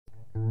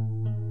Hey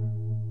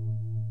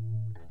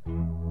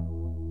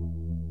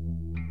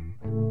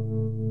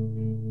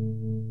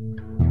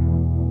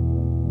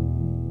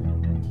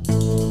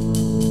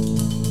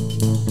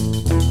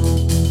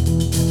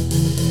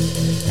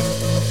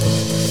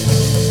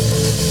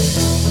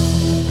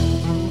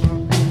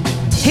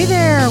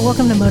there,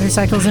 welcome to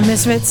Motorcycles and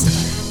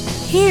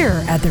Misfits,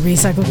 here at the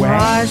Recycle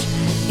Garage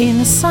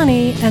in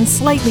sunny and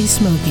slightly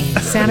smoky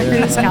Santa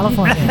Cruz,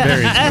 California.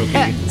 Very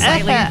smoky.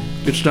 Slightly.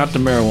 It's not the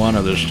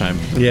marijuana this time.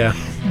 Yeah.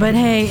 But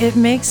hey, it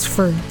makes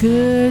for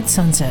good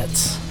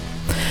sunsets.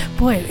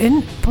 Boy,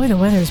 the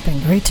weather's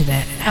been great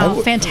today.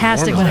 Oh,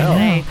 fantastic weather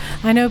today.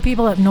 I know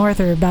people up north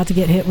are about to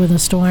get hit with a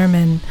storm,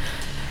 and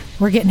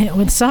we're getting hit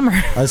with summer.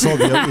 I saw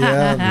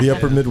the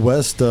upper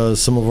Midwest.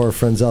 Some of our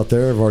friends out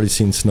there have already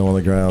seen snow on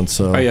the ground.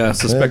 So I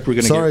suspect we're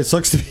going to Sorry, it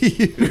sucks to be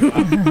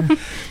you.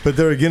 But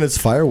there again, it's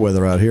fire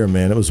weather out here,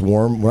 man. It was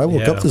warm. When I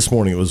woke up this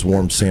morning, it was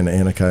warm Santa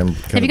Ana kind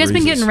of Have you guys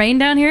been getting rain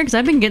down here? Because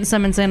I've been getting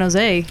some in San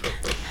Jose.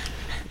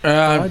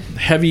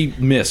 Heavy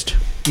mist.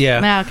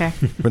 Yeah. Ah, okay.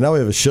 But now we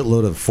have a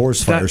shitload of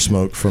forest fire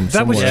smoke from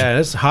somewhere. Yeah,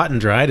 it's hot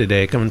and dry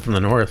today coming from the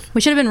north.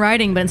 We should have been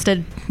riding, but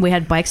instead we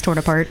had bikes torn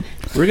apart.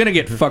 We're going to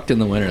get fucked in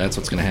the winter. That's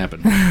what's going to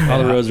happen. All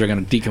the roads are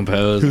going to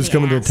decompose. Who's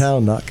coming to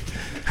town, Knock?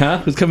 Huh?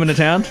 Who's coming to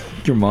town?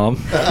 Your mom.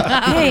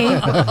 Hey,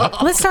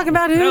 let's talk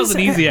about was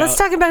an easy out. let's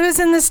talk about who's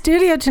in the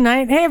studio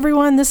tonight. Hey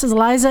everyone, this is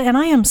Liza, and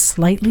I am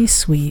slightly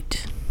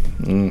sweet.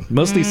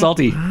 Mostly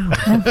salty.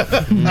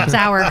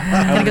 Sour.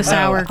 I'm going to go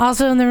sour.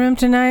 Also in the room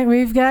tonight,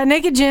 we've got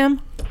Naked Jim.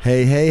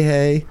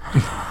 Hey.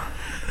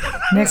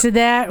 Next to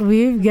that,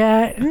 we've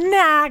got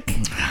Knock.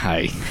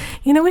 Hi.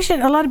 You know,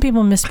 a lot of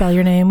people misspell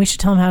your name. We should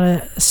tell them how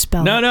to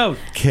spell it. No.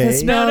 It's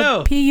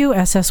spelled Pussy.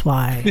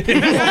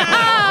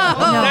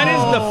 That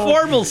is the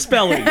formal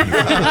spelling.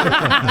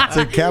 It's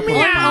a capital.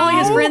 Yeah, only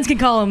his friends can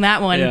call him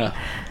that one. Yeah.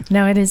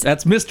 No, it is.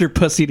 That's Mr.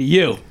 Pussy to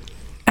you.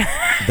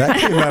 That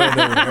came out of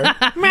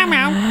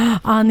nowhere.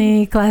 On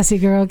the Classy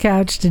Girl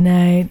couch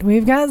tonight,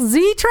 we've got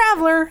Z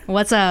Traveler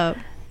What's up?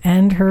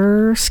 and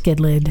her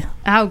skidlid.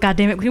 Oh,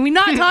 goddammit. Can we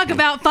not talk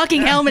about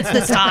fucking helmets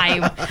this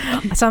time?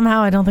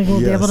 Somehow, I don't think we'll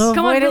be able to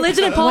Come on, avoid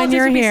religion it and when politics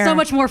you're would be here. so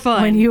much more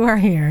fun. When you are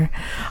here.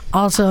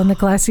 Also on the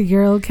Classy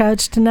Girl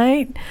couch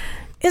tonight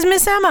is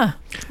Miss Emma.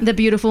 The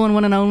beautiful and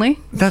one and only.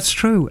 That's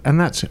true, and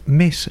that's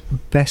Miss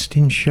Best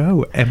in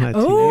Show, Emma.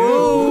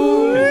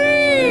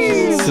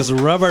 Just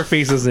rub our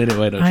faces in it.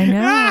 Why don't I you?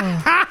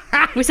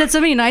 know. We said so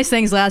many nice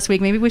things last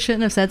week. Maybe we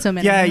shouldn't have said so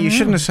many. Yeah, you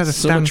shouldn't have said a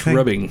So damn much thing.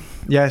 rubbing.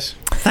 Yes.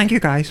 Thank you,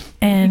 guys.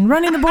 And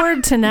running the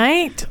board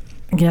tonight,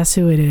 guess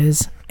who it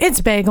is?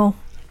 It's Bagel.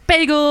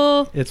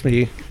 Bagel. It's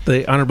me,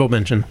 the honorable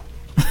mention.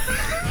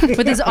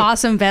 With his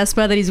awesome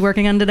Vespa that he's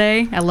working on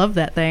today. I love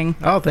that thing.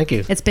 Oh, thank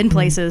you. It's been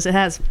places. It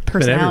has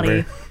personality.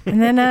 everywhere.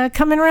 And then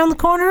coming around the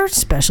corner,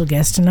 special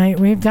guest tonight,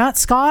 we've got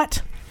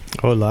Scott.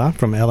 Hola,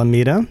 from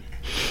Alameda.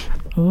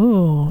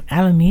 Ooh,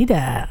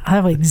 Alameda.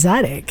 How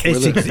exotic. It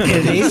is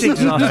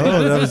exhausting.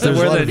 There's a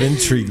Where lot the- of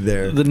intrigue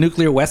there. The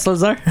nuclear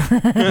Westlers are?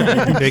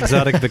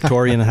 Exotic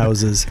Victorian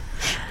houses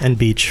and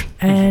beach.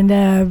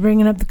 And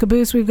bringing up the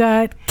caboose, we've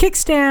got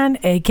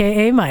Kickstand,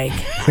 a.k.a. Mike.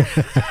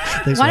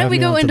 Why don't we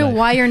go into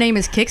why your name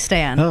is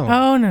Kickstand?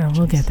 Oh, no,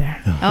 we'll get there.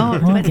 Oh,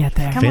 We'll but get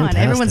there. come on.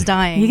 Everyone's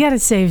dying. You got to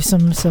save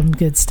some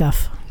good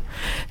stuff.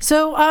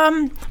 So,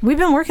 we've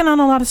been working on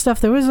a lot of stuff.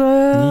 There was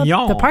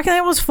the parking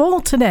lot was full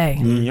today.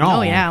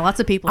 Oh, yeah. Lots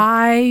of people.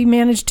 I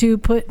managed to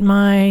put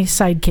my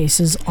side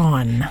cases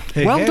on.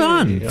 Well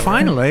done.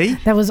 Finally.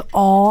 That was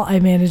all I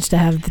managed to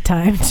have the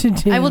time to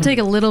do. I will take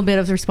a little bit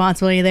of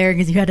responsibility there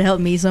because you had to help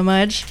me so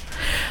much.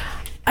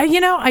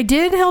 I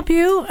did help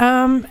you,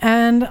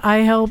 and I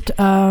helped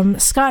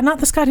Scott, not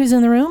the Scott who's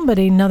in the room, but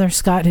another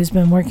Scott who's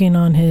been working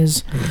on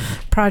his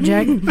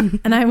project.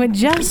 And I would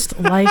just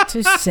like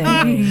to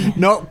say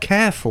Not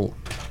careful.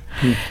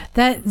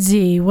 that,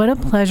 Z, what a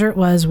pleasure it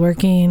was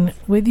working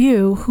with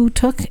you, who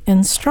took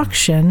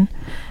instruction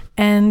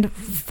and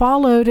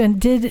followed and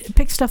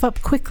pick stuff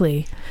up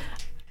quickly,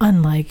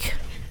 unlike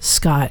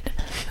Scott,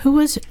 who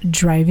was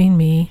driving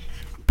me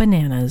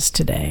bananas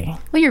today.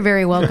 Well, you're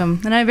very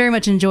welcome. And I very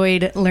much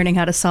enjoyed learning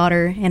how to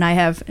solder. And I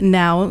have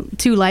now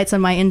 2 lights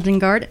on my engine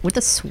guard with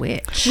a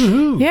switch.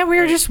 Yeah,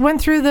 we just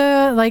went through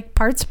the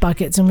parts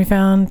buckets and we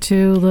found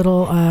 2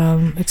 little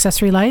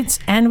accessory lights,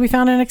 and we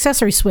found an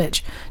accessory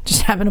switch.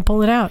 Just happened to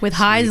pull it out. With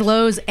highs,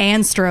 lows,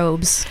 and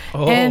strobes.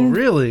 Oh, And-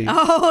 really?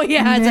 Oh,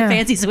 yeah. It's Yeah. a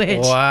fancy switch.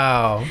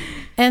 Wow.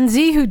 And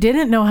Z, who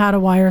didn't know how to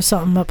wire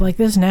something up like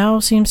this, now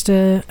seems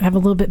to have a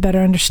little bit better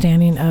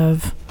understanding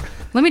of.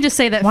 Let me just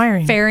say that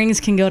Wiring. fairings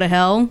can go to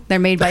hell. They're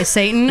made by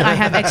Satan. I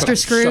have extra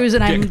screws,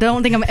 and I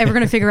don't think I'm ever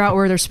going to figure out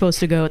where they're supposed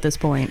to go at this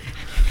point.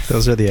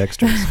 Those are the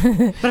extras.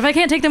 But if I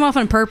can't take them off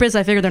on purpose,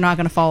 I figure they're not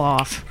going to fall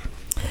off.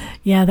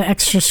 Yeah, the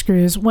extra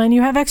screws. When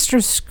you have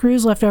extra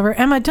screws left over,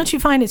 Emma, don't you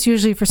find it's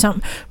usually for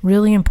something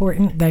really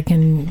important that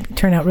can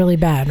turn out really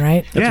bad,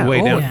 right? That's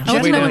way down. yeah. I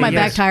want to Way know down, when my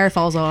yes. back tire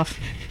falls off.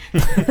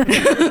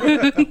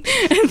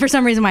 And for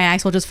some reason, my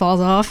axle just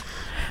falls off.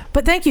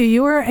 But thank you.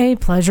 You were a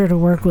pleasure to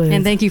work with.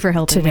 And thank you for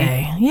helping me.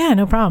 today. Yeah,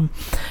 no problem.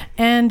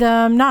 And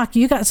Knock,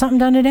 you got something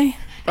done today?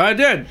 I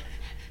did.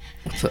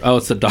 It's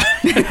the dog.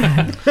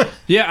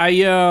 Yeah,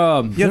 the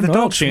oil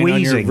dog's change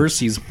on your wheezing.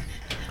 Versys.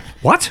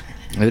 What?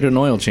 I did an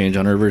oil change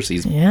on our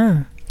Versys.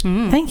 Yeah.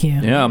 Thank you.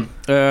 Yeah.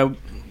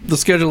 The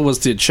schedule was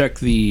to check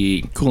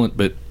the coolant,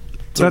 but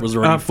so it was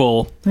already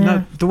full. Yeah.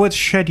 No, the word's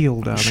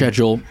scheduled. Darling.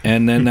 Schedule.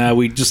 And then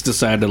we just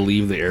decided to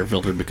leave the air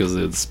filter because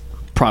it's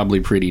probably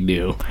pretty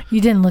new.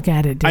 You didn't look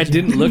at it, did you? I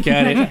didn't look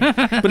at it,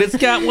 but it's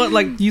got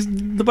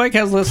the bike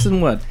has less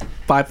than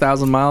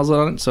 5,000 miles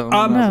on it. So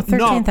No,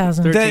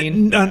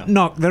 13,000.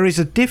 There is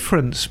a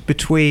difference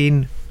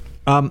between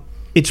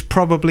it's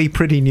probably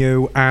pretty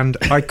new and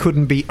I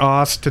couldn't be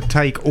asked to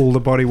take all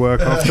the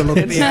bodywork off to look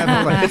at the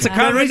envelope. It's a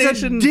combination. There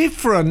is a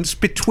difference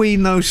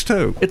between those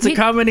two. It's a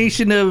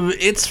combination of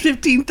it's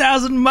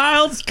 15,000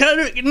 miles,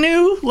 kind of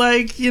new,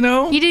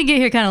 You did get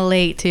here kind of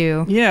late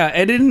too. Yeah,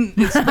 I didn't.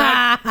 It's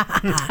not.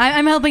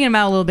 I'm helping him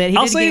out a little bit.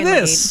 I'll say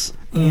this: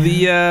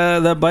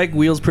 the bike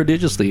wheels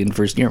prodigiously in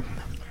first gear.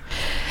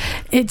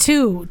 It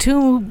too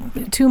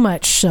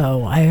much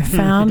so. I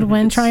found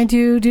when trying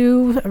to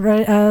do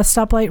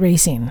stoplight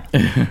racing.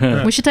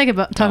 We should talk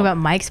about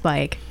Mike's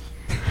bike.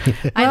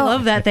 I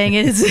love that thing.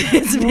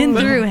 It's been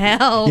through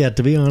hell. Yeah,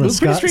 to be honest,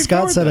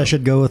 Scott said I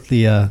should go with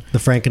the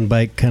Franken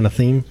bike kind of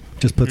theme.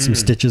 Just put some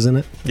stitches in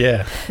it.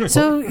 Yeah.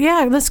 So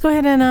yeah, let's go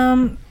ahead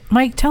and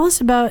Mike, tell us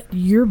about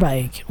your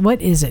bike.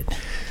 What is it?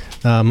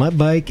 My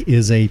bike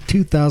is a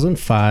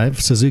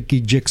 2005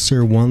 Suzuki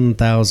Gixxer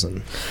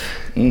 1000.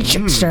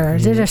 Gixxer.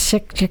 Is it a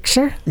sick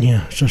Gixxer?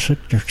 Yeah, it's a sick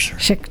Gixxer.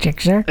 Sick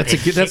Gixxer.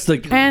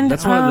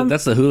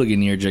 That's the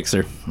hooligan year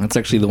Gixxer. That's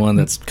actually the one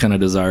that's kind of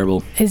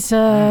desirable. It's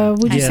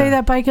would you say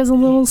that bike is a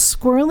little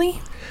squirrely?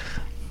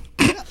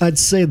 I'd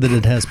say that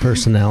it has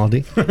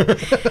personality.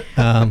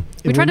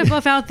 We tried to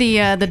buff out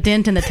the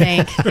dent in the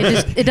tank.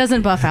 It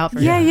doesn't buff out.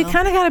 Yeah, you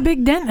kind of got a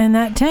big dent in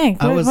that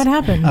tank. What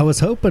happened? I was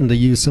hoping to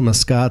use some of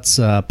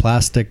Scott's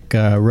plastic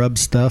rub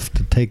stuff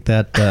to take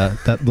that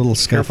little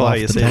scuff off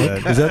the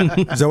tank.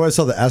 Is that why I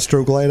saw the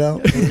Astro glide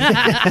out?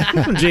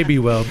 JB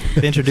Weld.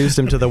 They introduced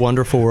him to the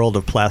wonderful world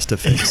of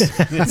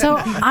Plastifix. So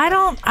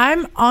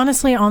I'm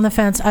honestly on the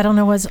fence. I don't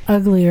know what's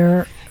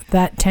uglier,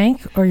 that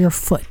tank or your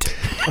foot.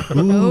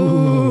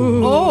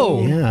 Ooh.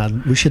 Oh. Yeah,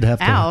 we should have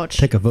to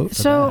take a vote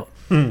for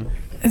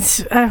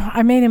that.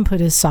 I made him put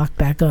his sock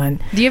back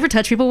on. Do you ever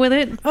touch people with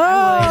it?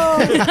 Oh!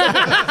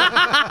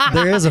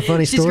 There is a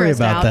funny story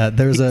about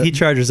that. He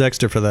charges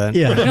extra for that.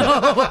 Yeah.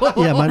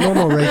 Yeah, my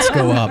normal rates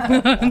go up.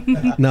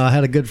 No, I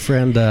had a good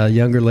friend, a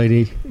younger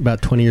lady,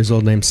 about 20 years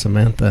old, named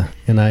Samantha,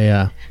 and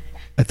I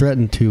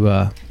threatened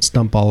to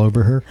stump all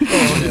over her.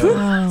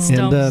 Oh,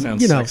 no.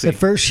 And, sexy. at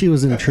first she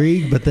was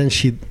intrigued, but then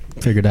she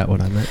figured out what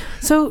I meant.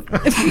 So,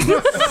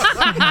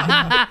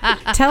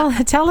 tell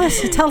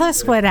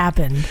us what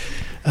happened.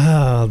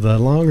 The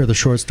long or the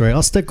short story.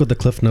 I'll stick with the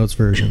Cliff Notes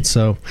version.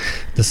 So,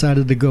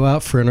 decided to go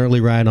out for an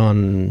early ride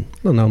on,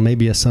 I don't know,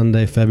 maybe a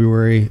Sunday,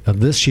 February of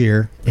this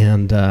year,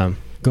 and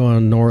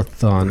going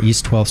north on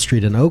East 12th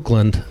Street in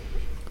Oakland.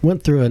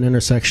 Went through an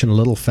intersection a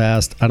little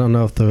fast. I don't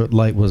know if the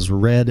light was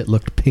red. It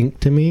looked pink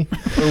to me.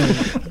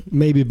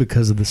 Maybe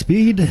because of the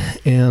speed.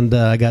 And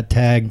I got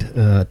tagged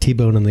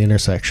T-bone in the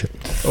intersection.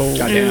 Oh,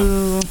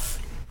 goddamn.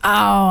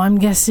 Oh, I'm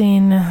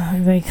guessing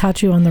they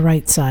caught you on the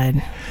right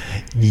side.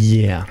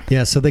 Yeah.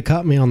 Yeah, so they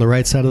caught me on the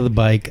right side of the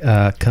bike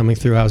coming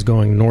through. I was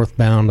going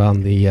northbound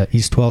on the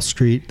East 12th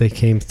Street. They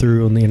came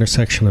through in the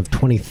intersection of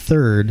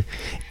 23rd.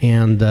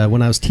 And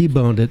when I was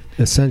T-boned, it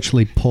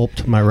essentially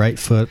pulped my right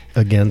foot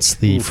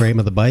against the frame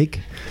of the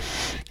bike.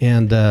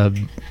 And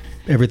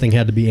everything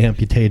had to be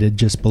amputated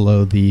just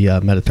below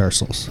the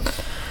metatarsals.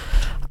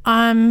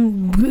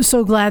 I'm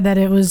so glad that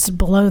it was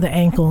below the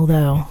ankle,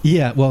 though.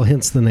 Yeah, well,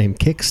 hence the name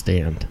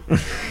kickstand.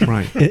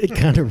 Right. It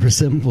kind of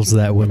resembles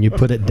that when you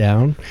put it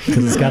down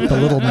because it's got the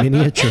little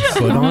miniature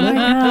foot on it.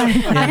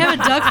 I have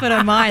a duck foot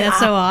on mine. That's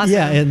so awesome.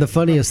 Yeah, and the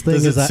funniest thing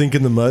Does is it sink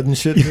in the mud and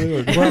shit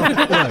too?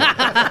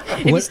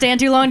 If you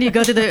stand too long, do you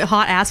go through the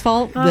hot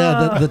asphalt?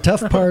 Yeah, the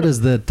tough part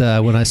is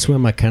that when I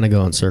swim, I kind of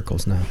go in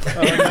circles now.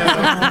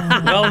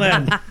 Well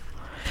then.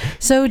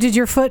 So, did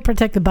your foot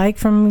protect the bike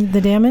from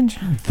the damage?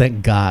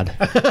 Thank God.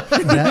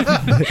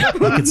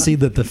 I could see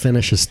that the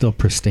finish is still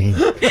pristine.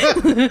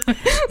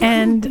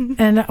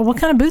 And what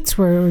kind of boots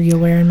were you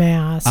wearing, may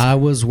I ask? I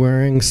was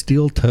wearing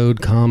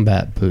steel-toed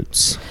combat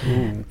boots.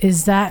 Ooh.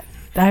 Is that...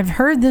 I've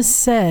heard this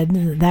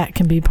said that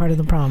can be part of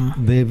the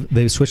problem.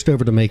 They've switched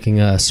over to making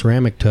a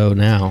ceramic toe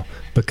now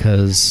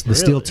because the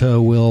steel toe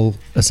will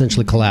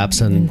essentially collapse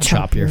and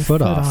chop your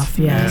foot off.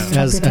 Yes,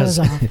 As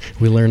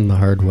we learned the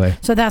hard way.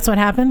 So that's what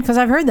happened? Because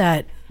I've heard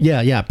that.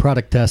 Yeah.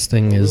 Product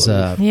testing is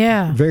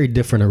very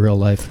different in real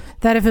life.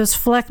 That if it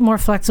was more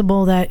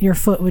flexible, that your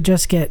foot would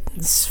just get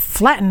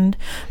flattened,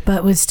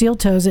 but with steel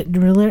toes, it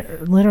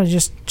literally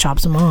just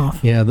chops them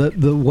off. Yeah,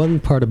 the one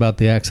part about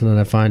the accident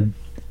I find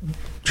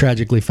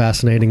tragically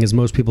fascinating is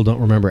most people don't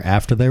remember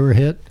after they were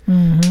hit.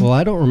 Mm-hmm. Well,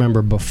 I don't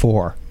remember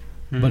before,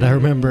 but I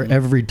remember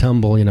every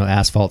tumble,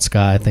 asphalt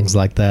sky, things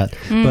like that.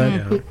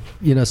 But,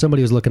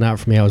 somebody was looking out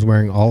for me. I was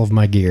wearing all of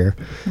my gear.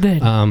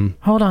 Good.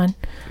 Hold on.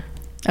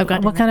 Oh,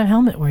 God. What kind of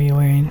helmet were you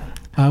wearing?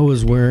 I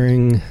was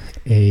wearing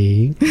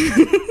a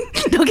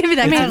Don't give me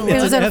that kind of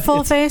look. Was it a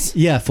full face?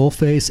 full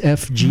face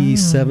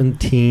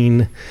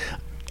FG17.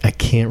 I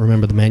can't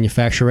remember the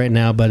manufacturer right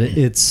now, but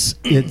it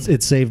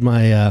saved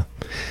my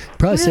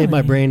saved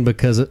my brain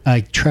because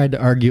I tried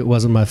to argue it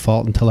wasn't my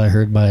fault until I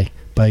heard my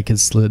bike had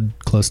slid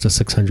close to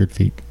 600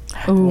 feet.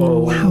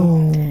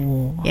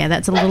 Oh. Yeah,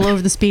 that's a little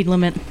over the speed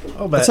limit.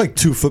 That's like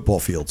 2 football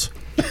fields.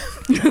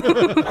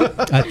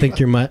 I think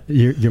your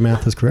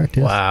math is correct.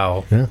 Yes.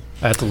 Wow. Yeah.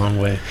 That's a long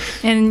way.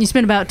 And you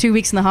spent about 2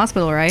 weeks in the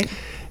hospital, right?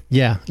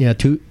 Yeah.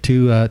 Two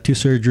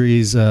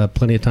surgeries,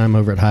 plenty of time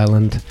over at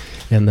Highland,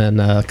 and then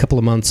a couple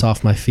of months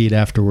off my feet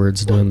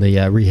afterwards doing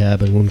the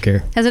rehab and wound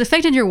care. Has it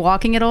affected your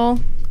walking at all?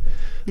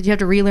 Did you have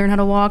to relearn how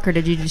to walk, or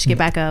did you just get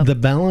back up? The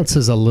balance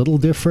is a little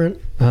different,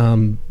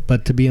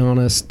 but to be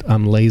honest,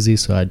 I'm lazy,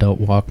 so I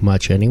don't walk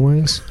much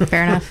anyways.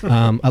 Fair enough.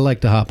 I like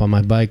to hop on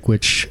my bike,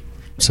 which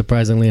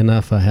surprisingly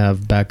enough, I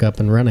have back up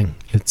and running.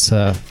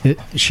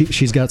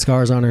 She's got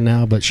scars on her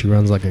now, but she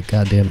runs like a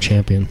goddamn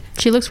champion.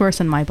 She looks worse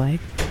than my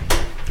bike.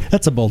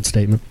 That's a bold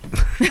statement.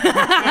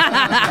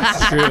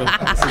 That's true.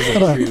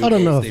 I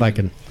don't know if I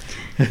can.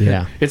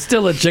 Yeah. It's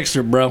still a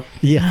Gixxer, bro.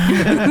 Yeah.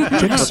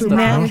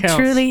 Man, it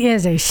truly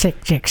is a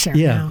sick Gixxer.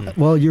 Yeah. Now.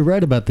 Well, you're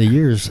right about the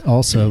years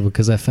also,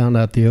 because I found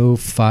out the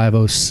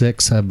 05,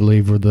 06, I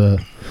believe, were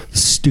the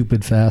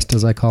stupid fast,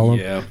 as I call them.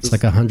 Yeah. It's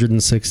like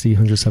 170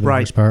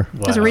 horsepower.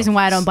 Wow. There's a reason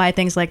why I don't buy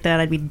things like that.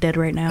 I'd be dead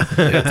right now.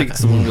 I think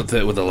it's the one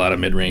with a lot of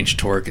mid-range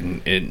torque,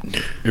 and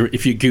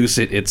if you goose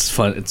it, it's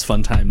fun. It's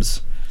fun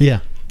times.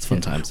 Yeah. It's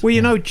fun times. Well,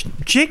 you know,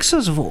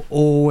 Gixxers have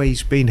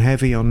always been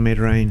heavy on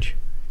mid-range.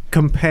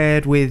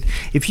 Compared with,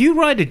 if you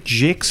ride a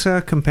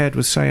Gixxer compared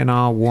with, say, an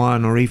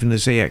R1 or even a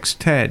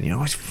ZX10, you know,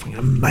 I was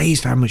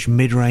amazed how much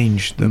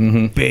mid-range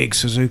the big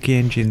Suzuki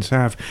engines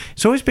have.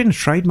 It's always been a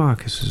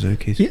trademark of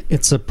Suzuki's. Yeah,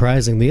 it's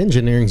surprising. The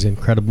engineering's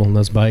incredible on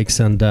those bikes,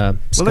 and well,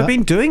 they've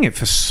been doing it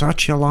for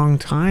such a long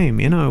time,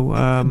 you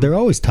know. They're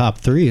always top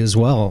 3 as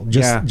well.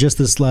 Just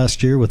this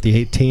last year with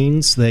the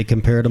 18s, they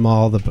compared them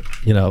all. The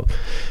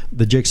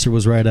Gixxer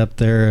was right up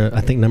there. I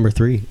think number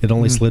 3. It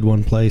only slid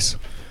one place.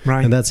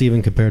 Right. And that's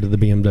even compared to the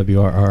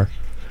BMW RR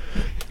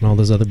and all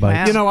those other bikes.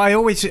 Wow. You know,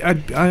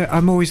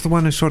 I'm always the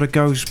one who sort of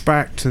goes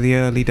back to the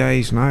early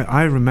days, and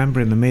I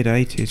remember in the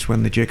mid-'80s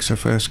when the Gixxer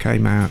first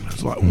came out. I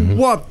was like,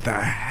 what the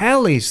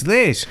hell is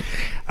this?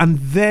 And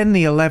then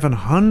the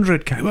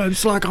 1100 came out.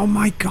 It's like, oh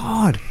my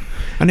God.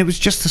 And it was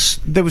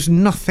just, there was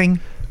nothing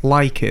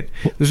like it.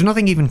 There's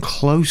nothing even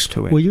close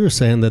to it. Well, you were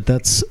saying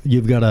that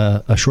you've got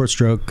a short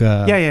stroke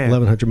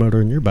 1100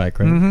 motor in your bike,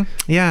 right? Mm-hmm.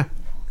 Yeah.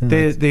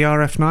 The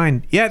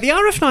RF9. Yeah, the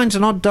RF9's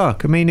an odd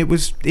duck. I mean, it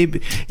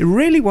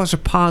really was a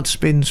part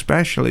spin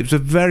special. It was a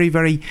very,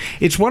 very...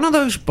 It's one of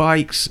those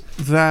bikes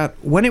that,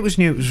 when it was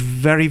new, it was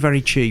very,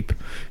 very cheap.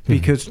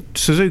 Because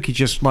Suzuki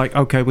just like,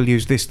 okay, we'll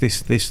use this,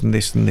 and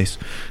this, and this.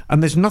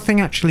 And there's nothing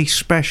actually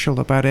special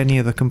about any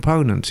of the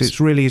components.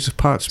 It really is a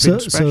part spin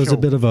special. So it's a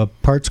bit of a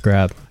parts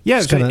grab.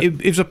 Yeah,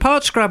 it was a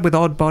parts grab with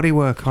odd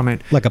bodywork on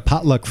it. Like a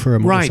potluck for a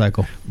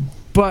motorcycle.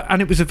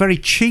 And it was a very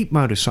cheap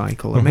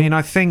motorcycle. I mean,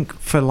 I think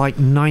for like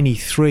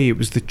 93, it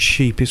was the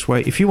cheapest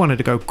way. If you wanted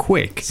to go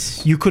quick,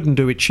 you couldn't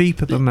do it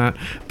cheaper than that.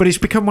 But it's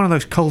become one of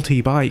those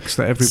culty bikes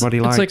that everybody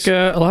likes. It's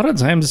like a lot of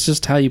times it's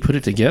just how you put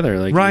it together.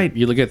 Like right.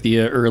 You look at the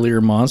earlier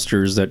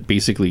monsters that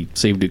basically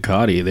saved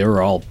Ducati. They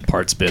were all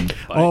part spin bikes.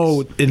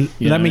 Oh,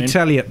 let me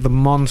tell you, the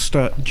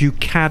Monster,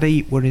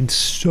 Ducati were in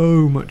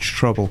so much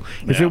trouble.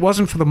 If it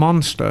wasn't for the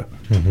Monster,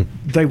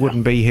 they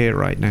wouldn't be here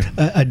right now.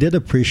 I did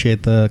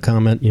appreciate the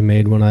comment you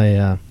made when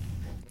I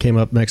came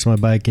up next to my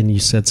bike and you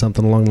said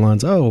something along the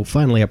lines, oh,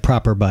 finally a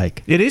proper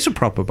bike. It is a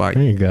proper bike.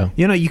 There you go.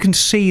 You know, you can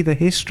see the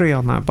history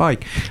on that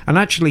bike, and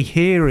actually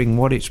hearing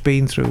what it's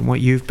been through and what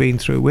you've been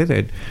through with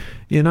it,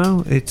 you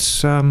know,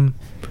 it's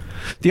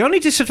the only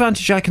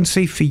disadvantage I can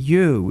see for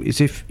you is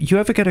if you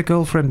ever get a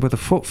girlfriend with a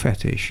foot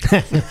fetish,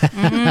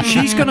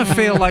 she's going to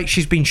feel like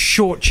she's been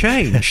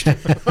shortchanged.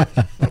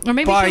 Or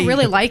maybe she'll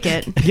really like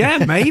it.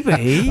 Yeah,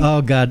 maybe.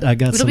 Oh, God, I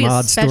got some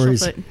odd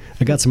stories.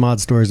 I got some odd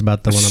stories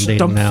about the one I'm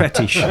dating now.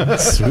 Fetish.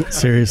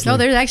 Seriously. No,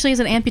 there actually is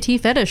an amputee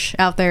fetish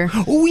out there.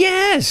 Oh,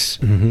 yes.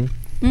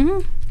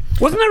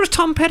 Wasn't there a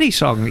Tom Petty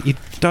song that you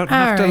don't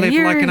have to live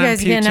like an amputee? You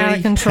guys getting out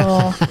of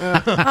control.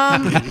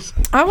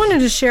 I wanted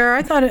to share,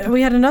 I thought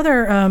we had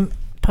another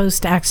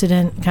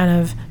post-accident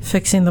kind of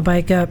fixing the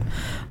bike up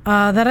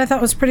that I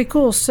thought was pretty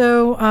cool.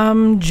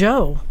 So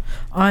Joe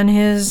on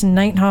his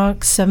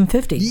Nighthawk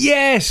 750.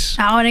 Yes.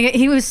 Oh, and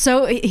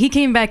he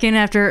came back in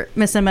after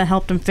Miss Emma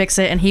helped him fix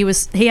it, and he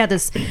had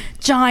this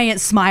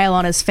giant smile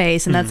on his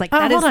face, and that's like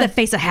that is the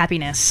face of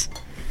happiness.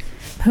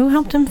 Who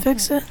helped him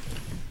fix it?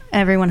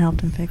 Everyone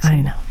helped him fix it.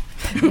 I know.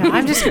 Yeah,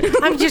 I'm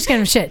just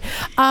gonna shit.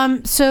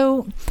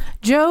 So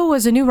Joe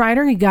was a new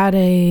rider. He got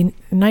a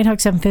Nighthawk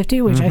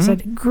 750, which I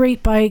said,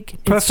 great bike.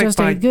 It's Perfect just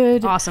bike. a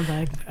good Awesome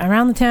bike.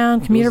 around the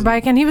town commuter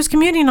bike. And he was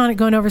commuting on it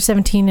going over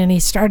 17, and he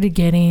started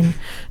getting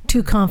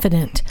too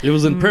confident. It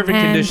was in perfect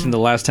condition the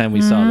last time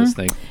we saw this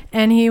thing.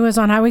 And he was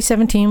on Highway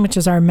 17, which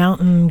is our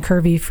mountain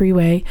curvy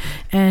freeway,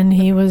 and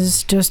he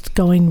was just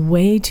going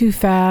way too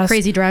fast.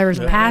 Crazy drivers.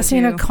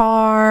 Passing a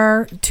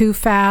car too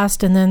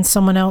fast, and then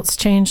someone else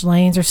changed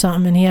lanes or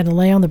something, and he had to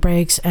lay on the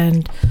brakes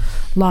and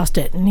lost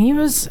it. And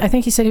I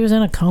think he said he was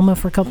in a coma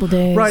for a couple of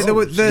days. Right,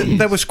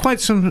 there was quite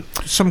some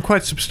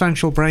quite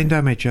substantial brain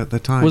damage at the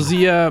time. Was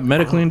he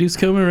medically induced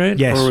coma, right?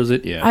 Yes. Or was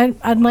it? Yeah.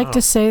 I'd like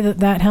to say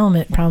that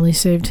helmet probably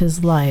saved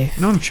his life.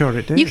 No, I'm sure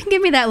it did. You can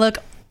give me that look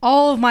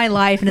all of my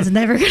life, and it's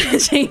never going to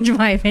change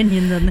my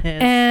opinion on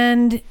this.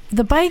 And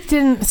the bike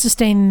didn't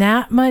sustain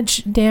that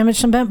much damage,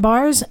 some bent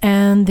bars,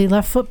 and the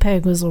left foot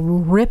peg was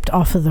ripped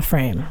off of the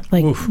frame,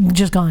 like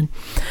just gone.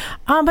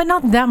 But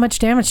not that much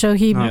damage. So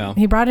he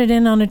brought it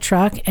in on a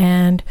truck,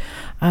 and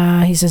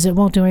he says it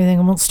won't do anything,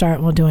 it won't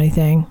start, won't do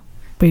anything.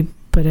 We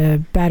put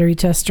a battery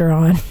tester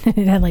on.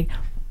 It had like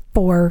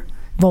 4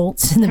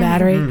 volts in the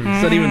battery. It's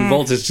not even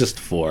volts, it's just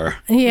 4.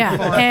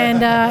 Yeah.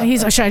 And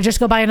he's like, should I just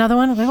go buy another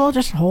one? I'm like, well,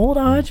 just hold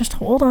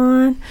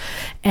on.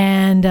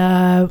 And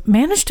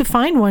managed to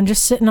find one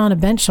just sitting on a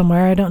bench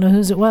somewhere. I don't know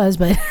whose it was,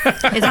 but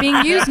It's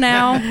being used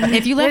now.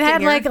 If you left it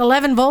had here. like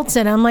 11 volts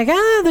in it. I'm like,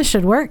 this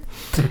should work.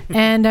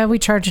 And we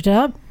charged it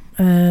up,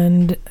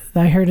 and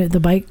I heard the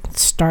bike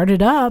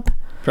started up.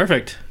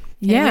 Perfect.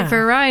 Yeah. Went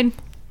for a ride.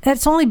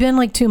 It's only been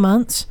like 2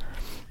 months.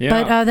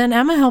 Yeah. But then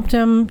Emma helped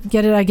him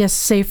get it, I guess,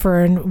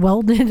 safer, and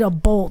welded a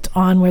bolt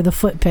on where the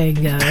foot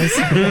peg goes.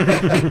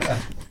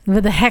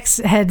 With the hex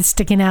head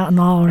sticking out and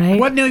all, right?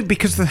 Well, no,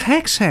 because the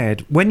hex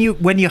head, when you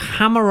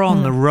hammer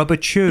on the rubber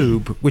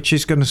tube, which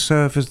is going to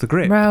serve as the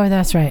grip, Oh,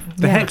 that's right.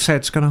 the hex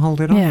head's going to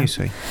hold it on, you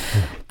see.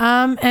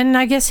 And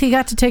I guess he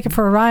got to take it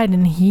for a ride,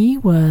 and he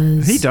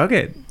dug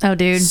it. Oh,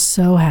 dude.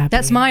 so happy.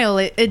 That smile,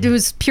 it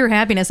was pure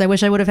happiness. I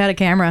wish I would have had a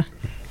camera.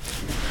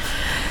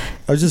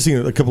 I was just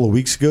thinking, a couple of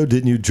weeks ago,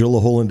 didn't you drill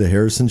a hole into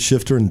Harrison's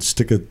shifter and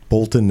stick a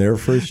bolt in there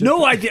for a shifter?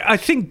 No, I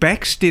think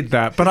Bex did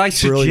that, but I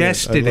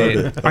suggested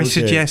it. I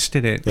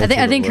suggested it.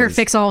 I think her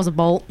fix-all was a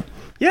bolt.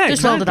 Yeah,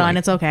 Just weld it on.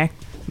 It's okay.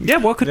 Yeah,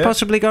 what could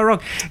possibly go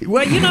wrong?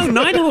 Well,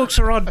 Nighthawks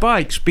are odd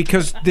bikes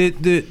because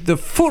the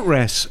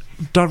footrest's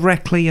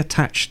directly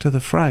attached to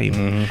the frame.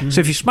 Mm-hmm. So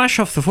if you smash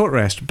off the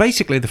footrest,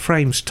 basically the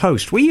frame's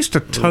toast. We used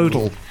to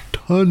total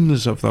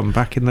tons of them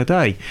back in the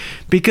day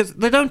because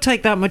they don't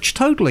take that much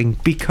totaling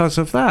because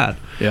of that.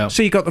 Yeah.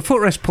 So you got the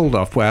footrest pulled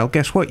off. Well,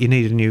 guess what? You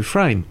need a new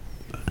frame.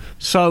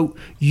 So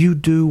you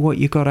do what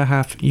you gotta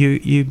have.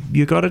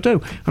 You gotta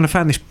do. And I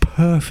found this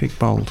perfect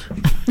bolt.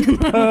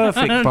 I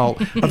thought,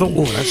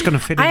 that's gonna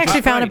fit. I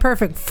actually found a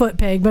perfect foot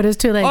peg, but it's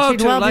too late.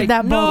 She'd welded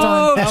that bolt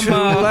on. Too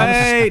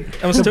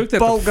late. I'm stoked that the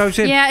bolt goes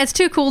in. Yeah, it's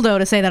too cool though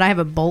to say that I have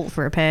a bolt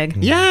for a peg.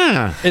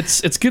 Yeah,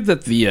 it's good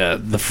that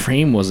the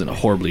frame wasn't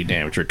horribly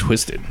damaged or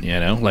twisted.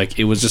 Like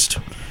it was just.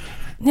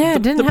 Yeah,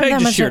 it didn't the have peg that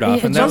just much. sheared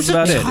off, and that was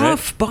about it.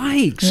 Tough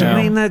bikes. Yeah.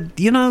 I mean,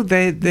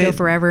 they're go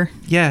forever.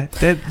 Yeah,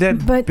 they're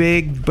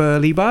big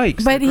burly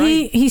bikes. But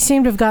he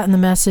seemed to have gotten the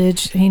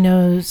message. He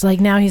knows. Like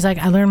now, he's like,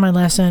 I learned my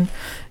lesson.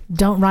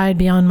 Don't ride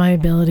beyond my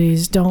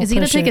abilities. Don't. Is he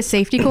gonna push take it. a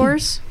safety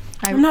course?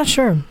 I'm not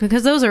sure,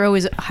 because those are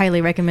always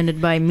highly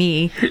recommended by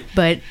me.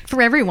 But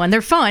for everyone,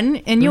 they're fun,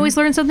 and you always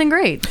learn something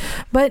great.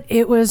 But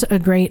it was a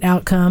great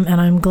outcome,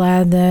 and I'm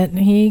glad that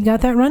he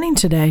got that running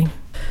today.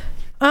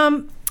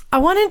 I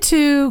wanted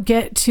to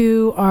get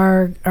to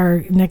our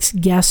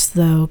next guest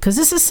though, because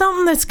this is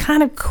something that's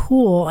kind of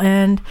cool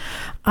and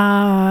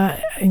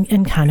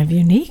kind of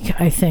unique,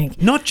 I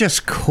think. Not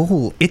just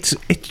cool; it's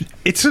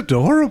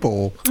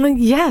adorable.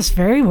 Yes,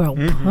 very well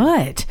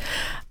put.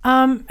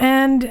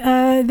 And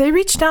they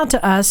reached out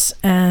to us,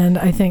 and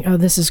I think,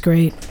 this is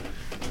great.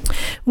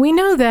 We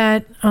know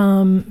that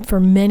for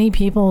many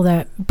people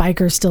that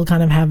bikers still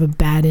kind of have a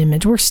bad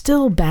image. We're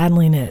still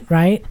battling it,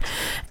 right?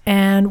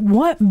 And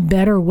what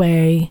better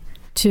way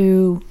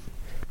to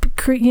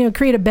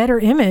create a better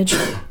image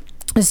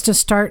is to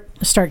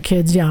start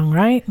kids young,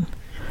 right?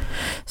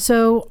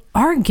 So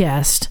our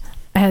guest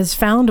has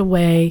found a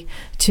way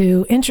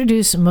to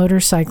introduce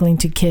motorcycling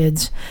to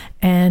kids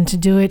and to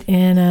do it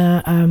in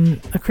a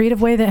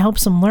creative way that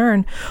helps them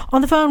learn.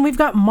 On the phone, we've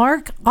got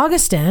Mark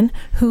Augustin,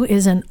 who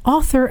is an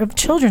author of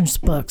children's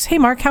books. Hey,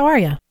 Mark, how are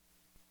you?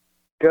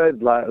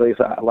 Good,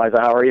 Liza.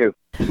 How are you?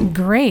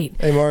 Great.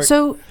 Hey, Mark.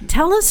 So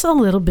tell us a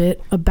little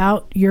bit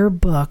about your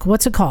book.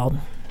 What's it called?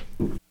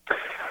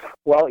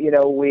 Well,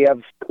 we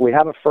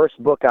have a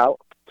first book out.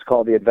 It's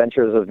called The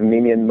Adventures of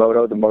Mimi and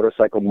Moto, the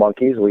Motorcycle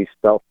Monkeys. We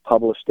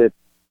self-published it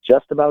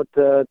just about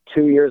 2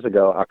 years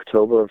ago,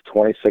 October of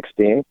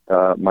 2016.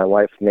 My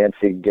wife,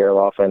 Nancy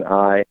Gerloff, and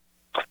I,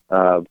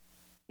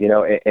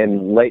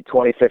 in late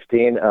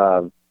 2015,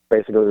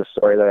 basically the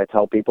story that I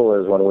tell people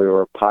is when we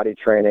were potty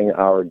training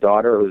our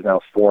daughter, who's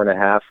now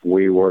 4.5,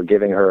 we were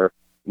giving her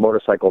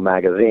motorcycle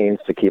magazines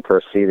to keep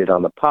her seated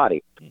on the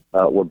potty.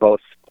 We're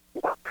both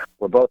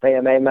we're both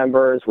AMA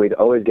members. We'd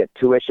always get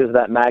 2 issues of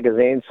that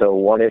magazine, so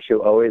 1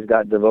 issue always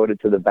got devoted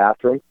to the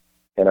bathroom.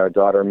 And our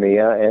daughter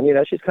Mia, and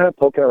she's kind of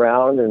poking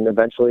around, and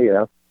eventually,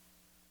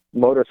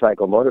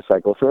 motorcycle.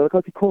 So we're like,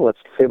 okay, cool. Let's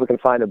see if we can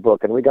find a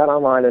book. And we got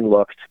online and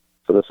looked.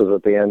 So this was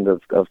at the end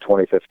of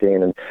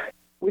 2015, and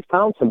we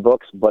found some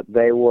books, but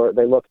they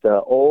looked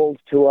old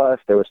to us.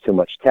 There was too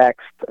much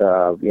text.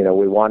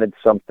 We wanted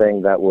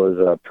something that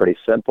was pretty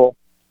simple,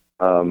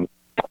 and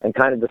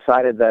kind of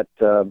decided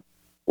that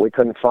we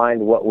couldn't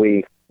find what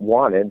we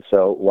wanted.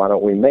 So why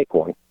don't we make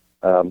one?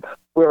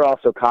 We were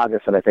also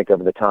cognizant, I think,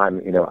 of the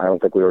time. I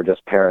don't think we were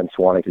just parents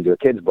wanting to do a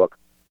kids book.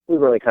 We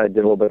really kind of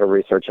did a little bit of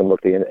research and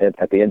looked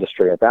at the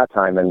industry at that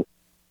time, and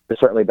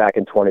certainly back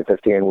in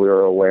 2015, we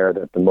were aware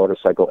that the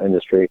motorcycle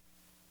industry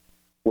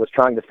was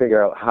trying to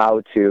figure out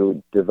how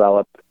to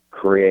develop,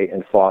 create,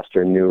 and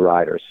foster new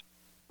riders.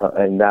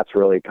 And that's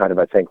really kind of,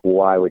 I think,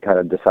 why we kind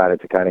of decided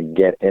to kind of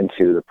get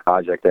into the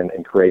project and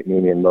create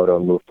Mimi and Moto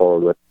and move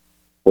forward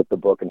with the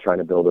book and trying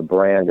to build a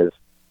brand, is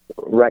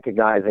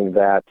recognizing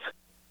that,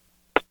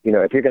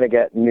 if you're going to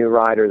get new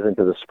riders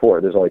into the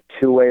sport, there's only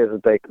 2 ways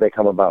that they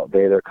come about.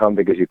 They either come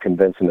because you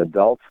convince an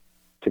adult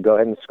to go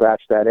ahead and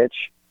scratch that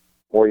itch,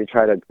 or you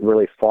try to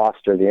really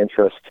foster the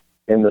interest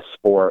in the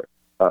sport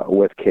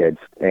with kids.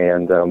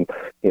 And,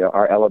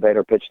 our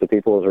elevator pitch to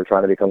people is we're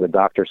trying to become the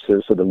Dr.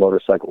 Seuss of the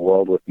motorcycle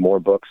world with more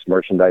books,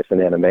 merchandise,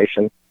 and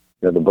animation.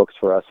 The books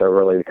for us are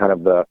really kind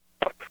of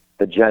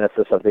the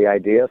genesis of the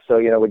idea. So,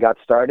 we got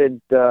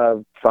started,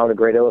 found a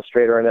great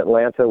illustrator in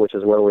Atlanta, which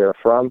is where we are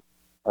from,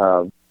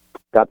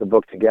 got the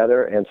book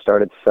together and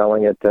started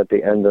selling it at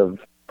the end of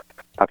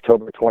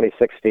October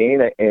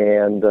 2016,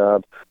 and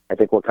I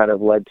think what kind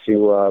of led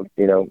to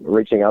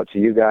reaching out to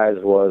you guys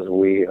was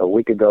a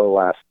week ago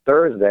last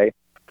Thursday,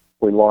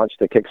 we launched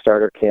a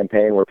Kickstarter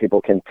campaign where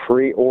people can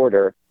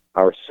pre-order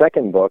our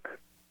second book,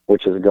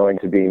 which is going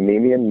to be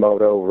Mimi and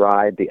Moto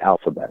Ride the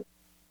Alphabet,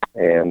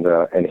 and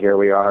here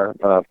we are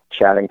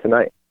chatting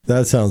tonight.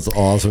 That sounds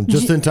awesome!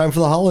 Just in time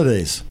for the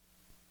holidays.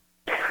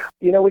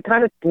 We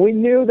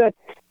knew that.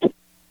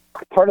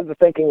 Part of the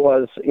thinking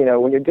was,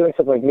 when you're doing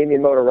something like Mimi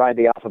and Moto Ride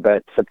the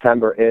Alphabet,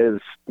 September is,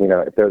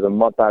 if there's a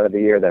month out of the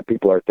year that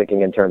people are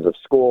thinking in terms of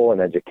school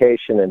and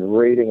education and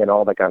reading and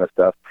all that kind of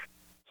stuff,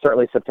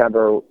 certainly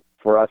September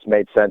for us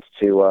made sense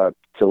to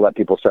let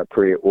people start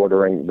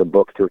pre-ordering the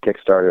book through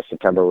Kickstarter.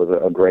 September was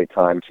a great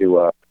time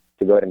to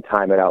go ahead and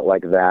time it out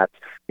like that.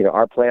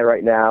 Our plan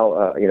right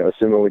now,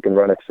 assuming we can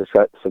run a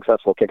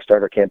successful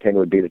Kickstarter campaign,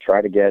 would be to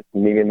try to get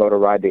Mimi and Moto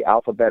Ride the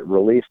Alphabet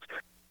released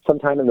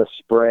sometime in the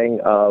spring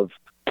of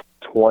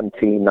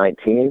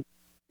 2019.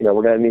 We're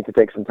going to need to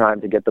take some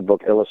time to get the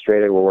book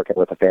illustrated. We're working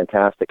with a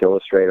fantastic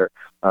illustrator.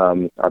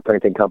 Our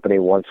printing company,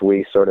 once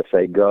we sort of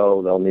say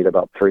go, they'll need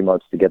about 3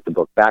 months to get the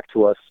book back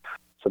to us.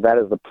 So that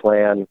is the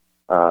plan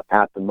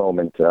at the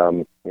moment.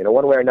 One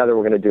way or another,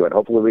 we're going to do it.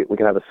 Hopefully we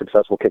can have a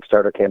successful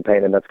Kickstarter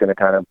campaign, and that's going to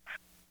kind of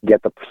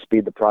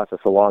speed the process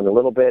along a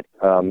little bit.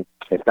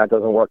 If that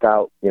doesn't work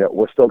out,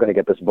 we're still going to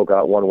get this book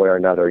out one way or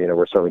another.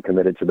 We're certainly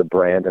committed to the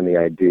brand and the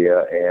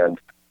idea, and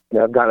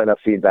I've gotten enough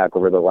feedback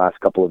over the last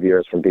couple of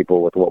years from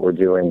people with what we're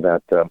doing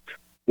that,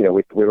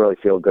 we really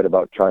feel good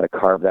about trying to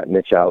carve that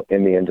niche out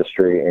in the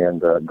industry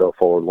and go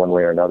forward one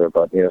way or another.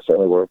 But,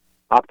 certainly we're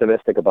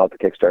optimistic about the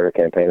Kickstarter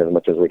campaign as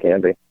much as we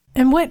can be.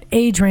 And what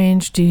age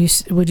range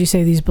would you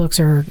say these books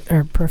are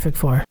perfect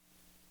for?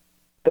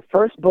 The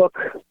first book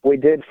we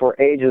did for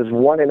ages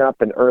 1 and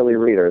up and early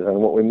readers. And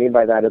what we mean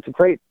by that, it's a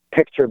great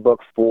picture book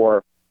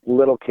for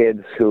little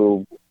kids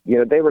who,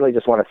 they really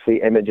just want to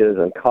see images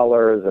and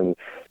colors and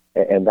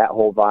that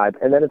whole vibe.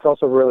 And then it's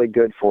also really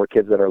good for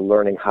kids that are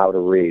learning how to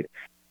read.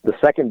 The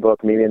second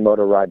book, Mimi and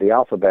Moto Ride the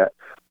Alphabet,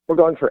 we're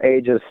going for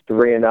ages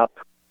 3 and up.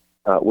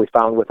 We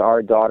found with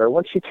our daughter,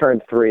 once she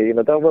turned 3,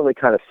 they'll really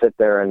kind of sit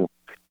there and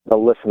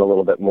they'll listen a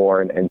little bit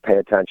more and pay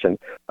attention.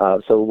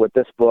 So with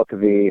this book,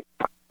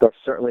 there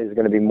certainly is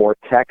going to be more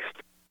text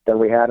than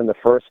we had in the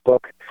first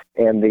book,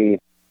 and the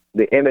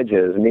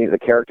images, the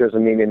characters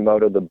of Mimi and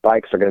Moto, the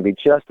bikes are going to be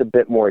just a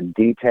bit more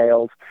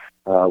detailed.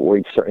 We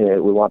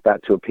want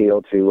that to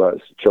appeal to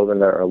children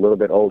that are a little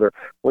bit older.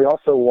 We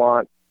also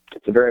want,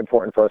 it's very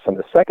important for us on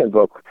the second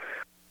book,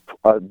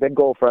 a big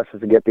goal for us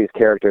is to get these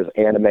characters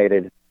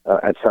animated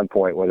at some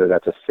point, whether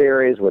that's a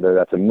series, whether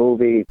that's a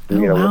movie.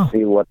 Wow. We'll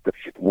see what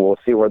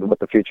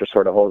the future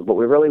sort of holds. But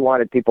we really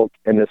wanted people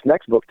in this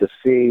next book to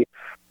see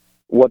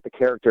what the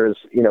characters,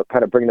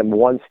 kind of bring them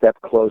one step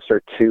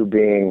closer to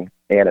being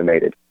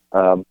animated.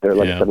 There's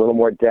a little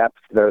more depth.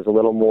 There's a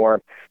little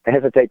more, I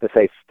hesitate to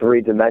say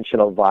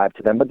three-dimensional vibe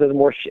to them, but there's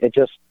more,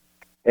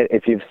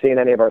 if you've seen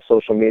any of our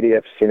social media,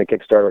 if you've seen the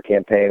Kickstarter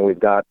campaign, we've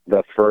got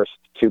the first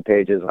 2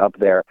 pages up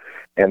there,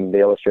 and the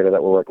illustrator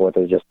that we're working with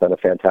has just done a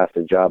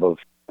fantastic job of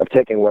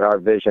taking what our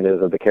vision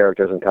is of the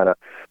characters and kind of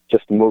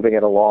just moving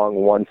it along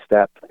one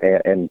step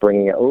and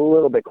bringing it a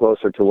little bit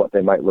closer to what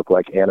they might look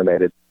like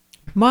animated.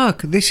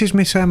 Mark, this is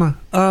Miss Emma.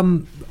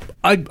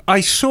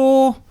 I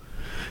saw...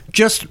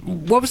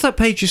 what was that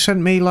page you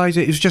sent me,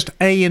 Liza? It was just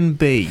A and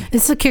B.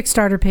 It's the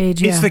Kickstarter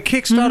page, yeah. It's the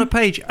Kickstarter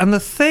page. And the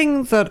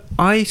thing that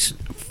I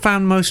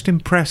found most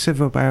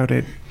impressive about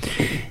it.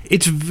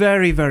 It's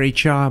very, very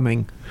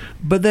charming,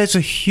 but there's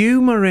a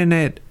humor in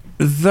it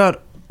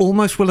that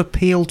almost will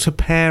appeal to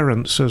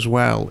parents as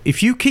well.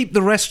 If you keep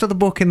the rest of the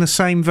book in the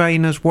same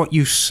vein as what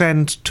you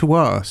sent to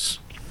us,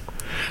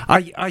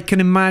 I can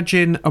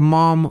imagine a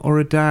mom or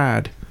a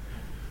dad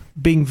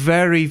being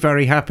very,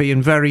 very happy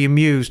and very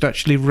amused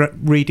actually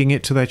reading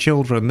it to their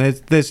children.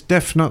 There's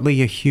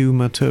definitely a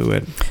humor to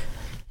it.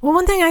 Well,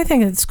 one thing I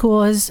think that's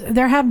cool is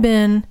there have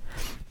been,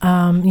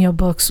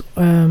 books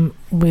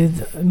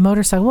with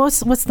motorcycle.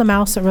 What's the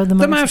mouse that rode the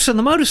motorcycle? The Mouse and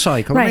the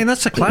Motorcycle. Right. I mean,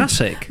 that's a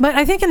classic. But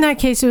I think in that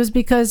case it was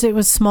because it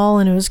was small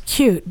and it was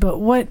cute. But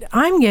what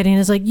I'm getting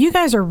is like, you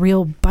guys are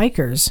real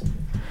bikers,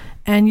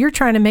 and you're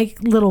trying to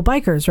make little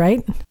bikers,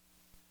 right?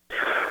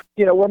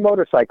 We're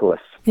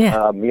motorcyclists.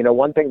 Yeah. The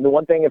one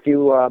thing, if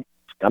you,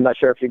 I'm not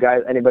sure if you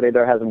guys, anybody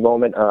there has a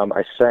moment,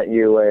 I sent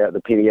you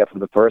the PDF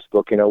of the first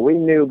book. We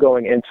knew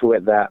going into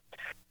it that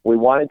we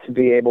wanted to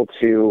be able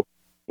to,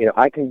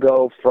 I can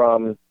go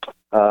from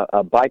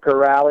a biker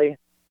rally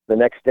the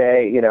next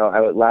day.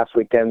 Last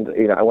weekend,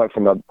 I went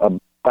from a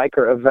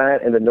biker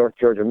event in the North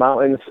Georgia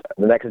mountains.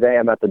 The next day,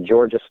 I'm at the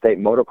Georgia State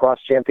Motocross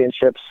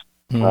Championships.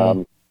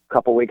 Mm-hmm. A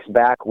couple weeks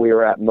back, we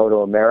were at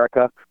Moto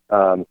America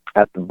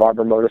at the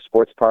Barber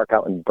Motorsports Park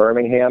out in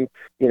Birmingham.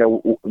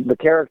 The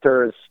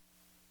characters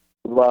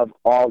love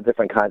all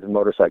different kinds of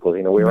motorcycles.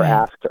 We were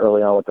asked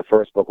early on with the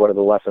first book, what are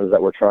the lessons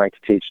that we're trying to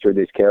teach through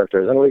these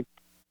characters? And we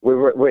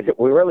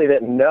really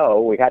didn't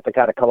know. We had to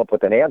kind of come up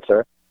with an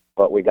answer,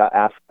 but we got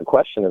asked the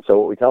question. And so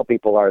what we tell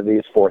people are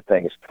these 4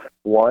 things.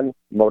 1,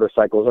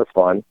 motorcycles are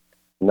fun.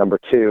 Number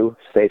 2,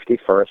 safety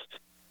first.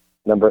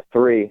 Number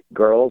 3,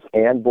 girls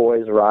and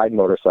boys ride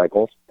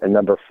motorcycles. And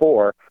number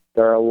 4,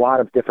 there are a lot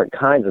of different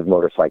kinds of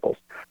motorcycles.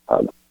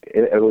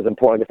 It was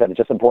important, like I said, it's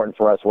just important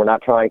for us. We're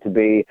not trying to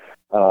be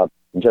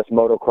just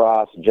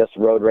motocross, just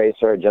road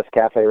racer, just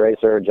cafe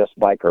racer, just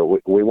biker.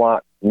 We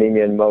want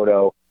Mimian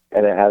Moto,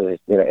 and it has,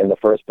 in the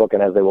first book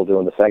and as they will do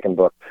in the second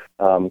book,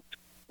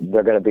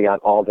 they're going to be on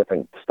all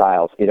different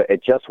styles.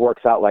 It just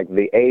works out like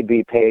the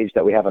AB page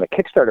that we have on a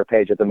Kickstarter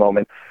page at the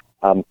moment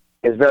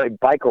is very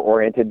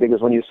biker-oriented,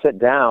 because when you sit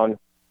down,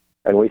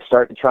 and we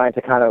started trying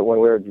to kind of, when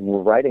we were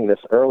writing this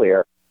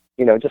earlier,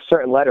 just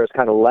certain letters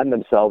kind of lend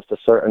themselves to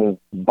certain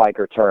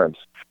biker terms.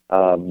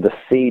 The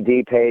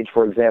CD page,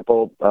 for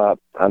example,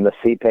 on the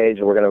C page,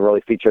 we're going to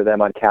really feature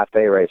them on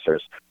cafe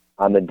racers.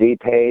 On the D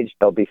page,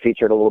 they'll be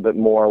featured a little bit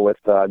more with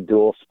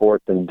dual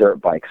sports and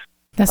dirt bikes.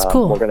 That's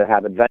cool. We're going to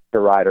have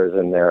adventure riders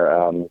in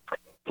there.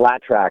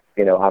 Flat track,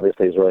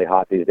 obviously is really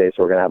hot these days,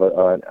 so we're going to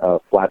have a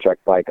flat track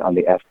bike on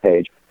the F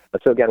page.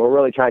 But so again, we're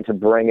really trying to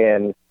bring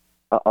in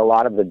a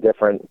lot of the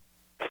different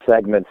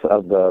segments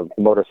of the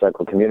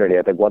motorcycle community.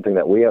 I think one thing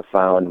that we have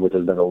found, which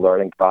has been a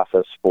learning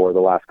process for the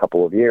last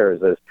couple of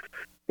years, is,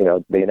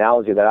 the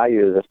analogy that I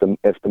use,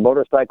 if the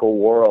motorcycle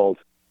world,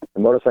 the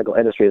motorcycle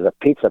industry is a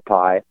pizza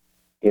pie,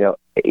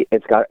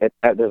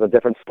 there's a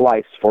different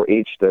slice for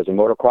each. There's a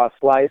motocross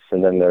slice,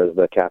 and then there's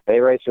the cafe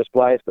racer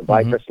slice, the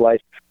biker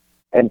slice.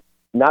 And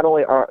not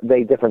only are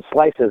they different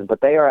slices,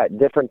 but they are at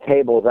different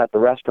tables at the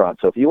restaurant.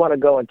 So if you want to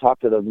go and talk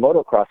to the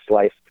motocross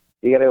slice,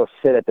 you got to go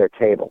sit at their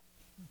table.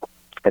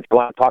 If you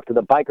want to talk to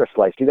the biker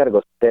slice, you got to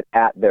go sit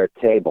at their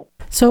table.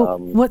 So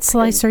what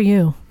slice are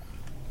you?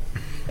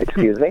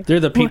 Excuse me? They're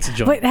the pizza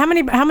joint. Wait, how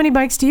many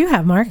bikes do you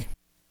have, Mark?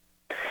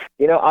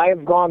 I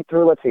have gone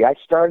through, let's see, I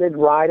started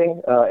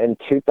riding in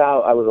 2000.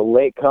 I was a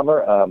late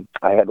comer.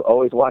 I had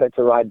always wanted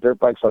to ride dirt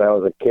bikes when I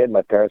was a kid.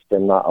 My parents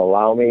did not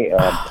allow me.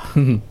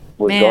 And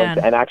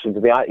actually,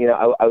 to be honest,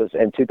 I was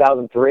in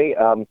 2003.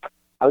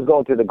 I was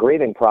going through the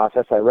grieving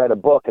process. I read a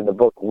book, and the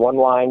book, one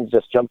line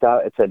just jumped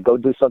out. It said, "Go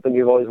do something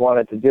you've always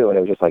wanted to do." And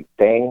it was just like,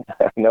 dang,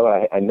 I know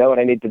what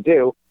I need to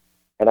do.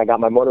 And I got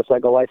my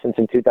motorcycle license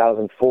in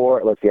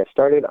 2004. Let's see, I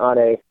started on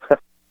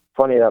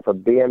funny enough, a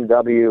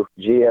BMW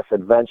GS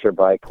adventure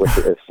bike, which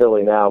is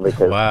silly now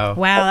because wow,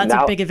 that's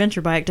a big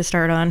adventure bike to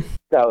start on.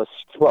 That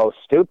was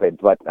stupid,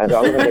 but I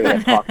wasn't going to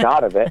get talked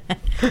out of it.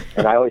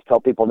 And I always tell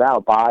people now,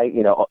 buy,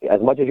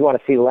 as much as you want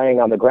to see laying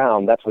on the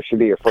ground, that's what should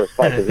be your first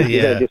bike. Because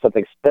you're going to do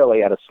something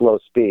silly at a slow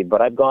speed.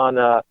 But I've gone.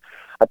 I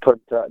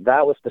put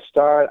that was the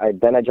start.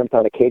 Then I jumped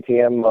on a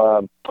KTM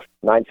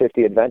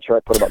 950 Adventure. I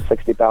put about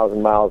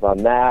 60,000 miles on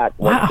that.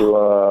 Wow. Went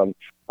to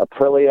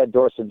Aprilia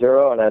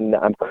Dorsoduro, and then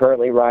I'm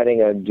currently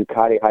riding a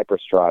Ducati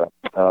Hyperstrada.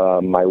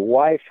 My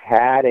wife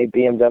had a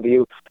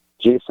BMW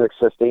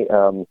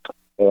G650,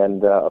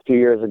 and a few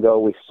years ago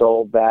we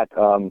sold that.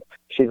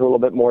 She's a little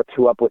bit more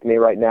two-up with me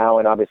right now,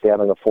 and obviously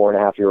having a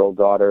 4.5-year-old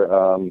daughter,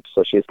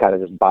 so she's kind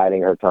of just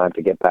biding her time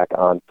to get back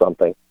on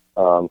something.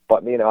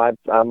 But,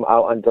 I'm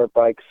out on dirt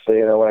bikes,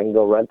 when I can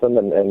go rent them,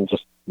 and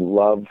just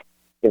love,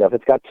 if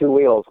it's got 2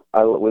 wheels,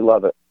 we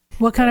love it.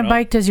 What kind of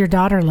bike does your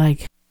daughter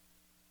like?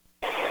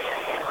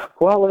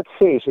 Well, let's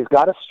see. She's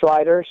got a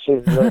Strider.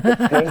 She's the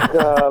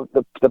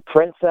pink, the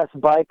princess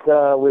bike.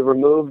 We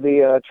removed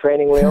the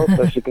training wheels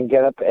so she can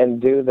get up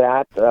and do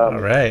that. All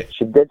right.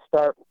 She did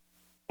start.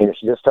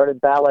 She just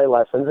started ballet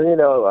lessons,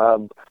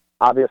 and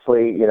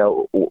obviously,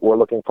 we're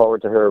looking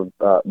forward to her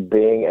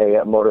being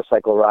a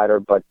motorcycle rider,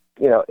 but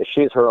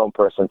she's her own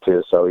person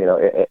too. So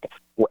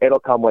it'll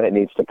come when it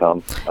needs to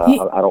come.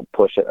 I don't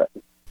push it.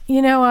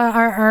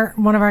 Our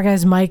one of our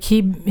guys, Mike,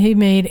 he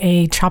made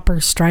a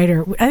chopper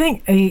strider. I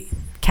think a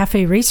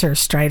Cafe Racer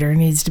strider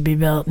needs to be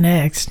built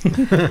next.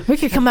 We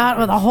could come out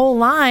with a whole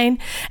line,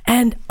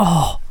 and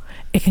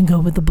it can go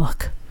with the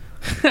book.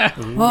 Yeah,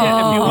 if you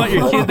want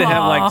your kid to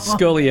have like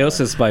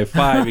scoliosis by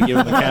 5, you give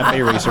him a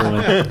Cafe Racer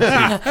one.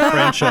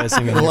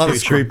 Franchising in a lot the of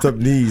future. scraped up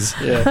knees.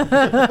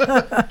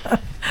 Yeah.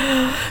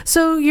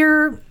 So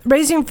you're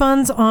raising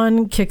funds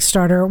on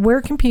Kickstarter.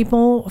 Where can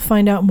people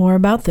find out more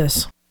about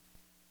this?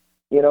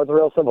 It's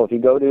real simple. If you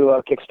go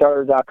to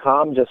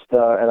Kickstarter.com,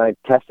 and I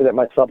tested it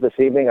myself this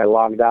evening, I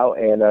logged out,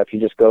 and if you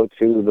just go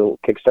to the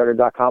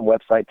Kickstarter.com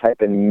website,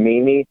 type in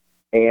Mimi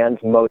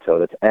and Moto.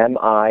 That's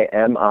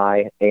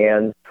MIMI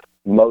and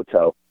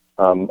Moto.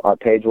 Our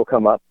page will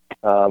come up.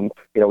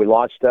 We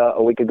launched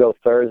a week ago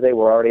Thursday.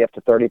 We're already up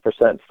to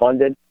 30%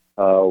 funded.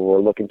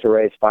 We're looking to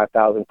raise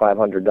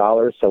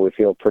 $5,500, so we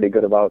feel pretty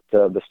good about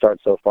the start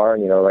so far.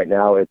 And right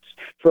now it's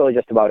really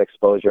just about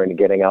exposure and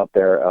getting out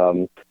there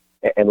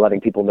and letting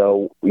people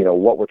know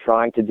what we're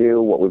trying to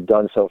do, what we've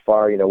done so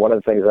far. One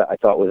of the things that I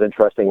thought was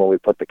interesting when we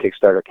put the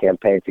Kickstarter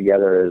campaign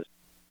together is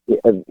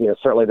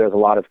certainly there's a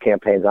lot of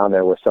campaigns on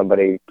there where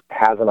somebody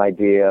has an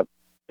idea,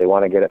 they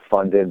want to get it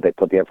funded, they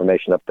put the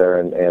information up there,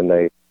 and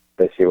they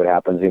see what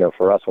happens.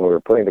 For us, when we were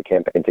putting the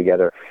campaign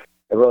together,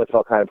 it really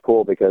felt kind of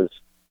cool because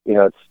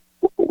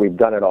we've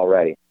done it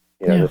already.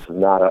 This is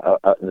not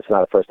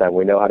a first time.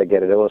 We know how to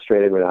get it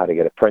illustrated. We know how to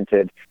get it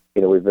printed.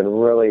 We've been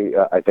really,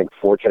 I think,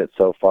 fortunate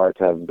so far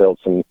to have built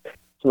some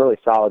really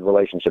solid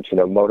relationships.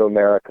 Moto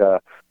America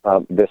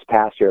this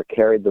past year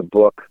carried the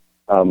book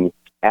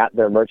at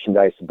their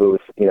merchandise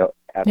booth.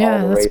 At all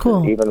the races,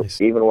 cool.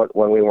 even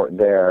when we weren't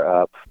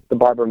there. The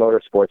Barber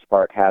Motorsports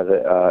Park has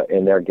it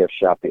in their gift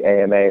shop. The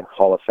AMA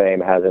Hall of Fame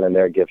has it in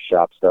their gift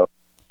shop. So,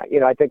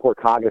 I think we're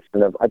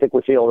cognizant of. I think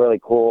we feel really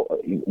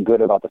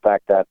good about the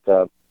fact that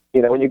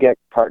when you get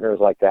partners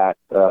like that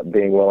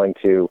being willing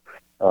to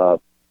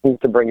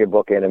bring your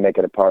book in and make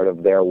it a part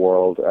of their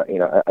world,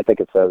 I think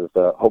it says.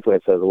 Hopefully,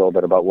 it says a little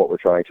bit about what we're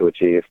trying to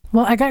achieve.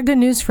 Well, I got good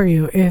news for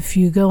you. If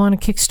you go on a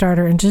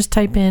Kickstarter and just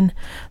type in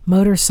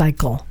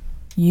motorcycle,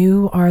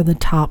 you are the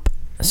top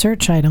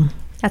search item.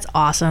 That's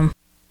awesome.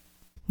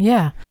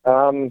 Yeah.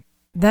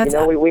 That's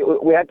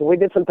we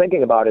did some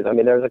thinking about it. I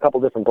mean, there's a couple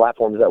different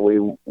platforms that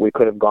we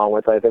could have gone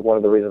with. I think one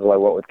of the reasons why I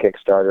went with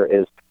Kickstarter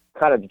is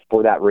kind of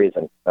for that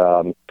reason.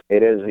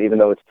 It is, even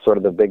though it's sort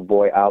of the big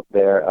boy out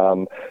there,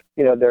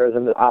 there is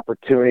an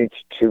opportunity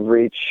to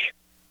reach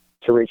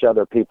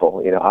other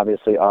people.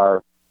 Obviously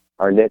our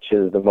niche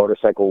is the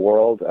motorcycle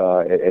world.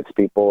 It's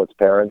people, it's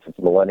parents, it's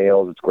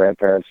millennials, it's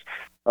grandparents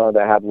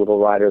that have little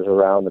riders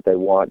around that they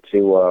want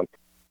to,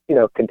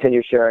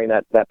 continue sharing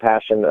that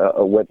passion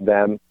with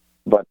them.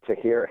 But to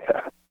hear,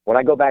 when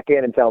I go back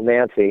in and tell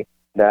Nancy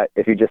that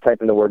if you just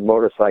type in the word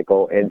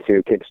motorcycle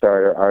into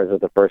Kickstarter, ours is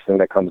the first thing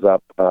that comes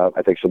up,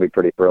 I think she'll be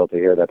pretty thrilled to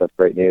hear that. That's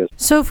great news.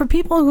 So for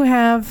people who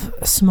have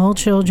small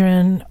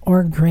children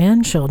or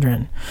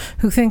grandchildren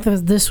who think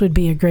that this would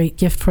be a great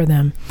gift for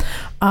them,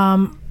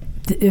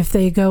 if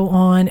they go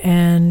on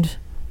and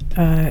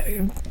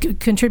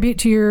contribute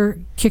to your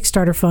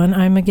Kickstarter fund,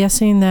 I'm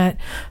guessing that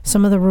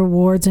some of the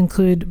rewards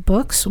include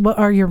books. What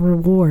are your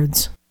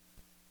rewards?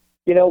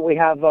 We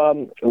have,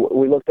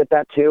 we looked at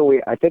that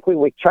too. I think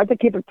we tried to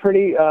keep it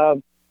pretty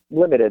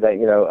limited.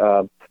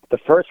 The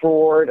first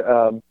reward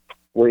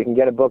where you can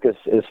get a book is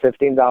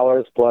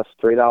 $15 plus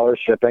 $3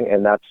 shipping,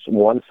 and that's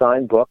one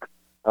signed book.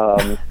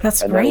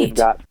 That's and great.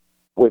 Then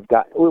we've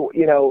got,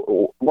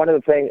 one of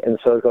the things, and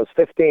so it goes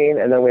 15,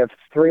 and then we have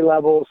 3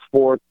 levels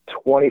for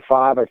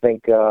 25. I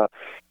think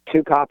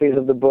 2 copies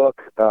of the book,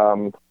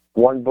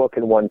 1 book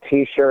and 1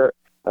 T-shirt.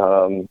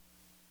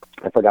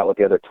 I forgot what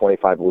the other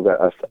 25. We've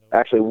got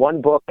actually 1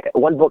 book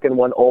and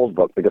 1 old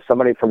book, because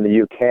somebody from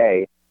the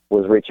UK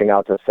was reaching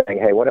out to us saying,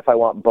 "Hey, what if I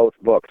want both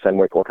books?" And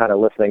we're kind of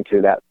listening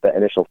to the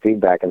initial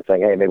feedback and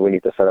saying, "Hey, maybe we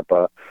need to set up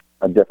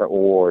a different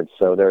reward."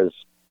 So there's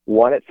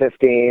 1 at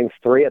 15,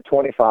 3 at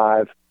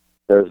 25.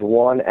 There's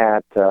 1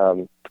 at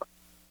 1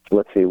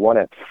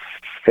 at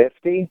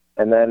 50,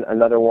 and then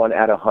another 1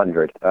 at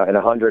 100. And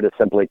 100 is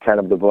simply 10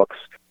 of the books,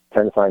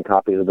 10 signed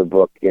copies of the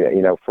book.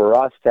 For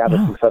us to have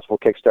a successful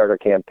Kickstarter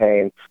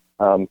campaign,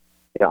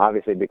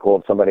 obviously it'd be cool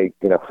if somebody,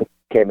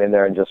 came in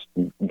there and just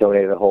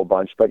donated a whole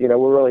bunch. But,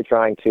 we're really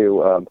trying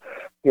to,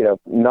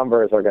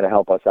 numbers are going to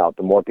help us out.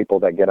 The more people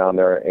that get on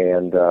there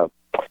and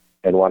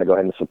want to go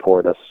ahead and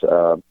support us,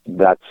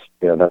 that's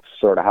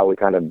sort of how we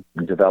kind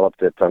of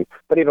developed it.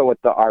 But even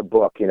with our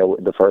book,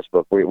 the first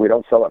book, we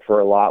don't sell it for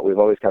a lot. We've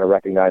always kind of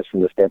recognized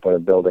from the standpoint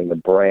of building the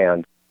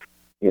brand,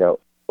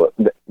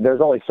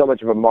 there's only so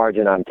much of a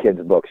margin on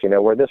kids' books,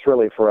 where this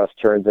really for us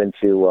turns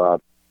into,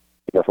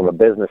 from a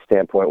business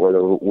standpoint, where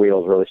the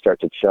wheels really start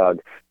to chug,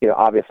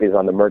 obviously is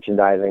on the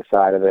merchandising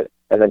side of it.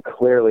 And then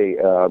clearly,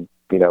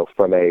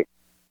 from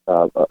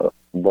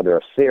whether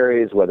a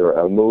series, whether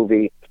a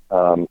movie,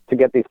 to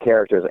get these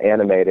characters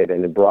animated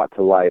and brought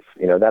to life,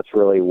 that's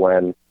really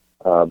when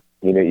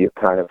you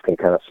kind of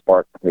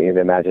spark the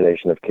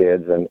imagination of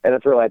kids, and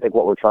it's really, I think,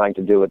 what we're trying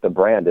to do with the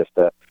brand is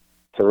to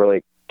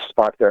really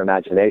spark their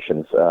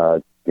imaginations.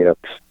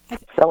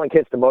 Selling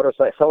kids on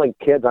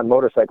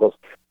motorcycles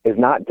is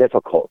not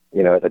difficult.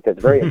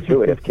 It's very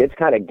intuitive. Kids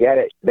kind of get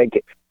it. They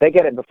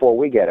get it before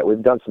we get it.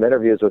 We've done some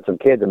interviews with some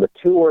kids, and the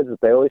two words that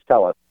they always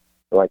tell us,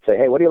 they like say,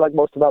 "Hey, what do you like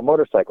most about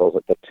motorcycles?"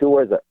 The two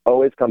words that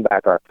always come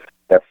back are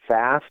they're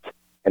fast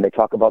and they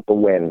talk about the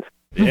wind.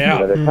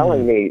 Yeah. They're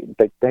telling me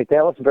they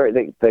tell us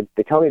they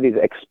tell me these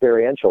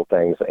experiential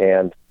things,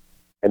 and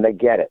they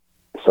get it.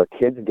 So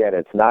kids get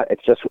it.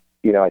 It's just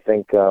I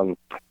think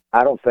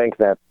I don't think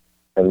that,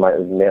 and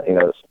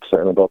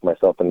certainly both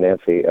myself and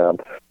Nancy,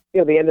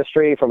 the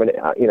industry from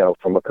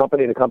a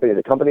company to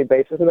company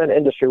basis, and then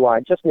industry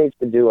wide, just needs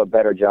to do a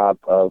better job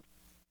of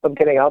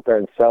getting out there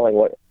and selling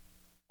what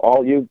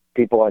all you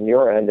people on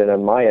your end and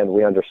on my end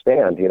we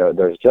understand.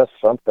 There's just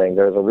something.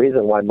 There's a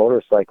reason why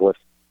motorcyclists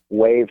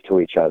wave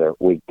to each other.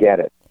 We get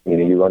it.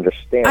 You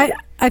understand it.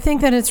 I think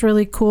that it's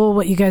really cool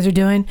what you guys are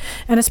doing,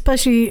 and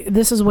especially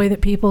this is a way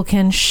that people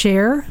can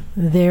share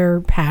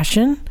their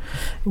passion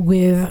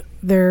with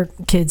their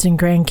kids and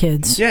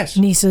grandkids, yes,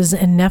 nieces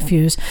and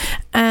nephews,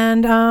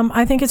 and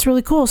I think it's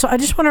really cool. So I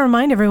just want to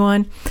remind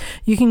everyone,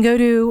 you can go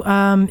to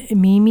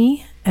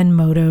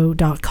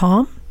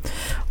mimiandmoto.com,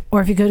 or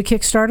if you go to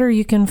Kickstarter,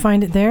 you can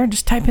find it there.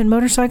 Just type in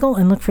motorcycle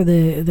and look for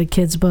the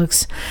kids'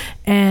 books.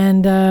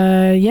 And,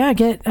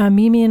 get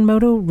Mimi and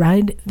Moto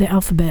Ride the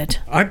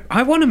Alphabet.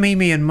 I want a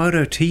Mimi and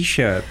Moto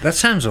T-shirt. That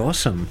sounds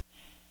awesome.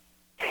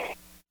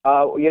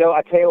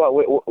 I tell you what,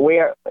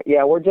 we're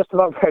just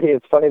about ready.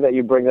 It's funny that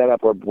you bring that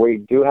up. We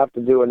do have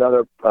to do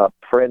another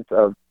print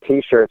of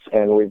T-shirts,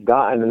 and we've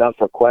gotten enough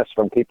requests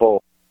from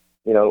people,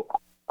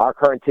 Our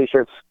current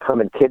T-shirts come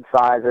in kid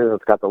sizes.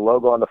 It's got the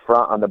logo on the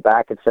front. On the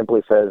back, it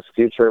simply says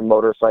 "Future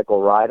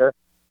Motorcycle Rider."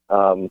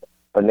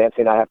 But Nancy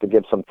and I have to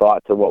give some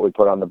thought to what we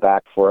put on the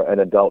back for an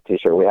adult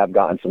T-shirt. We have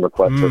gotten some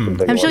requests for some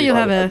big I'm sure you'll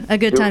have a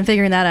good time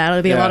figuring that out.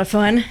 It'll be a lot of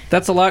fun.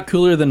 That's a lot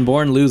cooler than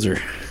Born Loser.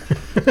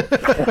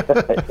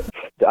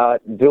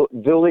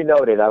 Duly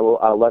noted.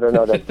 I'll let her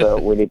know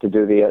that we need to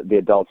do the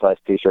adult size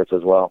T-shirts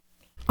as well.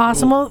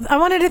 Awesome. Well, I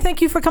wanted to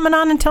thank you for coming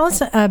on and tell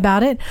us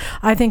about it.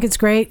 I think it's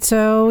great.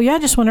 So, I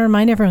just want to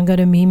remind everyone, go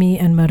to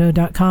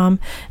mimiandmoto.com.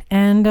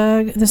 And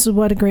this is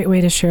what a great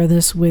way to share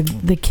this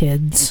with the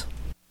kids.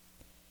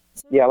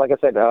 Yeah, like I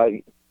said,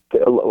 I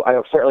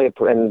certainly,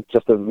 and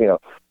just to,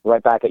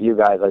 right back at you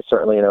guys, I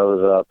certainly, there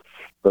was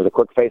a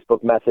quick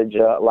Facebook message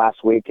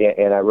last week,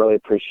 and I really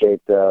appreciate,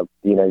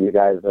 you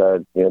guys,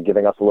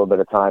 giving us a little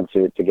bit of time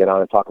to get on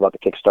and talk about the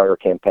Kickstarter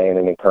campaign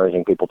and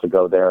encouraging people to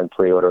go there and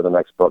pre-order the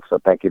next book. So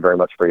thank you very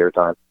much for your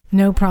time.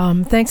 No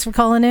problem. Thanks for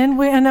calling in,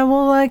 and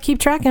we'll keep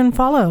track and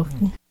follow.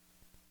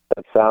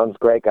 That sounds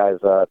great, guys.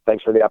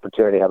 Thanks for the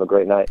opportunity. Have a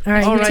great night. All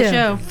right, you too.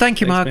 Show. Thank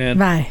you, Mark.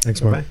 Bye.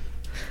 Thanks, Mark. Bye.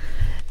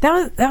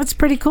 That was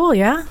pretty cool,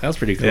 yeah? That was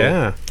pretty cool.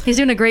 Yeah. He's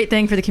doing a great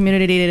thing for the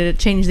community to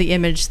change the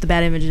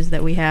bad images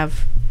that we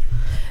have.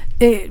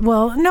 I think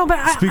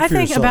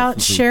yourself,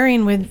 about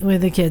sharing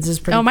with the kids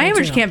is pretty cool. My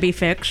image too. can't be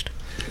fixed.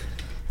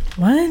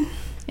 What?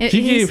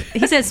 He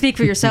said speak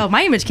for yourself.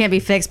 My image can't be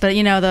fixed, but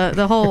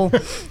the whole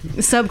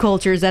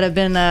subcultures that have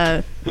been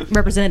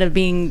represented of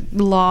being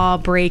law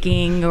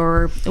breaking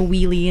or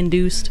wheelie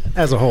induced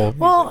as a whole.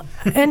 Well,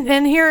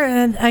 and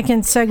here I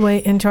can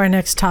segue into our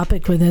next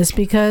topic with this,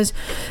 because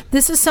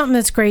this is something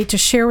that's great to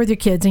share with your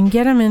kids and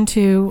get them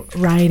into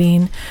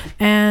riding,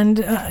 and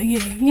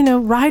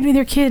ride with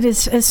your kid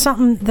is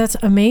something that's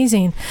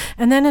amazing.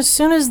 And then as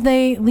soon as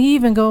they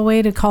leave and go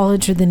away to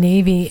college or the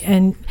Navy,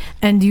 and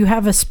you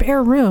have a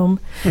spare room.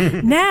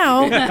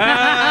 Now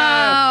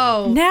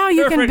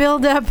you can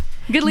build up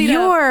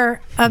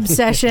your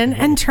obsession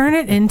and turn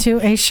it into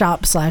a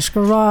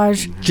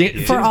shop/garage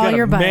for all got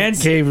your a bikes. Man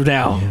cave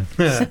now.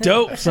 Yeah.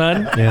 Dope,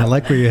 son. Yeah, I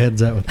like where your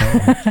head's at with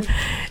that one.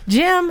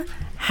 Jim,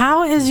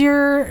 how is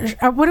your,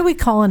 what are we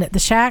calling it? The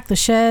shack, the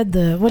shed,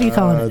 what are you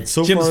calling it?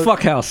 So Jim's far,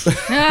 fuck house.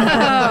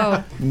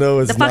 Oh, no,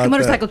 it's the not fucking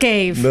motorcycle that.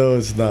 cave. No,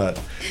 it's not.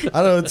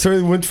 I don't know. It sort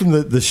of went from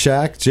the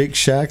shack, Jake's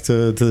shack,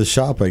 to the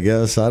shop, I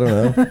guess. I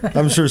don't know.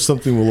 I'm sure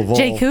something will evolve.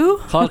 Jake who?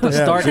 Call it the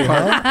Stark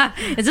Park.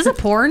 Is this a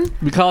porn?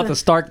 We call it the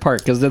Stark Park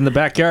because in the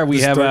backyard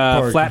we have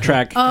a flat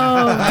track.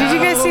 Oh, did you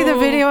guys see the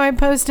video I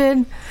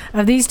posted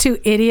of these two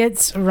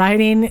idiots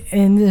riding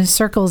in the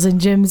circles in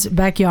Jim's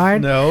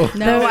backyard? No,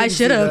 I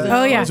should have.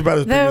 Oh, yeah. It's about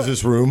as big as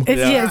this room.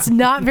 It's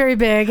not very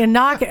big, and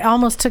Knock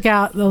almost took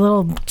out the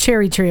little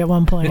cherry tree at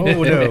one point.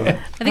 Oh, no. I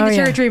think the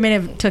cherry tree may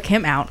have took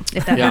him out,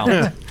 if that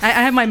happened. I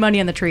have my money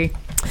on the tree.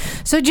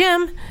 So,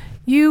 Jim,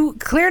 you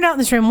cleared out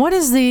this room. What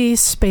is the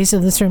space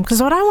of this room?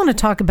 Because what I want to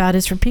talk about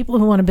is for people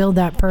who want to build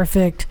that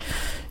perfect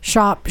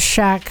shop,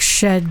 shack,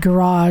 shed,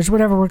 garage,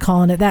 whatever we're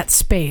calling it, that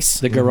space.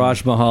 The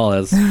Garage Mahal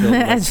as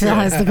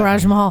the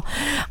Garage Mahal.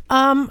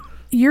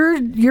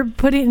 You're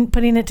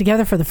putting it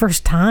together for the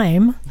first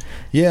time.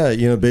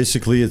 Yeah,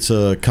 basically it's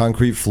a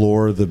concrete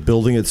floor. The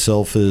building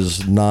itself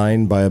is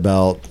 9 by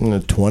about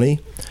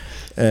 20.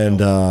 and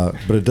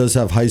but it does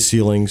have high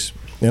ceilings,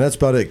 and that's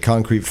about it.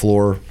 Concrete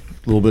floor, a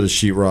little bit of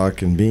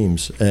sheetrock and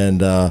beams,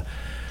 and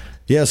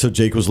yeah. So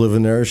Jake was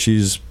living there.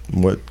 She's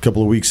a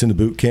couple of weeks into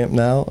boot camp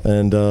now,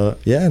 and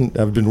and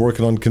I've been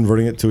working on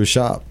converting it to a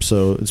shop.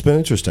 So it's been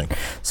interesting.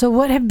 So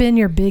what have been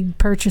your big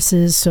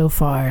purchases so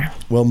far?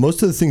 Well,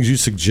 most of the things you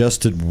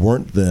suggested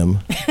weren't them,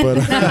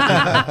 but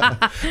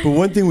but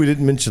one thing we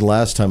didn't mention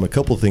last time, a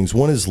couple of things.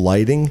 One is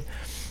lighting.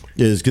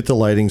 Is get the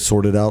lighting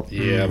sorted out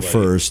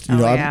first. You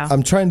know,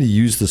 I'm trying to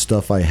use the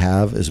stuff I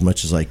have as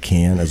much as I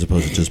can, as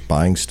opposed to just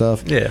buying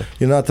stuff. Yeah.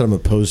 You know, not that I'm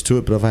opposed to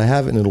it, but if I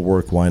have it and it'll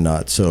work, why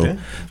not? So,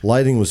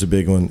 lighting was a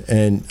big one,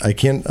 and I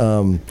can't.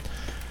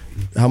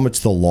 How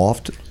much the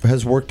loft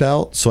has worked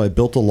out. So I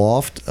built a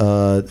loft.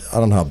 I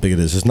don't know how big it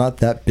is. It's not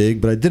that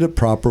big, but I did it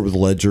proper with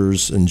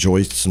ledgers and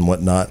joists and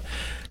whatnot.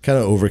 Kind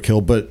of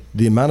overkill, but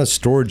the amount of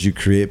storage you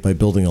create by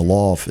building a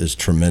loft is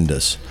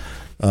tremendous.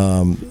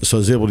 So I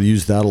was able to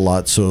use that a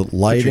lot. So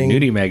lighting. Put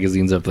your nudie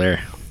magazines up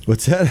there.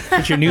 What's that?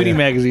 Put your nudie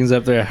magazines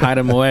up there. Hide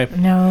them away.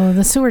 No,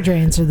 the sewer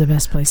drains are the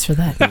best place for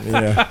that.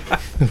 Yeah.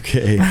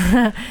 Okay.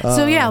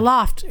 So yeah,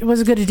 loft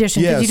was a good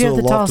addition because you do have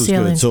the loft tall was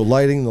ceiling. good. So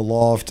lighting, the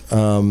loft,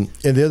 and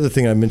the other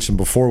thing I mentioned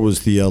before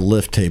was the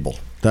lift table.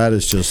 That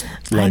is just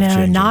I know.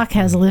 life-changing. Knock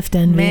has lift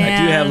envy.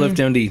 Man. I do have lift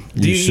MD.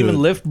 Do you should.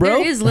 even lift, bro?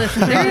 There is lift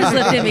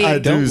envy. I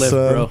Don't do, lift,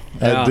 son. bro.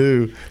 I Yeah.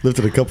 do.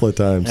 Lifted a couple of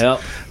times.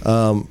 Yep.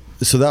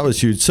 So that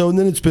was huge. So and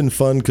then it's been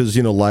fun because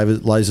you know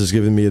Liza's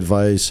given me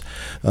advice,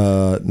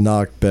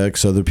 Knock,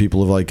 Bex, other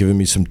people have like given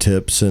me some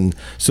tips, and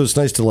so it's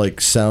nice to like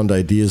sound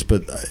ideas.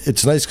 But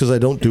it's nice because I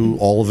don't do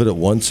all of it at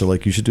once. So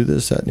like you should do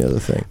this, that, and the other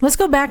thing. Let's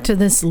go back to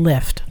this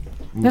lift.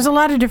 There's a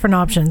lot of different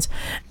options.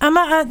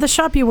 At the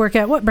shop you work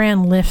at, what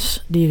brand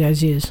lifts do you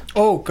guys use?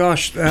 Oh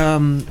gosh,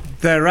 they're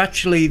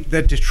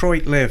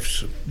Detroit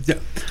lifts.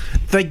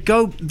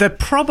 They're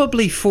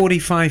probably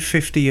 45,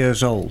 50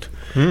 years old.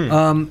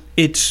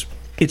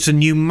 It's a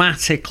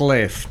pneumatic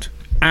lift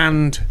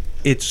and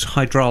it's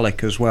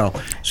hydraulic as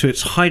well. So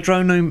it's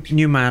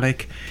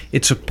hydro-pneumatic.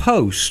 It's a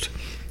post,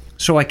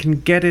 so I can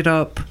get it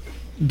up.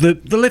 The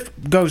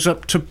lift goes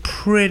up to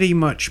pretty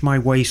much my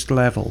waist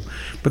level,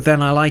 but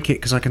then I like it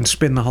because I can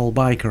spin the whole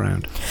bike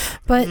around.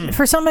 But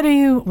for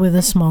somebody with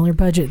a smaller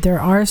budget, there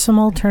are some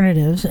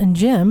alternatives. And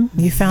Jim,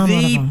 you found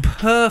one of them. The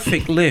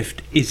perfect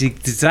lift is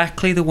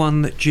exactly the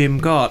one that Jim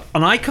got.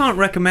 And I can't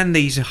recommend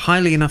these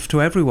highly enough to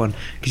everyone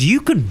because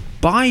you can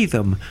buy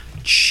them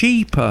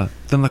cheaper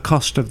than the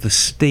cost of the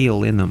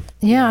steel in them.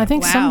 Yeah, I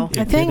think Wow.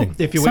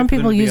 some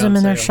people use them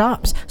in their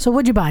shops. So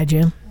what'd you buy,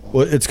 Jim?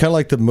 Well, it's kind of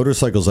like the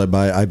motorcycles I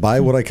buy. I buy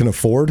what I can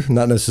afford,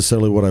 not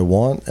necessarily what I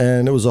want.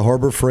 And it was a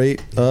Harbor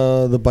Freight,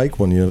 the bike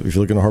one. You know, if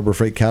you look in a Harbor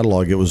Freight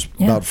catalog, it was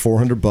about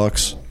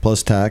 $400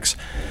 plus tax,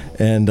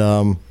 and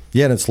and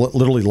it's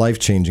literally life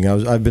changing.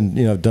 I've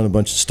done a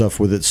bunch of stuff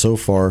with it so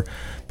far,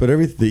 but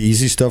the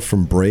easy stuff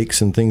from brakes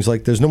and things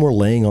like there's no more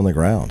laying on the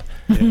ground,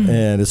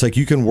 and it's like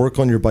you can work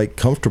on your bike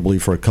comfortably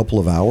for a couple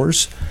of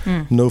hours,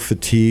 no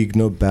fatigue,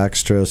 no back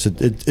stress.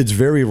 It's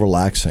very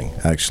relaxing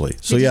actually.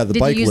 So the bike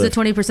lift. Did you use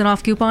the 20%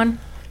 off coupon?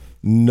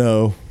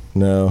 No.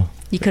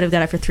 You could have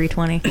got it for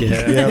 $320.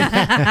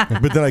 Yeah,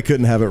 but then I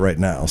couldn't have it right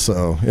now,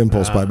 so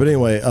impulse buy. But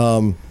anyway,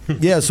 so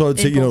I'd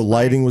say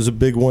lighting was a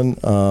big one.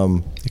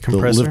 The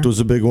lift was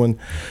a big one.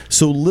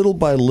 So little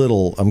by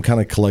little, I'm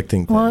kind of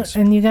collecting things. Well,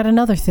 and you got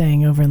another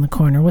thing over in the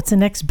corner. What's the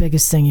next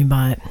biggest thing you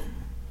bought?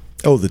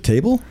 Oh, the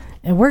table?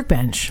 A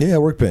workbench. Yeah,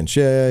 workbench.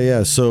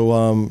 Yeah.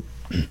 So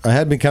I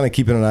had been kind of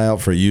keeping an eye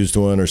out for a used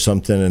one or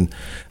something, and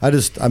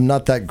I'm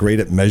not that great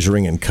at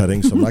measuring and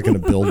cutting, so I'm not going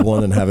to build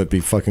one and have it be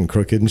fucking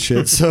crooked and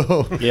shit.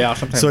 So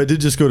so I did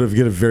just go to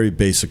get a very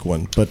basic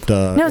one, but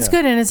no, it's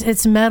good, and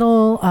it's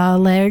metal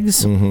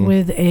legs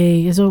with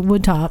a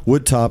wood top.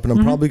 Wood top, and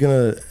I'm probably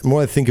gonna. The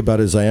more I think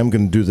about it, is I am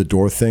going to do the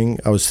door thing.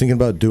 I was thinking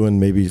about doing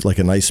maybe like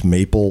a nice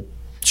maple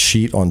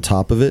sheet on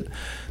top of it.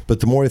 But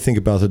the more I think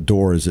about the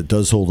door, is it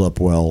does hold up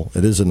well.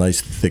 It is a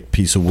nice thick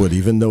piece of wood,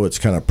 even though it's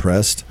kind of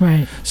pressed.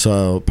 Right.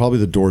 So probably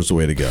the door's the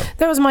way to go.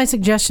 That was my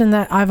suggestion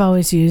that I've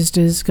always used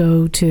is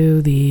go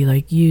to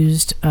the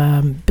used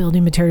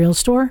building materials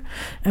store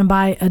and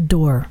buy a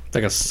door.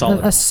 Like a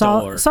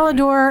solid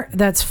door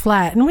that's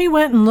flat. And we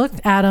went and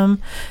looked at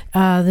them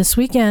this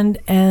weekend,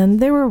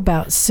 and they were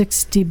about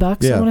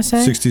 $60, I want to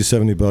say.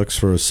 $60-$70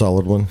 for a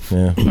solid one.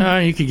 Yeah.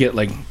 You could get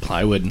like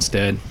plywood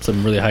instead,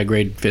 some really high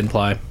grade fin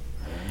ply.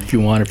 If you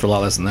want it for a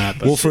lot less than that.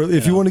 But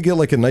if you want to get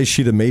like a nice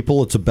sheet of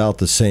maple, it's about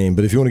the same.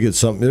 But if you want to get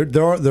something,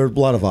 there are a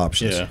lot of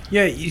options.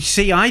 Yeah. You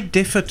see, I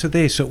differ to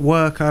this. At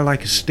work, I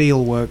like a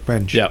steel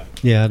workbench. Yeah.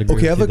 Yeah. I'd agree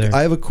with you there.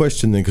 I have a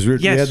question then, because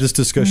we had this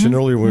discussion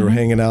earlier when we were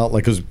hanging out,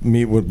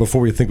 before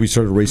we think we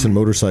started racing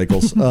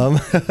motorcycles.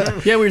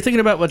 We were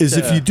thinking about what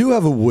if you do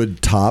have a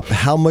wood top,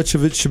 how much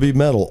of it should be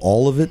metal?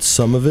 All of it,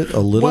 some of it, a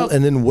little,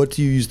 and then what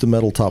do you use the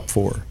metal top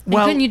for?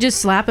 Well, couldn't you just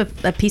slap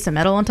a piece of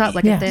metal on top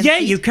like a thin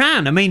sheet? You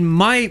can. I mean,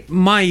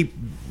 my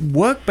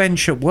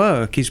workbench at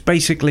work is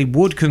basically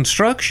wood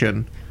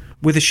construction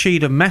with a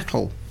sheet of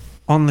metal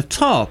on the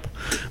top,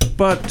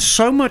 but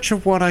so much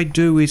of what I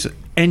do is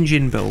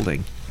engine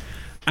building,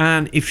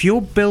 and if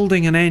you're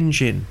building an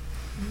engine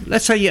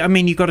let's say, you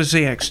got a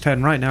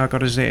ZX10. Right now I've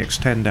got a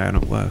ZX10 down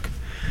at work.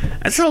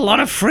 That's a lot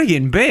of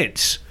friggin'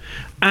 bits.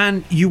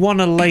 And you want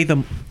to lay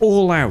them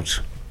all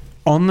out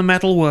on the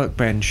metal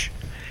workbench.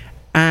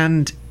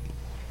 And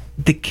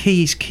the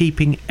key is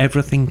keeping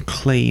everything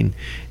clean.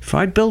 If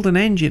I build an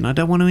engine, I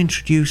don't want to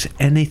introduce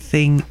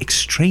anything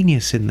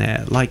extraneous in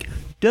there, like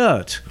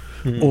dirt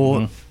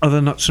or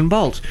other nuts and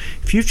bolts.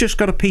 If you've just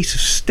got a piece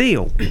of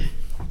steel,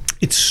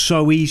 it's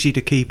so easy to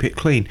keep it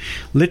clean.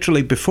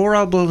 Literally, before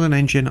I'll build an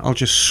engine, I'll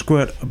just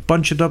squirt a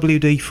bunch of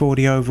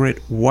WD-40 over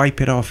it, wipe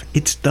it off.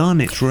 It's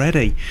done. It's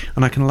ready.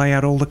 And I can lay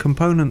out all the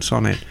components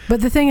on it.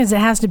 But the thing is, it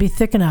has to be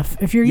thick enough.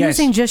 If you're Yes.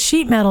 using just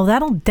sheet metal,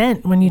 that'll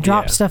dent when you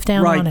drop stuff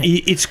down Right. on it.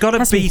 It's got to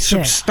Has be thick.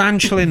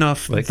 substantial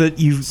enough that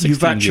you've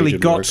 16 actually gauge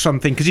would got work.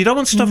 something. Because you don't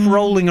want stuff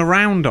rolling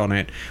around on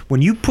it.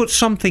 When you put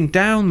something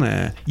down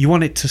there, you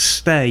want it to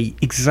stay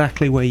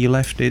exactly where you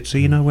left it so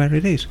you know where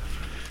it is.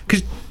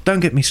 Because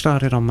don't get me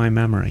started on my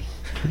memory.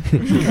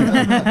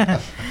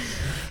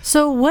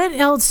 So what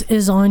else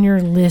is on your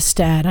list,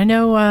 Dad? I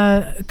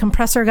know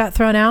compressor got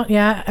thrown out.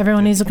 Yeah,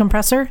 everyone needs a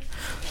compressor.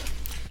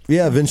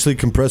 Yeah, eventually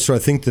compressor. I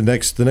think the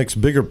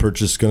next bigger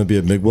purchase is going to be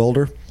a MIG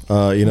welder.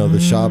 The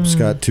shop's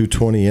got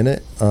 220 in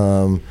it,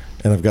 and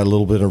I've got a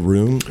little bit of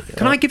room.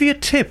 Can I give you a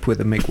tip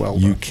with a MIG welder?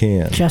 You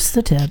can. Just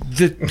the tip.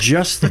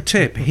 Just the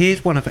tip.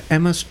 Here's one of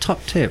Emma's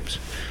top tips.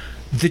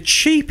 The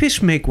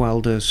cheapest MIG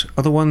welders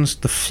are the ones,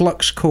 the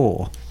flux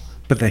core,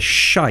 but they're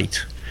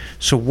shite.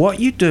 So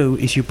what you do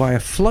is you buy a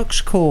flux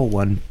core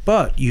one,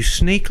 but you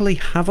sneakily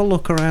have a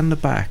look around the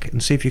back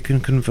and see if you can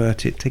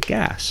convert it to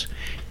gas.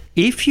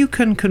 If you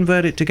can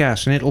convert it to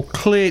gas, and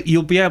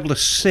you'll be able to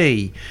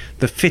see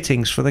the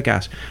fittings for the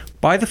gas.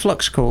 Buy the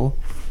flux core,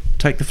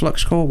 take the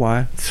flux core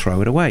wire,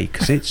 throw it away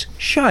because it's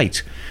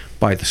shite.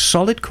 Buy the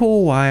solid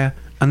core wire,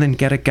 and then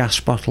get a gas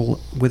bottle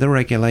with a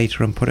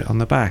regulator and put it on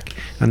the back.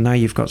 And now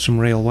you've got some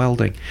real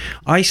welding.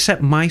 I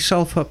set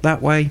myself up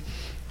that way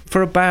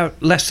for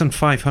about less than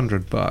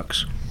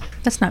 $500.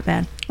 That's not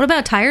bad. What about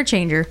a tire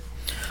changer?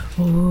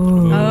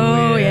 Ooh.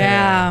 Oh,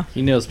 yeah.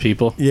 He knows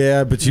people.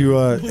 Yeah, but you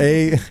A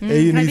you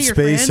Can I need be your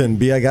space, friend? and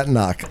B, I got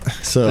knock.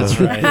 So That's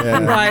right.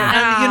 yeah. Right,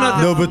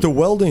 and No, but the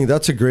welding,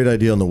 that's a great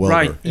idea on the welder.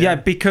 Right, yeah,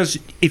 because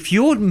if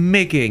you're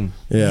MIGging,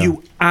 Yeah.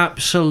 you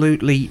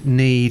absolutely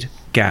need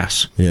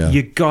gas. Yeah.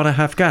 You gotta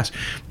have gas.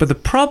 But the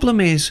problem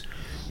is,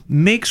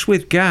 MIGs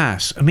with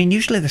gas,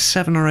 usually they're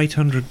 $700 or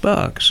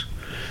 $800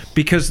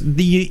 because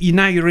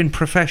now you're in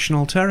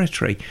professional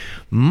territory.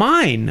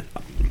 Mine,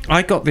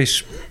 I got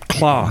this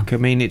Clark.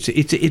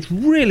 It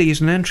really is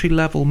an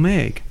entry-level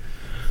MIG.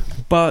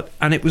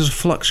 And it was a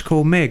flux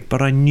core MIG,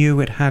 but I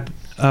knew it had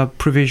a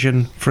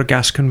provision for a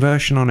gas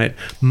conversion on it.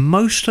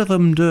 Most of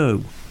them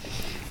do.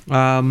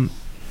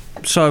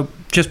 So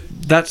just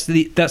that's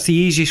the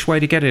easiest way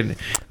to get it.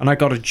 And I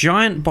got a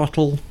giant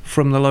bottle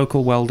from the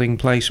local welding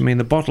place.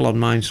 The bottle on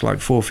mine's like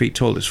 4 feet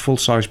tall. It's a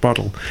full-size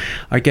bottle.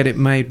 I get it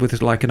made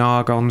with like an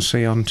argon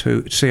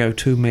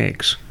CO2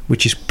 mix,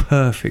 which is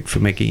perfect for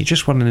MIGging. You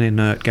just want an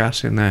inert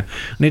gas in there,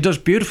 and it does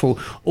beautiful.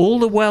 All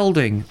the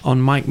welding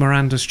on Mike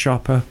Miranda's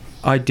chopper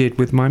I did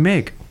with my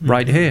MIG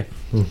right here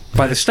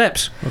by the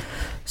steps.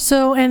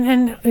 So,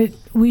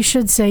 we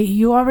should say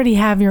you already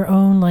have your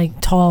own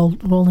tall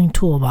rolling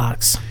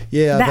toolbox.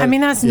 Yeah,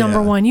 that's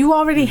number one. You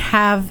already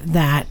have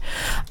that.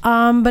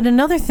 But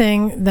another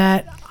thing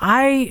that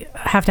I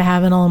have to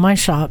have in all of my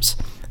shops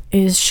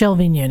is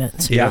shelving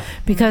units. Yeah.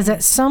 Because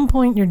at some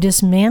point you're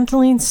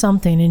dismantling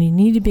something and you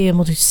need to be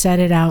able to set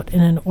it out in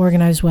an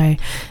organized way.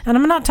 And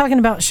I'm not talking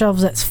about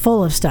shelves that's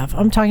full of stuff.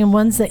 I'm talking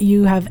ones that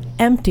you have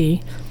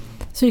empty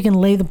so you can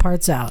lay the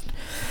parts out.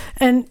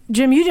 And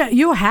Jim,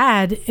 you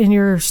had in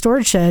your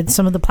storage shed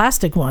some of the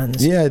plastic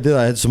ones. Yeah, I did.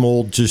 I had some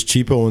old, just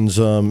cheapo ones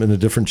in a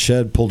different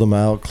shed. Pulled them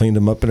out, cleaned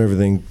them up, and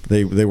everything.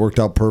 They worked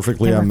out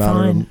perfectly. I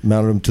mounted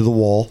them to the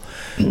wall,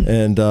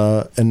 and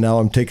now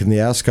I'm taking the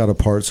Ascot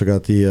apart. So I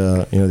got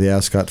the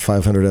Ascot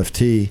 500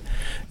 FT,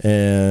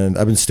 and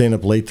I've been staying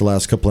up late the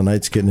last couple of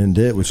nights getting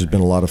into it, which has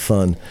been a lot of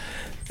fun.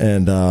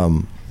 And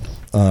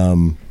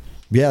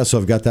yeah, so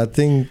I've got that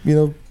thing,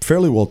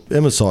 fairly well.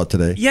 Emma saw it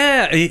today.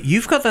 Yeah,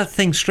 you've got that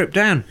thing stripped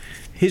down.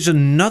 Here's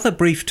another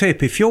brief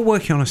tip. If you're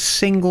working on a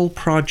single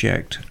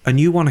project and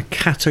you want to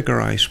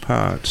categorize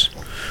parts,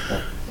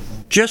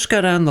 just go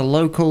down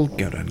go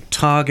to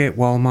Target,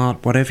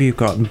 Walmart, whatever you've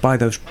got, and buy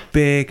those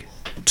big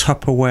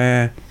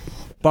Tupperware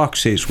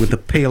boxes with the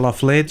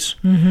peel-off lids,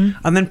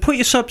 and then put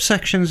your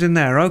subsections in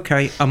there.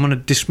 Okay, I'm going to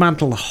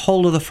dismantle the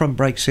whole of the front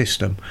brake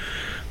system.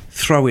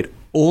 Throw it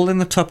all in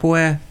the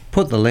Tupperware,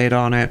 put the lid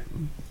on it,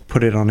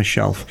 put it on a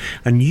shelf,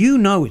 and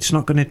it's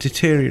not going to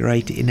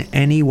deteriorate in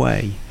any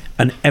way,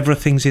 and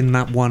everything's in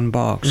that one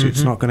box.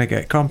 It's not going to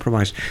get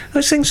compromised.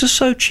 Those things are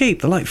so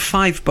cheap. They're like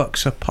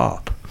 $5 a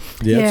pop.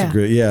 Yeah, it's a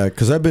great. Yeah,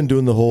 because I've been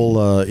doing the whole.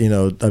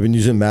 I've been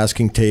using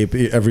masking tape.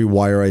 Every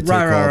wire I take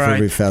off,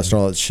 every fastener,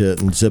 all that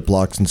shit, and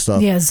Ziplocs and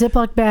stuff. Yeah,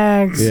 Ziploc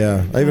bags.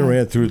 Yeah, I even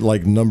ran through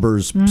like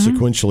numbers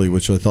sequentially,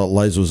 which I thought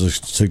Liza was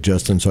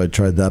suggesting, so I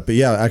tried that. But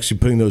yeah, actually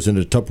putting those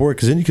into Tupperware,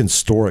 because then you can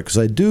store it. Because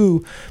I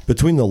do,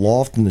 between the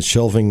loft and the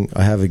shelving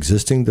I have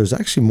existing, there's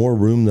actually more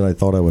room than I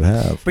thought I would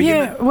have.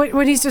 But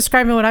what he's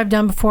describing, what I've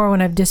done before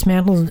when I've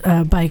dismantled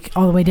a bike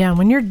all the way down,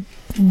 when you're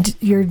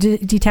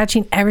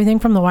detaching everything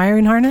from the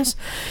wiring harness,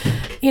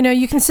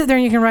 you can sit there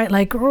and you can write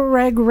like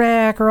reg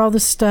rec or all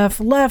this stuff,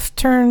 left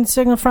turn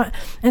signal front.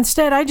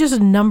 Instead, I just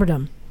numbered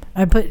them.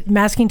 I put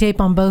masking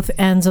tape on both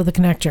ends of the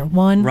connector.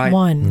 One,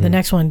 the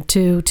next one,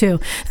 two. And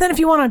then if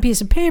you want on a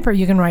piece of paper,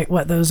 you can write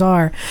what those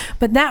are.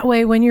 But that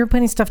way, when you're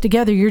putting stuff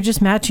together, you're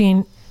just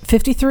matching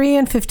 53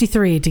 and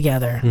 53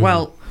 together.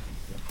 Well,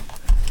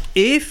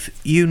 if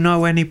you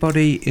know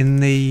anybody in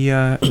the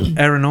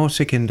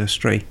aeronautic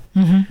industry,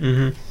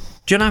 do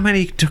you know how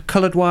many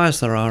coloured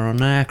wires there are on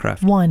an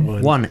aircraft?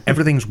 One.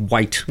 Everything's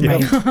white,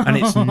 and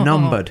it's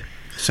numbered.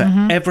 So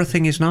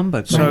everything is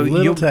numbered. So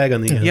little tag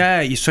on the end.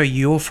 Yeah. So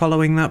you're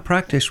following that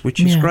practice, which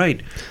is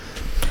great.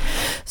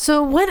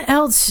 So what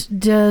else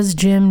does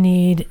Jim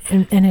need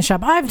in his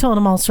shop? I've told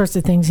him all sorts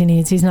of things he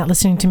needs. He's not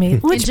listening to me.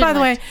 Which, by the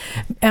way,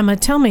 Emma,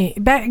 tell me,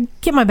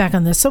 get my back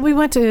on this. So we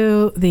went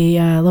to the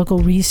local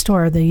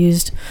Restore, the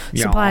used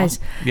supplies,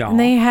 and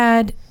they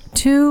had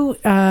 2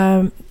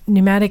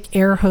 pneumatic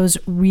air hose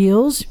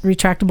reels,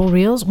 retractable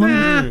reels.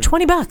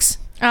 $20.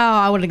 Oh,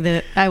 I would have done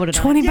it.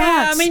 $20.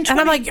 I mean, and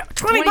I'm like,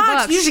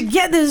 $20. You should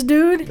get this,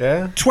 dude.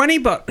 Yeah.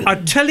 $20. I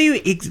tell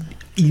you,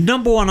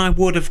 number one, I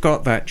would have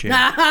got that, Jim.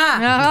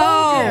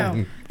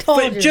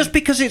 Told you. Just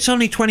because it's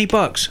only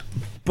 $20.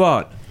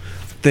 But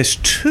there's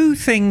 2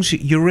 things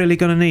you're really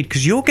going to need,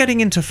 because you're getting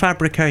into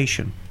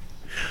fabrication.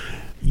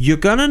 You're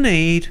going to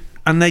need,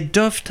 and they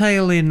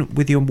dovetail in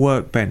with your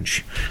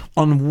workbench.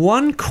 On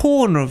one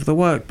corner of the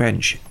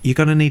workbench, you're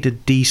going to need a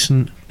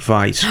decent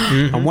vise.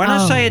 And when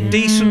I say a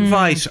decent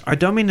vise, I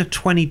don't mean a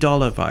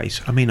 $20 vise.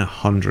 I mean a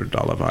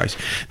 $100 vise.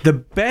 The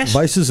best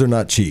vices are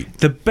not cheap.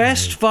 The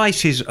best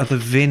vices are the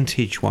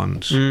vintage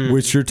ones,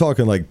 which you're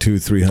talking like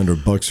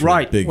 $200-$300 for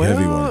a big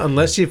heavy one.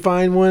 Unless you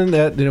find one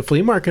at a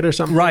flea market or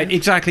something. Right,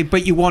 exactly.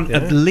 But you want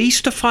at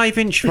least a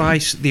 5-inch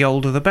vise. The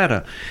older, the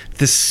better.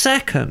 The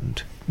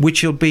second,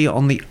 which will be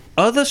on the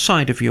other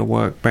side of your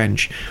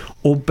workbench,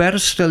 or better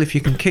still, if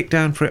you can kick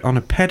down for it on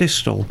a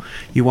pedestal,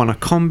 you want a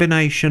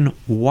combination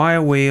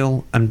wire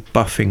wheel and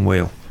buffing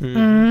wheel.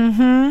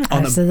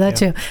 I said that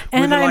too,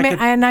 and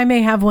I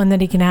may have one that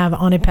he can have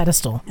on a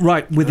pedestal.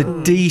 Right, with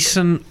a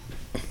decent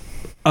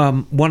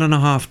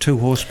 1.5, 2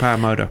 horsepower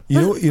motor.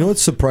 You know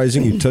what's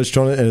surprising? You touched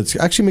on it, and it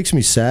actually makes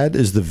me sad.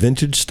 Is the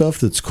vintage stuff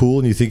that's cool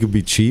and you think it'd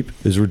be cheap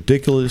is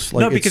ridiculous?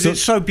 Like, no, because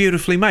it's so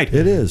beautifully made.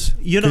 It is.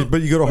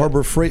 But you go to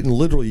Harbor Freight and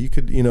literally you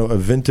could, a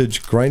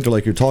vintage grinder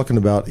like you're talking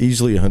about,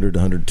 easily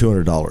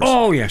 $200,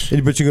 Oh yes.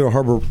 But you go to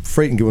Harbor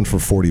Freight and get one for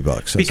 $40.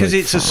 That's because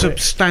it's a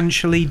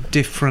substantially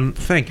different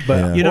thing.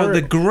 But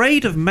the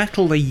grade of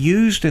metal they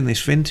used in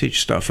this vintage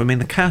stuff. I mean,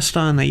 the cast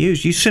iron they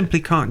used, you simply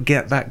can't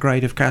get that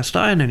grade of cast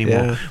iron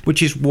anymore,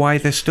 which is why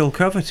they're still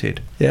coveted.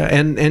 Yeah,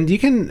 and you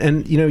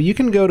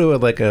can go to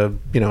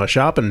a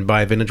shop and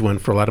buy a vintage one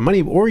for a lot of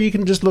money, or you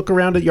can just look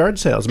around at yard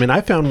sales. I mean,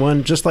 I found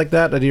one just like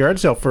that at a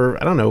yard sale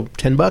for, I don't know,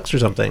 $10 or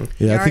something.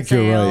 Yeah, I think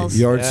you're right.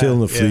 Yard sale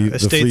and the flea, the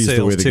flea's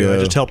the way to go. I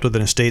just helped with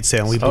an estate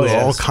sale, and we blew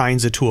all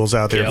kinds of tools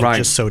out there for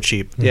just so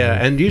cheap. Yeah,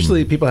 and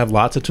usually people have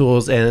lots of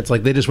tools, and it's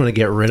like they just want to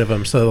get rid of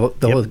them, so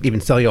they'll even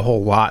sell you a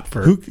whole lot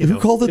for. Who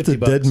called it the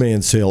dead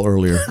man sale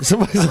earlier?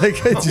 Somebody's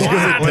like,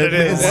 what it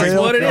is.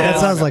 That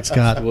sounds like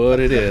Scott.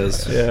 What it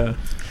is. Yeah.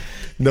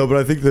 No, but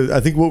I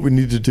think what we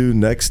need to do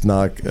next,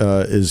 Knock,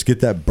 is get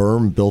that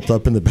berm built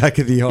up in the back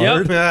of the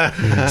yard,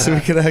 so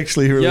we can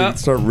actually really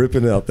start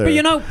ripping out there.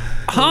 But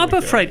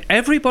Harbor Freight,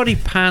 everybody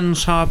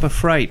pans Harbor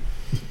Freight,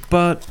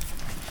 but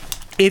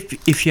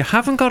if you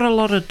haven't got a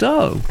lot of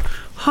dough,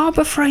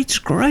 Harbor Freight's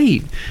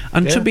great.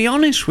 And to be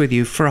honest with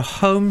you, for a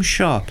home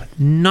shop,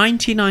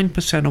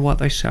 99% of what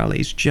they sell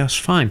is just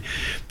fine,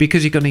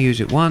 because you're going to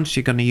use it once,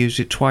 you're going to use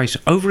it twice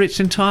over its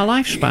entire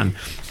lifespan.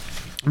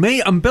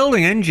 Me, I'm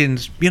building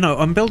engines,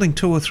 I'm building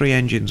 2 or 3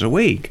 engines a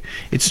week.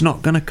 It's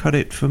not going to cut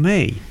it for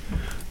me.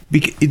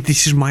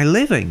 This is my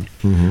living.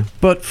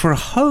 But for a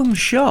home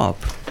shop,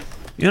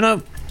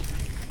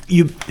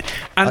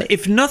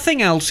 if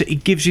nothing else,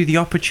 it gives you the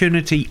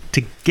opportunity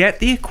to get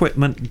the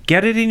equipment,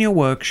 get it in your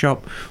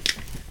workshop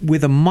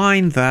with a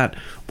mind that,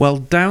 well,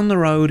 down the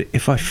road,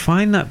 if I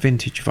find that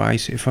vintage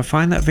vise, if I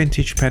find that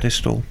vintage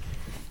pedestal,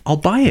 I'll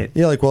buy it.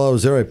 Yeah, like while I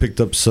was there, I picked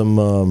up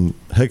some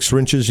hex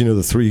wrenches, the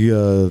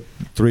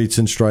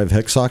 3/8" drive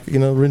hex socket,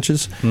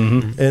 wrenches,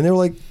 and they were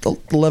like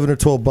 $11 or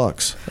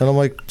 $12, and I'm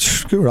like,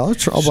 screw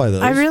it, I'll buy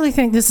those. I really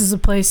think this is a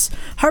place,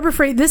 Harbor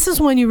Freight. This is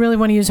when you really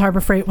want to use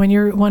Harbor Freight, when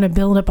you want to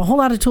build up a whole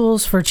lot of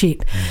tools for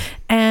cheap,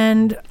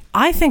 and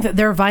I think that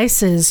their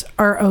vices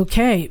are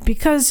okay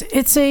because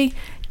it's a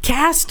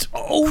cast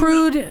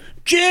crude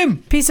Jim,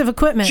 piece of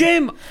equipment.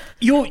 Jim,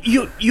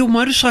 your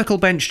motorcycle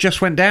bench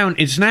just went down.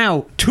 It's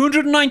now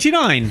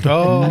 $299.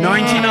 Oh,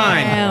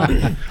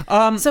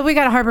 99. So we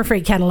got a Harbor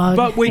Freight catalog.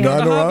 But we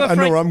got I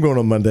know where I'm going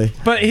on Monday.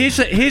 But here's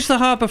the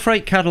Harbor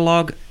Freight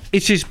catalog.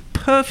 It's his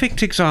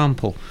perfect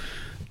example.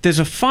 There's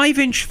a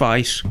 5-inch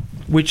vise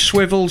which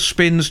swivels,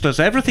 spins, does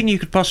everything you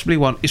could possibly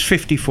want. It's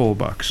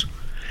 $54.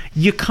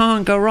 You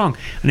can't go wrong.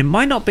 And it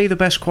might not be the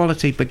best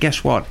quality, but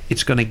guess what?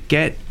 It's going to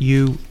get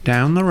you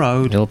down the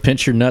road. It'll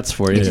pinch your nuts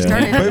for you.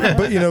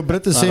 But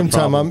at the same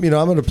time, I'm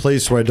at a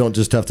place where I don't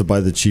just have to buy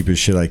the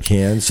cheapest shit I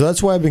can. So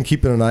that's why I've been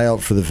keeping an eye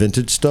out for the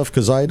vintage stuff,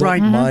 because I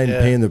don't mind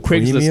paying the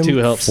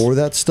premium for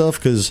that stuff,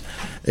 because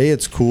A,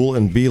 it's cool,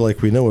 and B,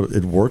 like we know,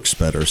 it works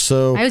better.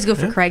 So I always go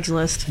for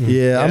Craigslist.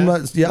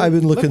 I've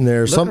been looking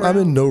there. I'm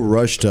in no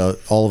rush to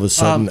all of a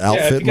sudden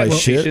outfit my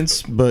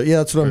shit. But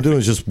that's what I'm doing,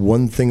 is just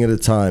one thing at a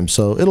time.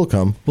 So it'll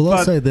come. Well,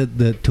 I'll say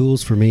that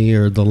tools for me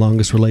are the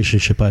longest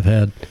relationship I've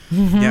had.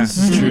 Yes,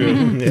 it's true.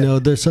 You know,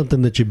 there's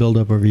something that you build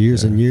up over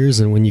years and years,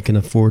 and when you can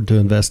afford to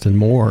invest in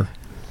more.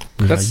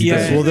 That's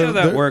how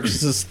that works.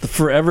 It's just the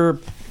forever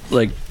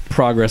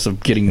progress of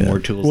getting more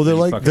tools. Well,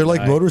 they're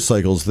like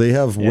motorcycles. They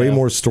have way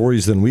more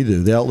stories than we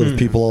do. They outlive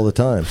people all the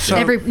time. So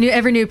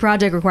every new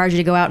project requires you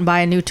to go out and buy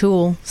a new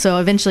tool. So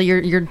eventually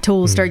your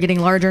tools start getting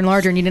larger and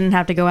larger, and you didn't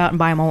have to go out and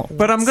buy them all.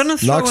 But I'm going to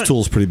throw Knox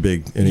tool's pretty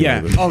big. Anyway,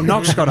 yeah. Oh,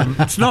 Knox got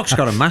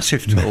a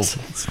massive tool.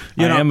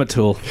 I am a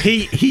tool.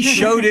 He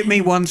showed it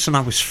me once, and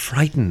I was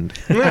frightened.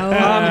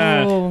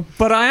 Oh.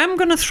 But I am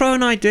going to throw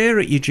an idea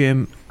at you,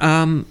 Jim.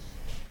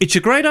 It's a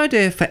great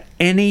idea for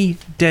any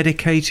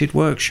dedicated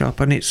workshop,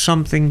 and it's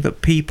something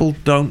that people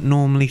don't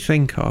normally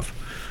think of.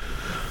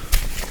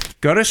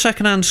 Go to a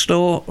second-hand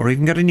store, or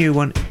even get a new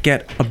one,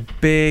 get a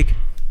big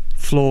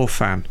floor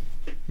fan.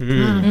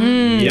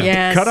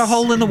 Yes. Cut a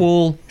hole in the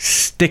wall,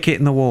 stick it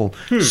in the wall.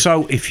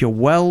 So if you're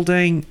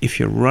welding,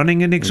 if you're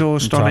running an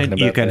exhaust on it,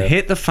 you can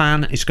hit the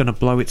fan, it's going to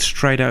blow it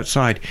straight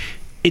outside.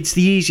 It's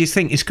the easiest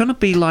thing. It's going to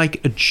be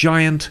like a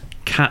giant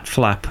cat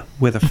flap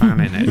with a fan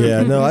in it.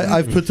 Yeah, no,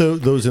 I've put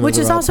those in. Which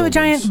is also a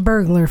giant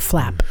burglar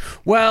flap.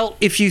 Well,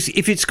 if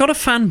it's got a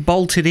fan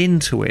bolted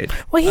into it,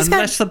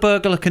 unless the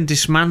burglar can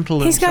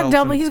dismantle it. He's got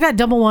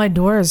double wide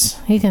doors.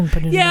 He can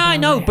put it. Yeah, I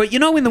know, but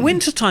in the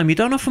wintertime, you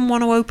don't often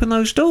want to open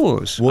those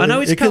doors. Well, I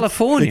know it's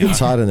California. It gets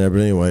hot in there, but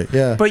anyway,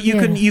 yeah. But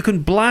you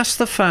can blast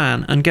the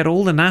fan and get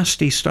all the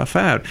nasty stuff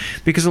out,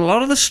 because a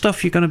lot of the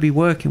stuff you're going to be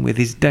working with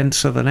is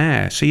denser than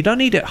air. So you don't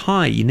need it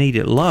high, you need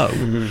it low.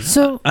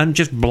 So and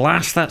just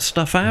blast that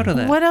stuff out of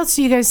there. What else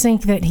do you guys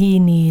think that he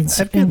needs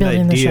in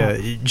building the shop?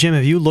 Jim,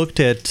 have you looked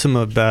at some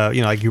of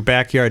like your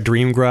backyard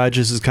dream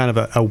garages as kind of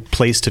a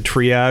place to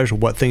triage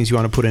what things you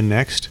want to put in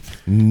next?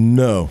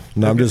 No,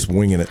 I'm just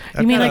winging it.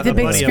 You mean like the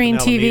big screen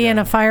TV and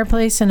a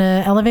fireplace and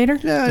an elevator?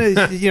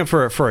 Yeah,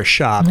 for a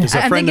shop. There's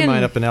a friend of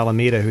mine up in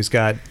Alameda who's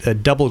got a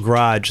double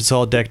garage. It's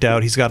all decked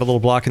out. He's got a little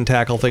block and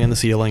tackle thing in the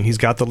ceiling. He's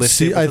got the lift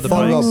table I for the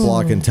thought bikes. about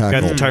block and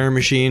tackle. Got the tire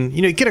machine.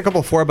 You get a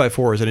couple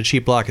 4x4s and a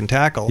cheap block and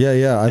tackle.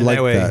 Yeah, I like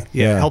that.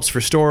 Yeah, it helps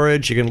for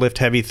storage. You can lift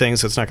heavy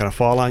things so it's not going to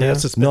fall on you.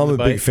 No, I'm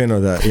a big fan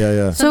of that.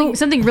 Yeah.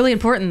 Something really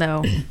important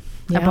though.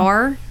 A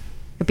bar,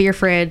 a beer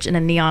fridge, and a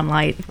neon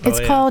light. It's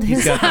called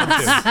his.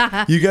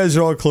 You guys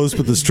are all close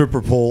with the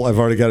stripper pole. I've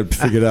already got it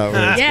figured out.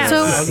 Right? Yeah.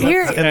 So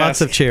and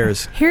lots of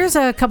chairs. Here's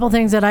a couple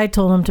things that I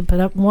told him to put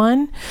up.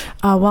 One,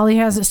 while he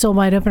has it still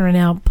wide open right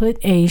now, put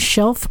a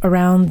shelf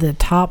around the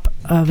top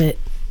of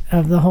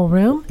the whole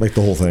room. Like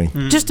the whole thing.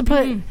 Just to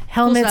put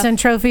helmets cool and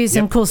trophies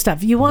and cool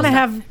stuff. You want to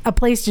have a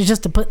place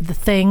to put the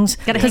things,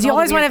 because you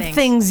always want to have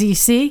things you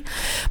see.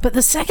 But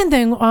the second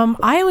thing,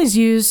 I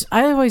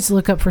always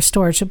look up for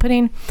storage. So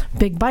putting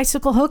big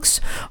bicycle hooks,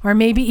 or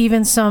maybe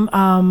even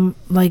some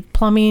like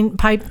plumbing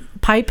pipe,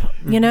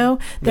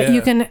 that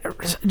you can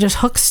just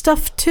hook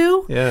stuff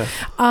to. Yeah.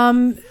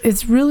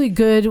 It's really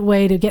good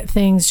way to get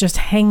things just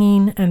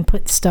hanging and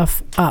put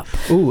stuff up.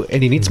 Ooh,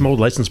 and you need some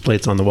old license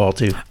plates on the wall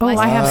too. Oh,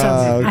 I have some.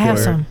 Okay. I have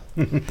some.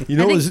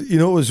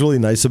 What was really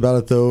nice about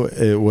it though?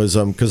 It was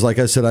because like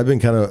I said, I've been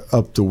kind of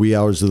up the wee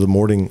hours of the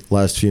morning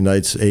last few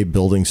nights,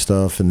 building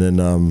stuff, and then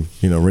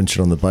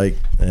wrenching on the bike.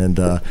 And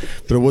but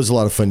it was a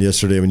lot of fun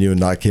yesterday when you and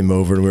Knock came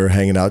over and we were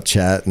hanging out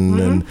chatting.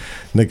 And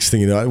next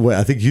thing you know,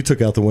 I think you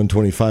took out the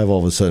 125 all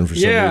of a sudden for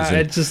some reason.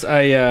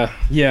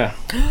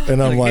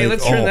 And I'm like,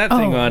 let's turn that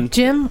thing on.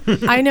 Jim,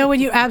 I know what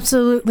you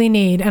absolutely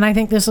need, and I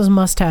think this is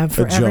must have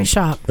for every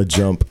shop. A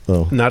jump,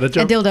 though. Not a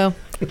jump. A dildo.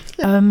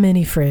 A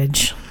mini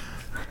fridge.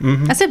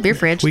 I said beer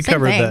fridge. We Same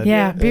covered thing. that.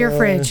 Yeah, beer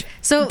fridge.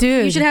 So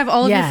Dude, you should have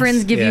all of your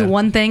friends give you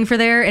one thing for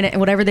there, and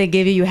whatever they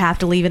give you, you have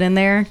to leave it in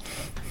there.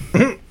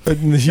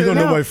 You don't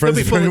know my friends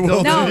It'll be very full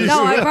of well.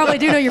 No, I probably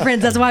do know your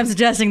friends. That's why I'm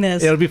suggesting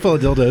this. It'll be full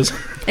of dildos.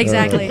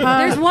 Exactly.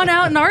 There's one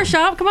out in our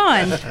shop. Come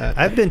on.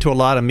 I've been to a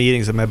lot of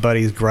meetings at my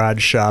buddy's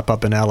garage shop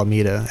up in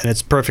Alameda, and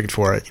it's perfect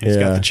for it. He's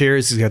got the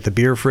chairs, he's got the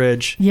beer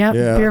fridge. Yep,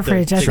 beer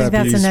fridge. I think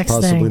that's the next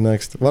possibly thing.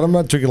 next. Well, I'm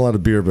not drinking a lot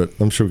of beer, but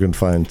I'm sure we can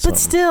find But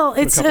still,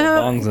 it's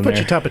Put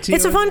your top of tea.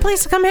 it's a fun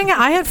place to come hang out.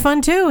 I had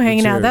fun too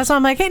hanging out. Cheers. That's why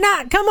I'm like, hey,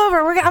 Knock, come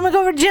over. I'm gonna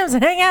go over to Jim's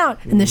and hang out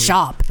in the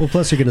shop. Well,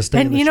 plus you're going to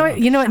stay in And the you know shop.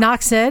 what? You know what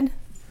Knock said?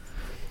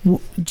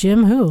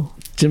 Jim who?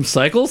 Jim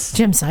Cycles?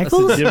 Jim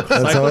Cycles? Jim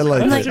That's how I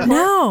like I'm like, it.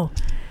 no,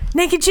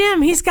 Naked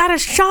Jim. He's got a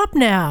shop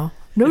now.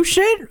 No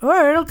shit. All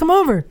right, I'll come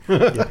over.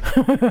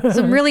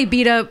 Some really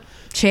beat up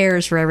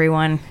chairs for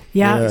everyone.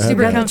 Yeah,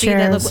 Super leather comfy.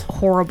 That chairs. look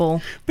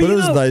horrible. But it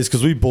was nice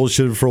because we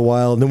bullshitted for a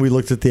while, and then we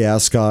looked at the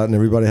Ascot, and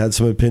everybody had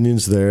some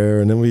opinions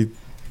there, and then we,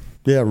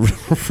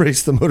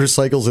 raced the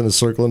motorcycles in a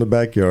circle in the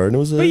backyard, and it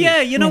was.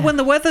 But when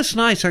the weather's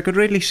nice, I could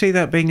really see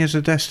that being as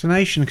a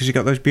destination because you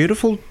got those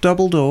beautiful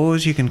double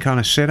doors. You can kind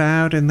of sit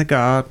out in the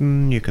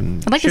garden. You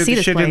can I'd like to shoot see the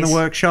this shit in the place.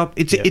 workshop.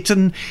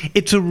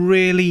 It's a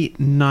really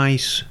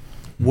nice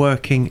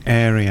working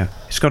area.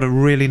 It's got a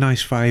really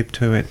nice vibe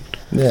to it.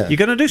 Yeah, you're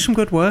going to do some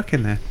good work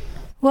in there.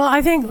 Well,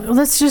 I think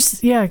let's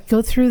just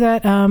go through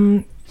that.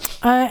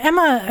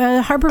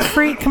 Emma, Harbor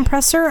Freight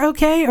compressor,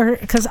 okay? Or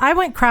because I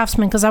went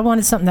Craftsman because I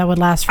wanted something that would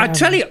last forever. I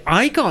tell you,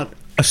 I got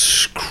a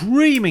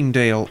screaming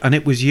deal, and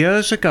it was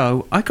years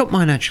ago. I got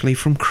mine actually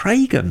from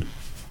Kragen.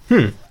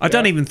 I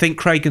don't even think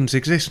Kragen's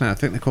exist now. I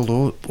think they're called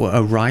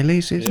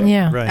O'Reilly's. Is it?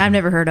 Yeah, Right. I've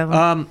never heard of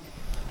them.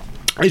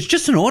 It's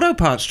just an auto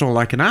parts store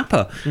like an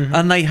Appa,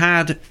 and they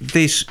had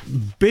this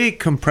big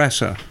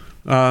compressor.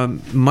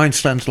 Mine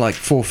stands like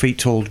 4 feet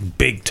tall,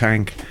 big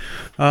tank.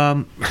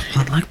 I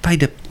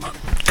paid a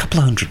couple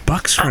of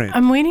 $100 for it.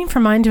 I'm waiting for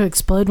mine to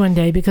explode one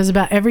day because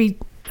about every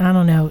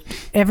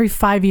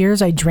 5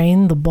 years I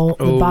drain the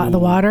the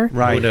water.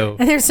 Right. Oh, no.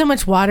 And there's so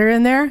much water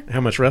in there.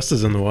 How much rust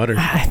is in the water?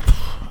 I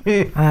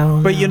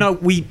don't But know.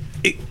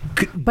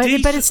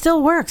 But it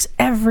still works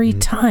every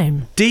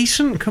time.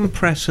 Decent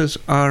compressors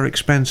are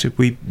expensive.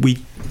 We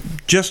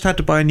just had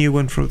to buy a new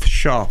one from the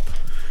shop,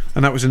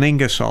 and that was an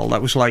Ingersoll.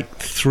 That was like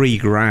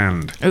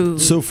 $3,000. Ooh.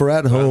 So for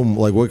at home,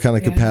 like what kind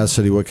of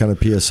capacity, what kind of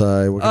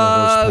PSI, what kind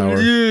of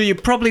horsepower? You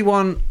probably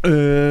want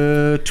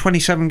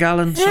 27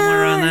 gallons,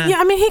 somewhere around there. Yeah,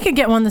 I mean he could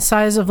get one the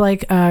size of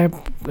like a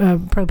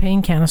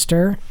propane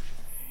canister.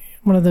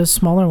 One of those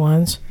smaller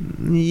ones.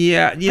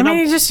 Yeah, you're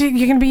going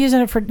to be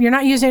using it for. You're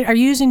not using. Are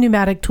you using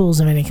pneumatic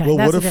tools of any kind? Well,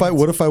 That's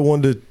what if I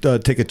wanted to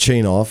take a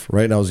chain off,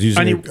 right? And I was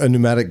using a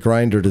pneumatic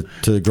grinder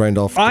to grind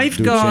off.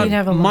 I've got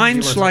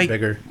mine's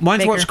bigger.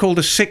 Mine's what's called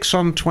a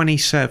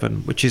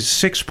 6-on-27, which is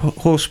 6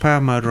 horsepower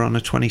motor on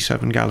a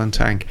 27-gallon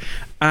tank,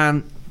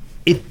 and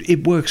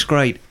it works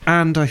great.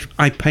 And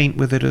I paint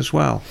with it as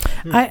well.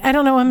 I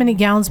don't know how many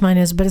gallons mine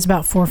is, but it's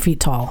about 4 feet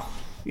tall.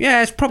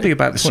 Yeah, it's probably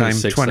about the same.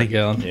 20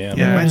 gallon. Yeah,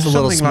 Mine's a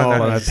little something like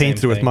smaller. that. I paint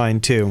through with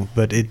mine too,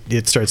 but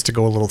it starts to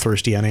go a little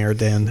thirsty on air at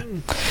the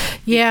end.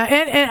 Yeah,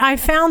 and I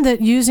found that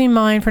using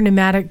mine for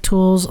pneumatic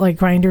tools like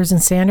grinders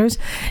and sanders,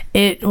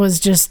 it was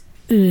just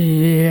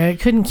I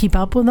couldn't keep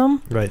up with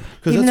them. Right.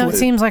 Even though it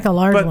seems like a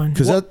large one.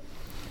 What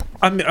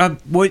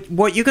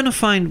you're going to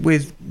find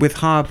with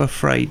Harbor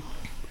Freight,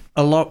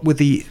 a lot with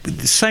the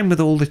same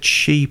with all the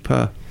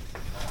cheaper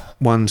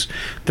ones,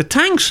 the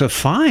tanks are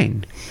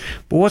fine,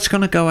 but what's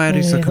going to go out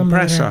is the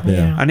compressor.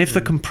 And if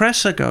the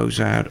compressor goes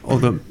out or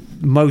the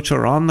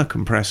motor on the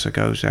compressor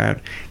goes out,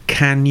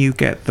 can you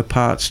get the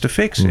parts to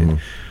fix it?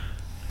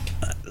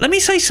 Let me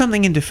say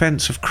something in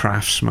defense of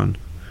Craftsman.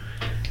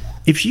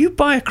 If you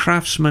buy a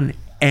Craftsman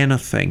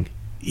anything,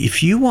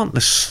 if you want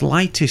the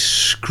slightest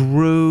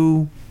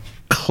screw,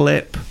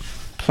 clip,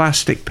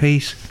 plastic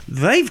piece,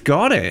 they've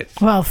got it.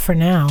 Well, for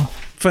now.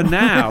 For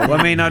now.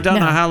 I mean, I don't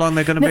know how long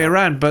they're going to be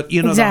around, but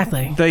you know,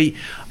 exactly.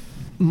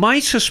 My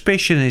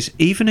suspicion is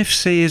even if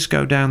Sears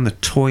go down the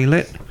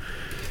toilet,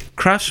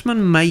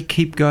 Craftsman may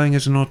keep going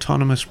as an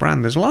autonomous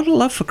brand. There's a lot of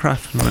love for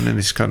Craftsman in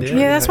this country.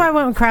 Yeah, that's why I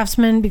went with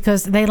Craftsman,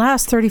 because they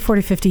last 30,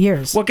 40, 50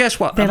 years. Well, guess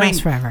what? They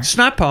last forever.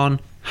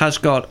 Snap-on has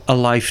got a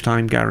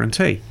lifetime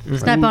guarantee.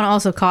 Snap-on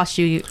also costs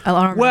you an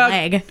arm and a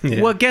leg.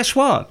 Well, guess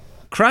what?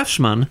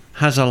 Craftsman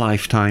has a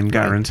lifetime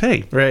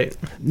guarantee. Right.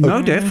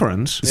 No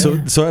difference. So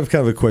I have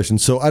kind of a question.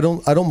 So I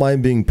don't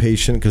mind being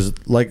patient because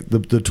like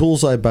the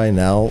tools I buy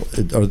now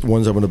are the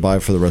ones I'm going to buy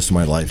for the rest of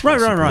my life.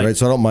 Right.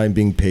 So I don't mind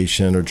being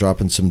patient or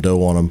dropping some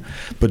dough on them.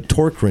 But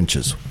torque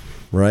wrenches,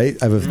 right?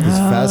 I have this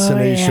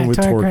fascination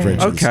with torque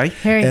wrenches. Okay.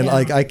 And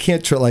like I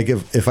can't like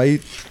if I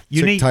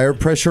check tire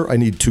pressure, I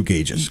need 2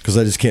 gauges because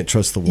I just can't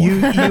trust the one.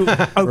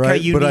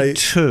 You need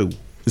 2.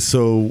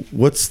 So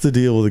what's the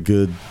deal with a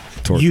good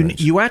torque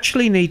wrench? You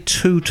actually need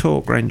 2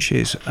 torque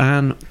wrenches,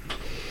 and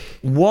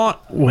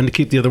one to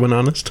keep the other one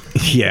honest.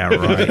 Yeah,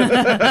 right.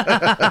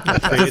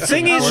 The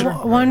thing is,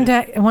 one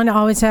to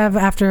always have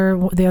after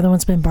the other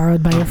one's been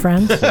borrowed by your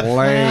friends.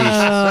 Oh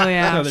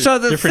yeah. So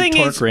the different thing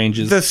torque is,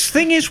 ranges. the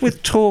thing is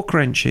with torque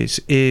wrenches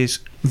is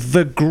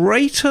the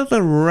greater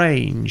the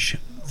range,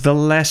 the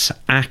less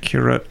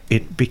accurate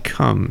it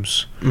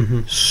becomes.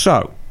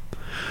 So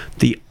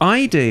The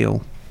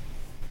ideal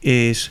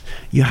is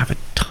you have a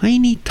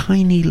tiny,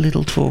 tiny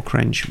little torque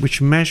wrench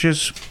which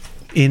measures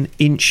in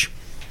inch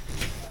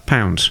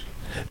pounds.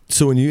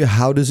 So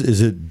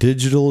is it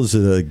digital? Is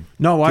it a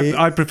No,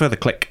 I prefer the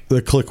click.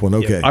 The click one,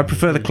 okay. I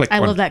prefer the click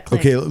I one. love that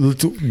click. Okay,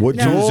 what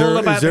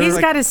He's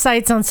got his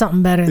sights on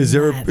something better than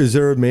that. Is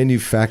there a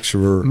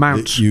manufacturer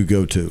Mounts. that you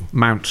go to?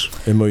 Mounts.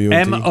 M-O-U-N-T?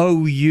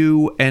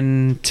 M-O-U-N-T-Z.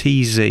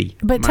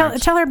 But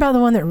tell her about the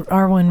one that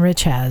our one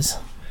Rich has.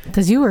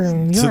 Because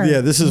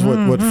this is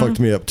what fucked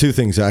me up. Two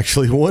things,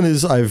 actually. One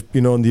is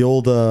in the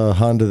old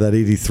Honda, that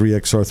 83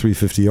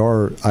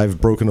 XR350R, I've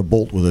broken a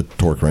bolt with a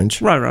torque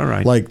wrench.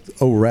 Right. Like,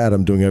 oh, rad,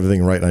 I'm doing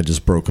everything right, and I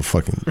just broke a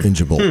fucking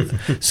engine bolt.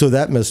 So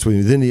that messed with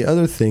me. Then the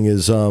other thing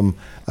is I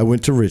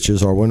went to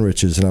Rich's, R1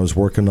 Rich's, and I was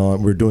working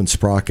on, we were doing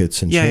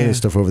sprockets and chain and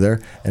stuff over there,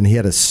 and he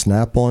had a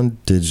snap-on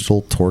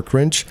digital torque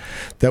wrench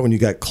that when you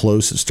got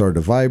close, it started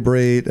to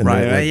vibrate, and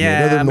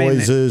other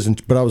noises.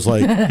 But I was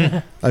like,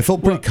 I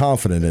felt pretty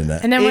confident in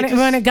that. And then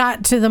when it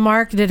got to the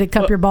mark, did it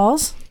cup your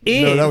balls?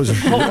 No, that was.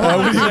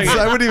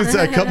 I wouldn't even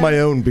say I cut my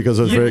own because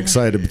I was very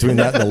excited. Between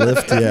that and the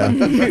lift, yeah.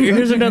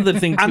 Here's another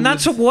thing, too. And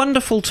that's a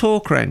wonderful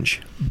torque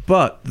wrench,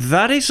 but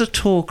that is a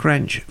torque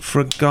wrench for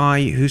a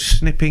guy who's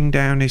snipping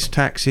down his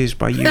taxes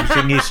by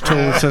using his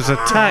tools as a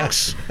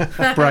tax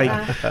break.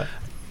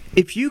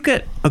 If you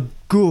get a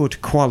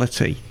good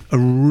quality, a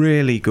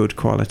really good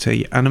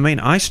quality, and I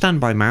mean, I stand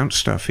by Mount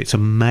stuff. It's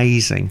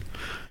amazing.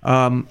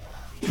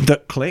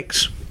 That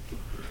clicks.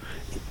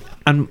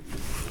 And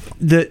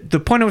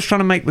the point I was trying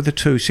to make with the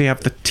two, so you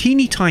have the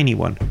teeny tiny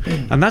one,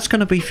 and that's going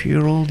to be for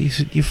your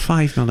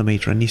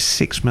 5mm and your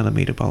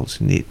 6mm bolts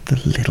and the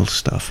little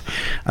stuff,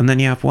 and then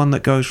you have one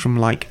that goes from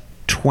like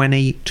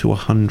 20 to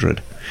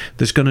 100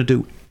 that's going to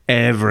do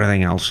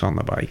everything else on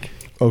the bike.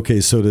 Okay,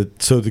 so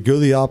to go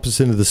the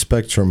opposite end of the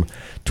spectrum,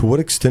 to what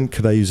extent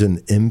could I use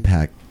an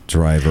impact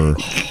driver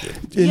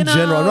in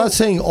general? I'm not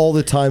saying all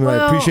the time, and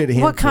I appreciate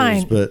hand what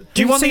kind? tools, but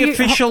do you want the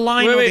official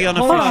line or the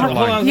unofficial line?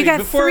 Hold on. You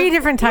got three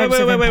different types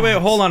of impact. Wait,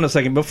 hold on a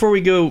second. Before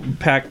we go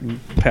past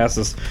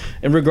this,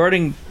 and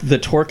regarding the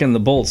torque and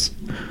the bolts,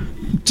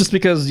 just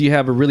because you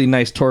have a really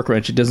nice torque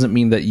wrench, it doesn't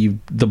mean that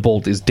the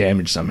bolt is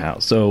damaged somehow.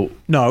 So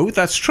no,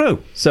 that's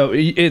true. So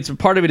it's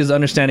part of it is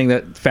understanding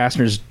that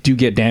fasteners do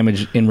get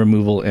damaged in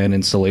removal and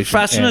installation.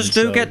 Fasteners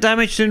do get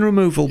damaged in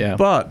removal,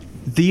 but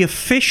the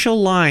official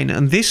line,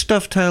 and this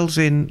dovetails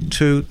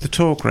into the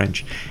torque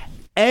wrench,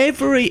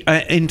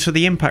 into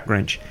the impact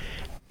wrench,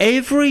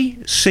 every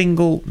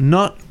single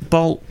nut,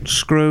 bolt,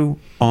 screw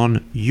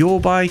on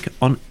your bike,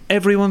 on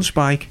everyone's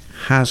bike,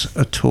 has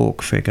a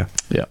torque figure.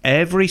 Yeah.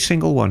 Every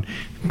single one,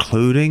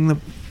 including the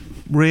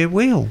rear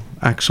wheel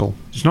axle.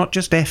 It's not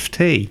just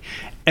FT.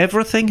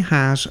 Everything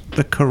has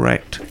the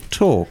correct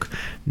torque.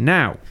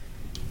 Now,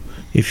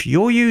 if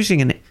you're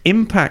using an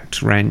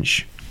impact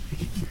wrench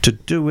to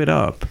do it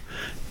up,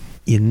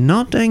 you're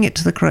not doing it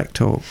to the correct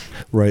torque.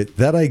 Right,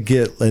 that I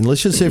get. And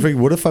let's just say,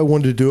 what if I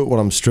wanted to do it when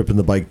I'm stripping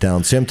the bike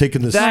down? See, I'm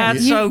taking this. That's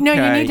okay. No,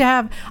 you need to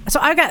have. So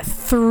I've got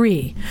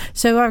three.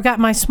 So I've got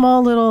my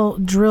small little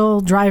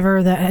drill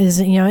driver that is,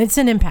 it's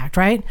an impact,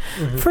 right?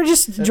 Mm-hmm. For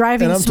just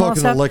driving and I'm small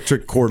talking stuff.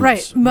 electric cordless.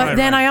 Right, but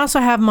then I also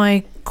have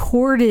my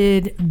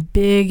corded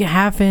big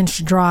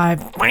 1/2-inch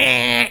drive,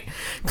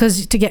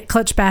 because to get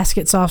clutch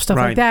baskets off, stuff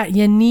like that,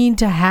 you need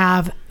to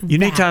have You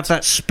need to have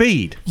that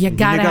speed. You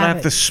gotta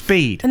have the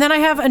speed. And then I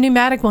have a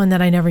pneumatic one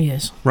that I never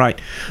use.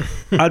 Right.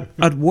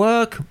 At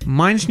work,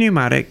 mine's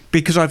pneumatic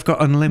because I've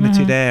got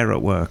unlimited air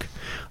at work.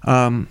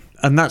 And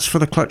that's for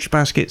the clutch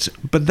baskets.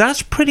 But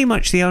that's pretty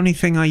much the only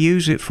thing I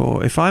use it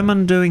for. If I'm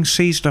undoing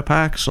seized up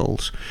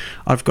axles,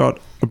 I've got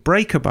a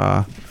breaker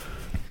bar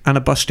and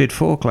a busted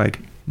fork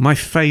leg. My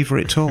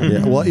favorite tool.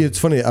 Yeah, well, it's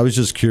funny. I was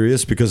just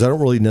curious because I don't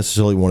really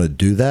necessarily want to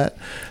do that.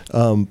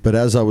 But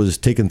as I was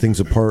taking things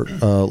apart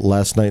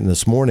last night and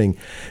this morning,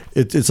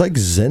 it's like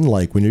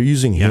Zen-like when you're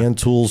using hand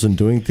tools and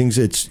doing things.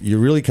 You're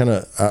really kind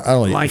of I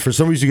don't know. For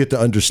some reason, you get to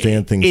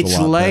understand things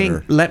a lot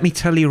better. Let me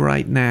tell you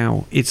right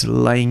now, it's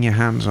laying your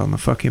hands on the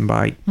fucking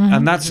bike,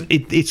 and that's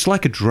it. It's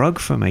like a drug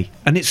for me,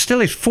 and it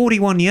still is.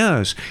 41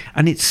 years,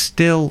 and it's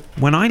still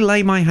when I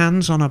lay my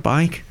hands on a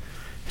bike.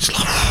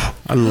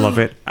 I love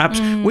it.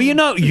 Well, you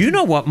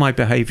know what my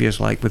behavior is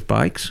like with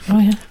bikes. Oh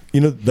yeah.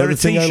 There are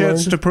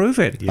T-shirts to prove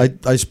it.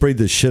 I sprayed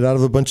the shit out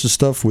of a bunch of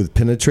stuff with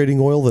penetrating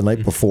oil the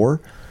night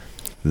before.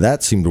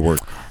 That seemed to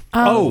work.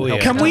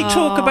 Can we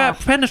talk about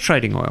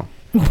penetrating oil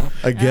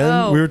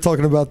again? We were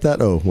talking about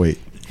that. Oh wait.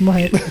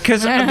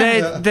 Because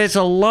there's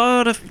a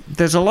lot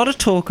of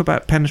talk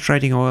about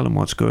penetrating oil and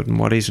what's good and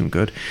what isn't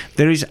good.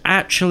 There is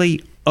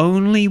actually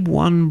only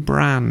one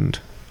brand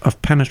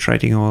of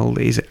penetrating oil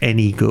that is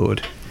any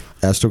good.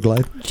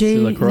 Astroglide?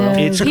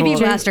 It's PB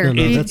Blaster.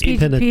 No, that's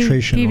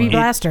penetration oil. PB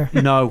Blaster.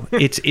 No,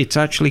 it's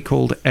actually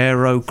called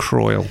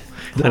Aerocroil.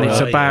 And it's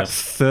about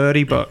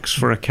 $30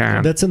 for a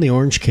can. That's in the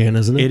orange can,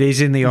 isn't it? It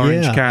is in the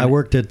orange can. I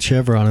worked at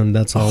Chevron, and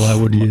that's all I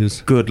would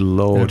use. Good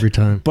Lord. Every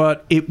time.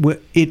 But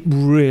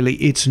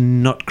it's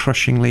nut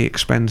crushingly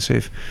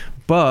expensive.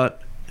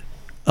 But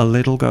a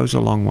little goes a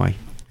long way.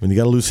 When you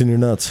got to loosen your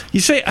nuts. You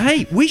say,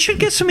 hey, we should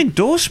get some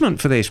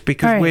endorsement for this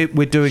because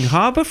we're doing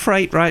Harbor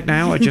Freight right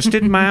now. I just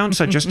did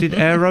mounts. I just did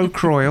Aero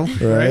Croil.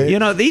 Right. You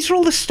know, these are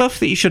all the stuff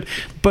that you should.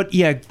 But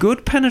yeah,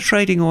 good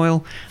penetrating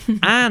oil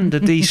and a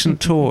decent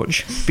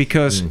torch,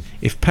 because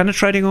if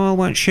penetrating oil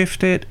won't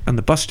shift it, and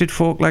the busted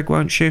fork leg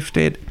won't shift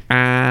it,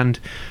 and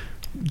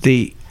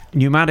the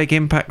pneumatic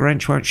impact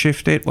wrench won't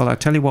shift it, well, I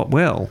tell you what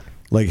will.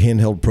 Like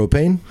handheld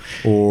propane?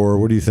 Or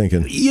what are you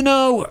thinking? You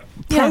know,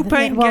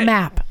 propane...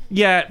 MAP.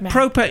 Yeah,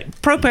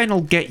 propane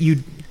will get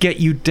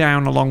you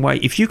down a long way.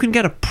 If you can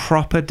get a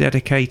proper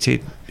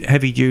dedicated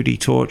heavy duty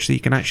torch that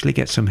you can actually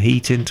get some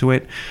heat into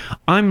it.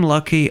 I'm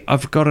lucky.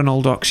 I've got an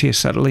old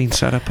oxyacetylene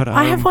setup at home.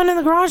 I have one in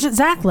the garage that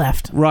Zach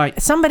left.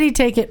 Right. Somebody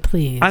take it,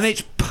 please. And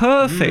it's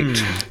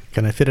perfect.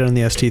 Can I fit it on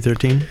the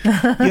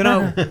ST13? You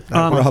know,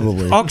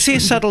 probably.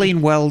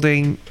 Oxyacetylene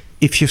welding,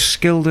 if you're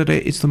skilled at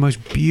it, it's the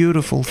most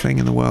beautiful thing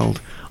in the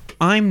world.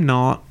 I'm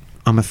not.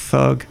 I'm a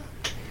thug.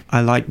 I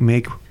like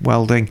MIG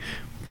welding.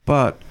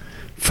 But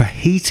for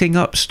heating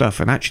up stuff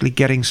and actually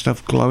getting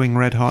stuff glowing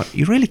red hot,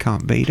 you really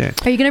can't beat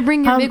it. Are you going to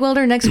bring your MIG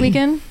welder next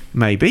weekend?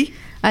 Maybe.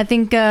 I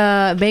think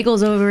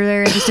Bagel's over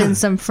there interested in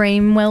some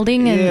frame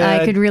welding, and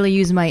I could really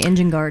use my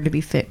engine guard to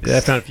be fixed. Yeah, I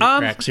found a few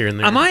cracks here and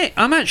there.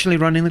 I'm actually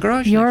running the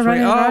garage. You're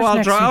running the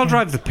garage I'll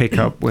drive the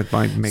pickup with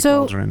my MIG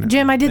welder in it.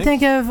 Jim, I did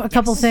think of a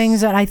couple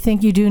things that I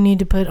think you do need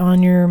to put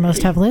on your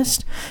must-have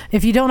list.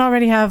 If you don't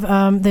already have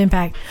the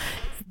Impact,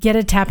 get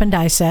a tap and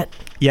die set.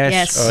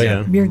 Yes. Oh,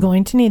 yeah. You're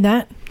going to need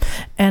that.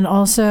 And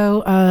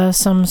also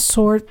some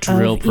sort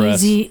drill of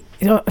press.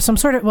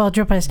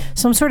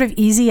 some sort of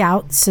easy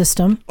out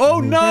system. Oh,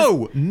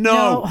 no.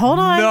 Hold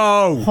on.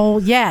 No.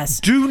 Yes.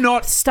 Do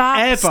not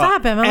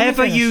Stop, Emma.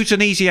 ever use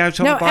an easy out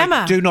on a bike.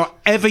 Emma. Do not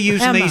ever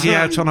use an easy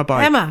out on a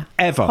bike. Emma.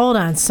 Ever. Hold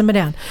on. Simmer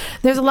down.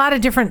 There's a lot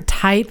of different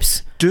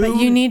types, but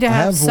you need to I have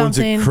have ones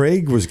something. that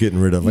Craig was getting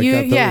rid of. I got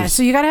those. Yeah,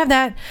 so you got to have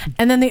that.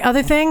 And then the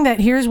other thing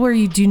here's where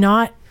you do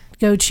not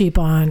go cheap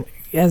on.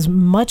 As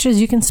much as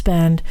you can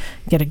spend,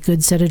 get a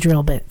good set of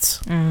drill bits.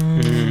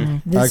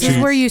 This is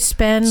where you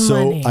spend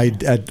money. So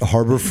at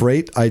Harbor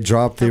Freight,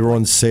 they were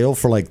on sale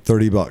for like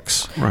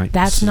 $30. Right.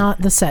 That's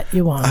not the set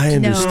you want. I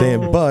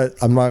understand, No. but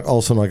I'm not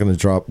going to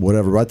drop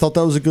whatever. I thought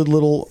that was a good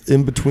little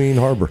in between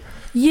Harbor.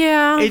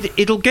 Yeah.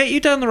 It'll get you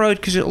down the road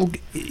because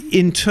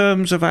in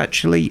terms of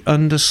actually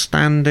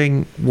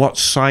understanding what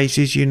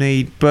sizes you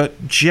need.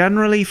 But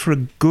generally, for a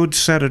good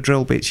set of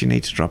drill bits, you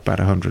need to drop about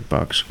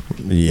 $100.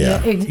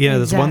 Yeah. Yeah,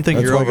 there's one thing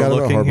That's you're why I got it at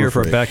overlooking Harbor here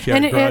for a Freight.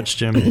 backyard garage,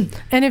 Jim.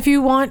 And if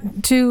you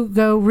want to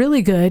go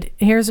really good,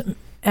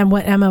 and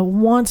what Emma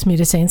wants me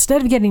to say,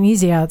 instead of getting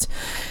easy outs,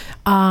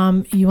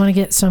 you want to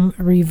get some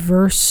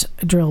reverse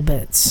drill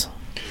bits.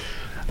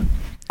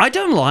 I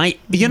don't like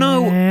anything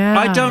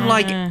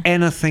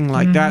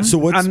like that. So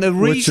what's your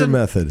reason,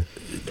 method?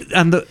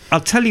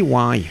 I'll tell you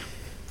why.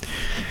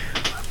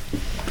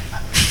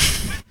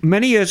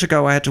 Many years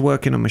ago, I had to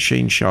work in a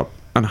machine shop,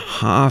 and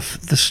half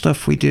the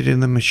stuff we did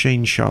in the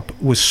machine shop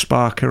was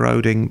spark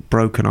eroding,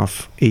 broken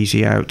off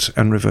easy outs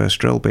and reverse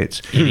drill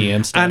bits.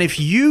 And if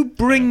you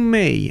bring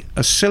me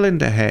a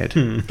cylinder head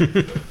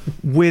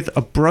with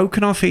a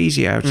broken off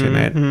easy out in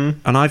it,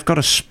 and I've got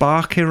a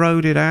spark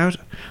eroded out,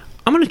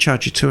 I'm going to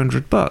charge you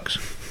 $200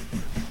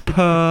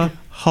 per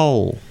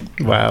hole.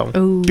 Wow.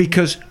 Ooh.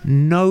 Because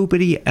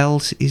nobody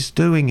else is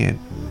doing it.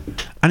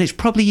 And it's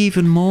probably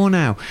even more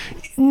now.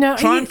 No,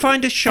 Try and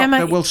find a shop Emma,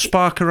 that will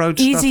spark erode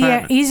stuff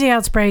out. Easy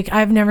outs break.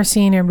 I've never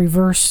seen a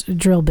reverse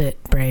drill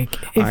bit break.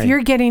 If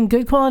you're getting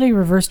good quality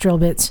reverse drill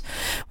bits,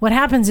 what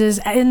happens is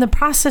in the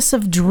process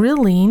of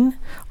drilling,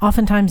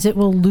 oftentimes it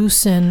will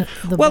loosen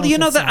the Well, bolt you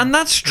know that, itself. and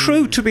that's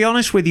true, to be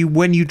honest with you,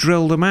 when you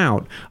drill them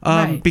out,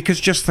 Right.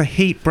 because just the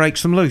heat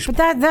breaks them loose. But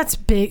that's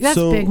big. That's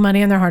So- big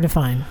money, and they're hard to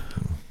find.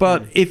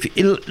 But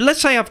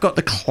let's say I've got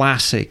the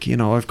classic,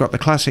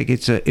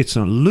 it's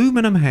an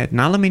aluminum head, an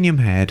aluminium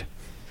head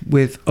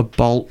with a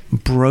bolt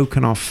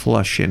broken off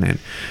flush in it.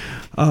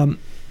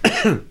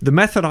 The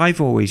method I've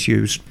always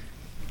used,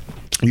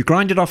 you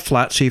grind it off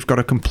flat, so you've got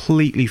a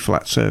completely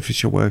flat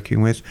surface you're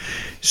working with.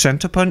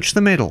 Center punch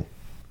the middle,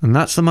 and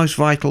that's the most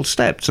vital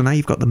step. So now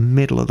you've got the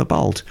middle of the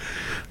bolt,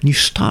 and you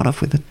start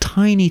off with a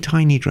tiny,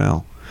 tiny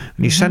drill.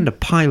 And you send a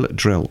pilot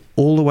drill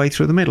all the way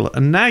through the middle.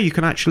 And now you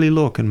can actually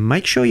look and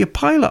make sure your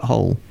pilot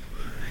hole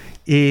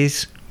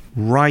is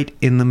right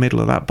in the middle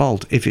of that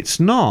bolt. If it's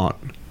not,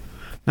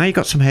 now you've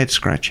got some head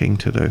scratching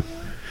to do.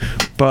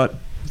 But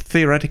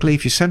theoretically,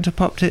 if you center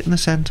popped it in the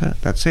center,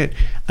 that's it.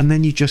 And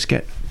then you just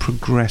get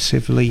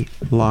progressively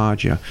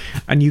larger.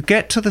 And you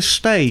get to the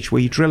stage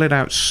where you drill it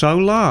out so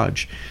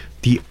large,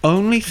 the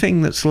only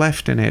thing that's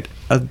left in it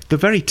are the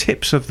very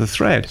tips of the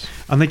thread,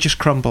 and they just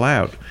crumble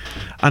out.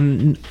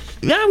 And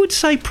I would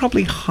say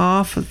probably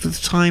half of the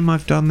time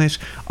I've done this,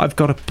 I've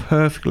got a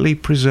perfectly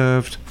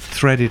preserved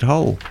threaded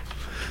hole.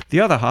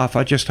 The other half,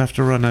 I just have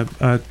to run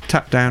a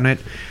tap down it,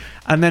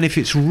 and then if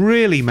it's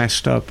really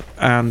messed up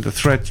and the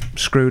thread's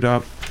screwed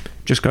up,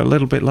 just go a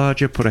little bit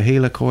larger, put a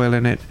Healer coil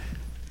in it,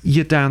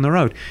 you're down the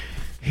road.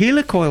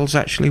 Helicoils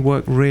actually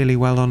work really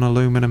well on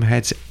aluminum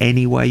heads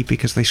anyway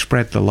because they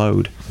spread the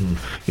load.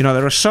 You know,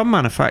 there are some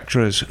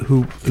manufacturers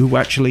who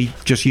actually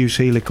just use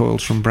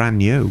helicoils from brand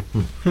new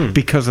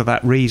because of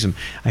that reason.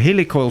 A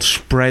helicoil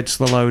spreads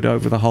the load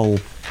over the whole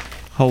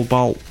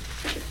bolt.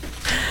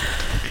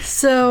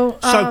 So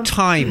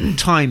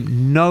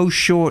time, no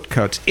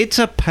shortcuts. It's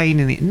a pain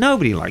in the...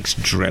 Nobody likes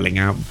drilling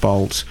out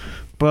bolts,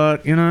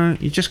 but, you know,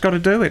 you just got to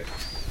do it.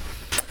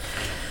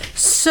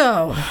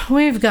 So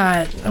we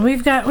got a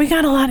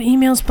lot of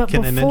emails, but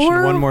Can I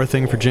mention one more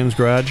thing for Jim's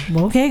Garage?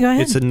 Okay, go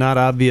ahead. It's a not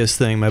obvious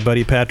thing. My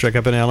buddy Patrick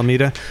up in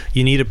Alameda,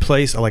 you need a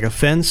place like a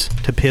fence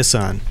to piss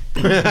on.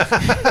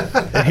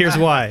 And here's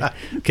why.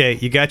 Okay,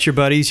 you got your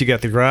buddies, you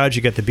got the garage,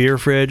 you got the beer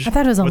fridge. I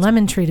thought it was a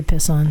lemon tree to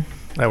piss on.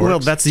 Well,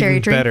 that's Cherry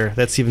even tree? better.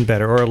 That's even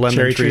better. Or a lemon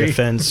Cherry tree tree.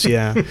 fence,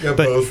 yeah. Yeah,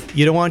 but both.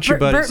 you don't want your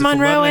buddies. Burt It's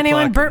Monroe, 11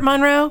 anyone? o'clock. Burt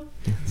Monroe?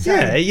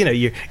 Yeah, you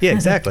know,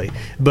 exactly.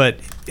 But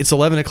it's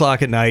 11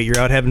 o'clock at night. You're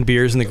out having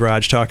beers in the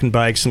garage, talking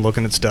bikes and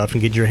looking at stuff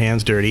and getting your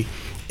hands dirty.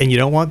 And you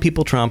don't want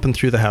people tromping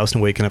through the house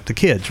and waking up the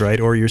kids, right?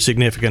 Or your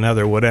significant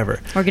other, whatever.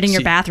 Or getting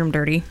your bathroom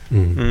dirty.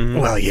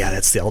 Well, yeah,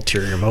 that's the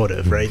ulterior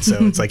motive, right? So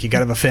it's like you got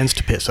to have a fence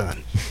to piss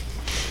on.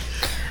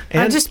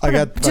 I just put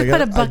a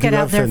bucket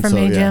out there for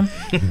me, Jim.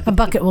 A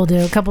bucket will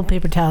do. A couple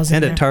paper towels.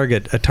 And in a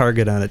there.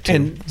 target on it too.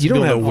 And you So don't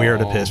you'll have know where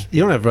to piss.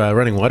 You don't have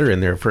running water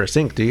in there for a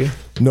sink, do you?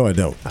 No, I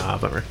don't. Ah,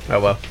 bummer.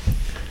 Oh well.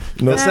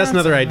 No. That's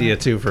another idea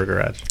too for a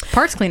garage.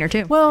 Parts cleaner,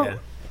 too. Well,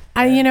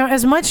 Yeah.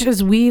 as much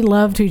as we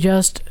love to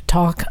just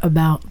talk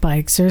about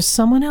bikes, there's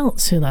someone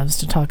else who loves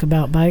to talk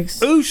about bikes.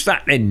 Who's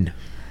that then?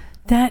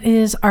 That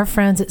is our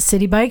friends at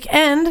City Bike,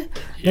 and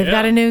they've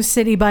got a new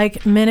City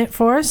Bike Minute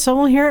for us, so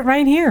we'll hear it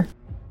right here.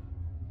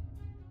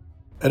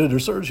 Editor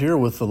Serge here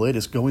with the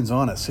latest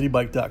goings-on at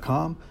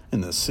citybike.com in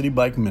the City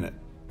Bike Minute.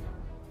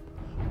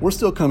 We're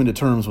still coming to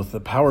terms with the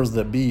powers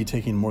that be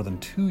taking more than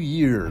 2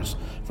 years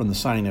from the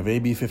signing of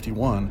AB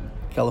 51,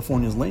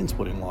 California's lane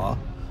splitting law,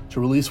 to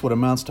release what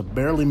amounts to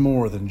barely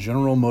more than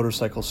general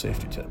motorcycle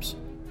safety tips.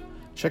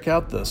 Check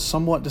out the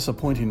somewhat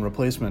disappointing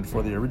replacement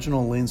for the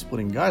original lane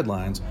splitting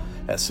guidelines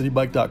at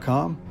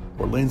citybike.com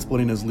or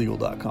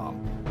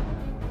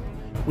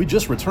lanesplittingislegal.com. We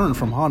just returned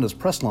from Honda's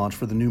press launch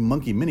for the new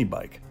Monkey mini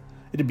bike.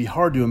 It'd be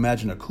hard to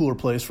imagine a cooler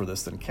place for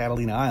this than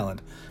Catalina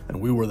Island, and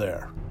we were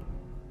there.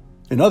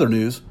 In other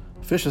news,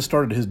 Fish has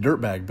started his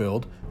dirtbag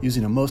build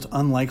using a most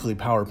unlikely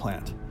power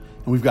plant,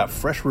 and we've got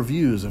fresh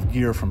reviews of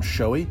gear from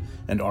Shoei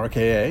and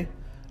RKA,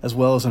 as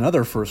well as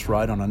another first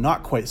ride on a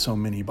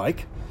not-quite-so-mini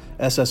bike,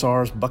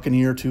 SSR's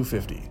Buccaneer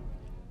 250.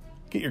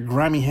 Get your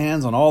grimy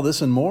hands on all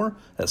this and more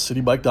at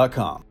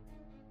citybike.com.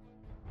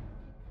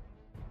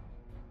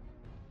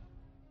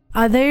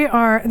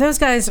 Those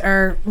guys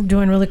are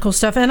doing really cool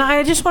stuff, and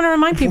I just want to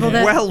remind people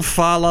that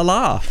fa la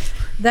la.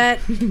 That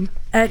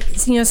at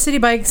City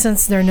Bike,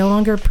 since they're no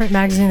longer a print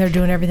magazine, they're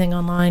doing everything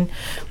online,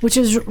 which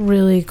is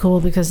really cool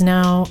because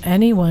now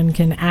anyone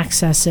can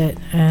access it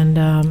and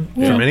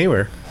From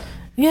anywhere.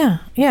 Yeah,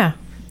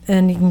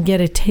 and you can get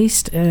a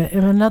taste,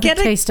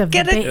 taste of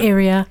the Bay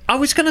Area. I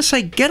was going to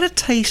say, get a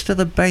taste of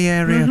the Bay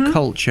Area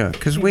culture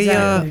because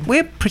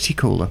we're pretty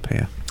cool up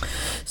here.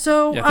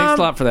 So Yeah, thanks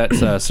a lot for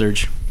that,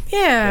 Serge.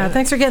 Yeah,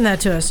 thanks for getting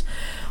that to us.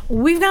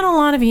 We've got a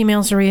lot of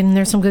emails to read, and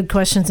there's some good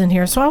questions in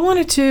here. So I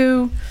wanted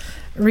to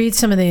read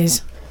some of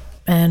these.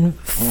 And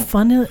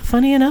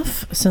funny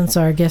enough, since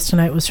our guest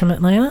tonight was from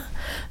Atlanta,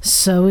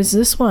 so is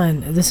this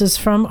one. This is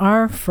from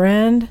our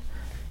friend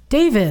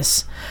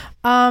Davis.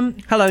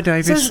 Hello,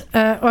 Davis.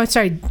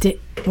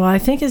 I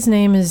think his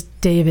name is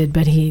David,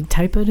 but he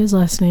typoed his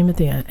last name at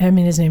the end.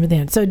 His name at the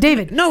end. So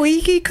David. No,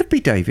 he could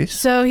be Davis.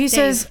 So he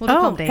says, We'll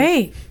call him Dave.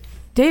 Hey,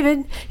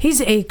 David, he's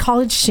a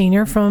college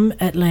senior from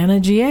Atlanta,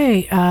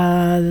 GA.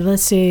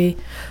 Let's see.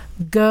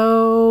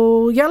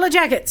 Go Yellow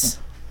Jackets.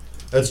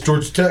 That's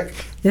Georgia Tech.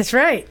 That's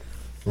right.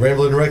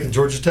 Ramblin' Wreck in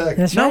Georgia Tech.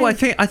 That's No,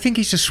 right. I think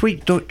he's a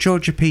sweet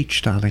Georgia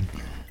peach, darling.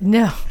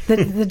 No,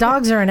 the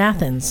dogs are in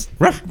Athens.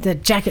 The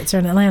Jackets are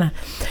in Atlanta.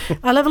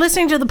 I love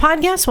listening to the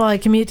podcast while I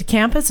commute to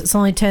campus. It's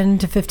only a 10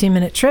 to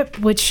 15-minute trip,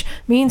 which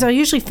means I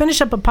usually finish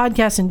up a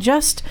podcast in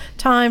just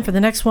time for the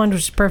next one, which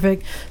is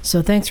perfect.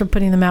 So thanks for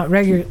putting them out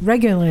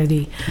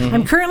regularly. Mm-hmm.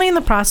 I'm currently in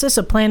the process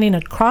of planning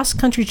a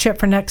cross-country trip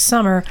for next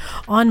summer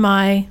on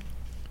my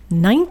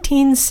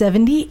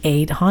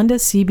 1978 Honda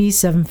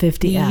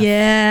CB750F.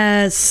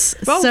 Yes.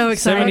 Well, so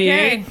excited.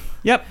 78.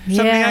 Yep,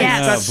 78.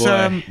 Yes.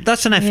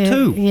 That's an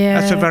F2. Yeah.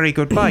 That's a very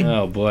good bike.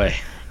 Oh boy.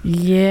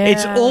 Yeah.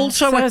 It's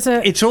also So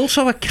it's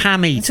also a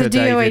cami it's to a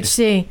David.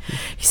 DOHC.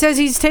 He says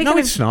he's taking No,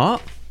 it's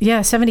not.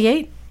 Yeah,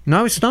 78?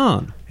 No, it's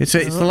not. It's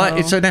an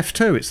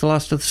F2. It's the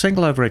last of the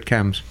single overhead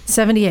cams.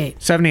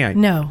 78. 78.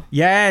 No.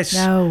 Yes.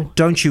 No.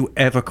 Don't you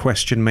ever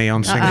question me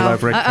on single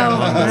overhead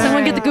cam.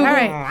 Someone get the Google. All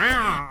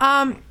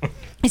right.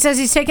 He says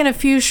he's taken a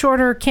few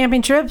shorter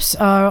camping trips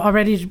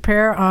already to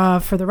prepare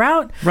for the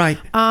route. Right.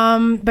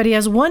 But he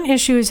has one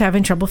issue he's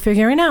having trouble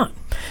figuring out.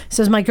 He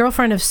says, my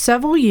girlfriend of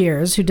several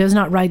years, who does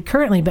not ride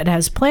currently but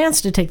has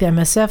plans to take the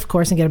MSF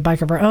course and get a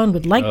bike of her own,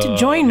 would like to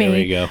join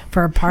me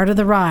for a part of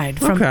the ride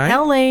from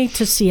LA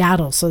to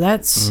Seattle. So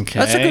that's a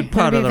good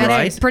part of the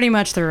ride. It's pretty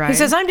much the ride. He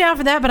says, I'm down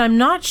for that, but I'm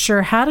not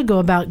sure how to go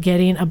about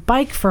getting a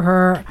bike for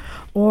her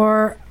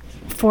or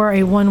for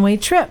a one-way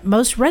trip.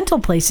 Most rental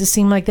places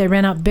seem like they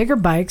rent out bigger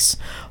bikes,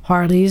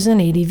 Harleys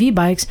and ADV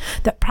bikes,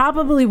 that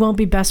probably won't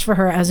be best for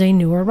her as a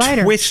newer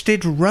rider.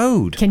 Twisted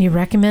Road. Can you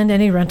recommend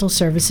any rental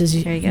services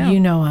you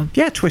know of?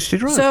 Yeah,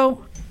 Twisted Road.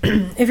 So,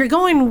 if you're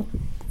going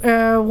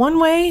one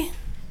way,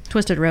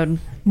 Twisted Road.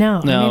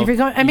 No, I mean, if you're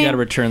going, you got to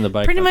return the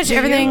bike. Pretty much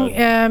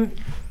everything.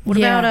 What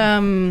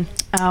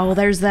about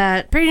there's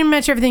that. Pretty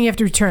much everything you have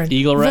to return.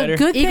 Eagle Rider.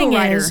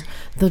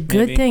 The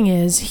good thing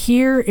is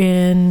here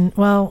in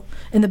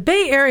the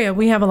Bay Area,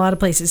 we have a lot of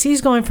places.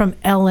 He's going from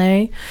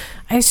LA.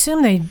 I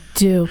assume they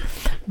do.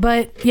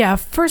 But yeah,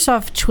 first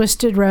off,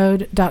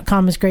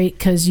 twistedroad.com is great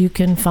because you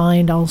can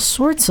find all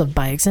sorts of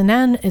bikes. And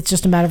then it's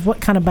just a matter of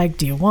what kind of bike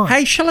do you want.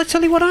 Hey, shall I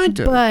tell you what I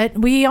do? But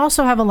we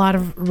also have a lot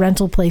of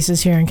rental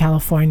places here in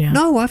California.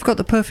 No, I've got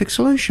the perfect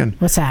solution.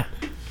 What's that?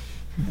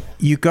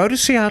 You go to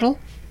Seattle,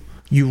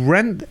 you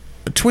rent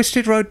a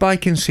Twisted Road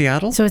bike in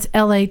Seattle. So it's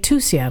LA to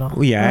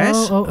Seattle. Yes.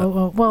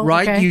 Oh. Well,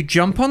 right. okay. You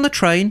jump on the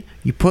train.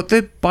 You put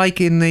the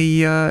bike in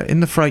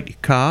the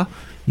freight car.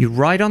 You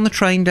ride on the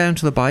train down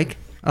to the bike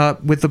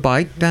with the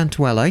bike down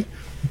to LA.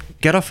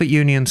 Get off at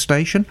Union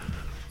Station.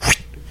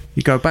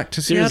 You go back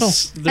to Seattle.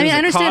 There's I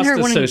understand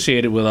cost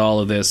associated with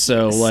all of this.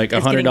 So like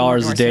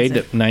 $100 a day,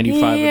 to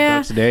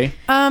 $95 a day.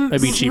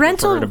 It'd be cheaper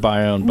for her to buy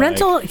her own bike.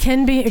 Rental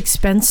can be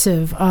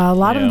expensive. A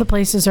lot of the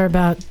places are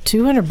about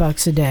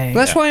 $200 a day.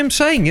 That's why I'm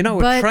saying,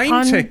 a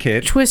train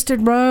ticket.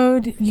 Twisted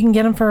Road, you can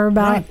get them for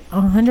about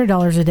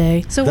 $100 a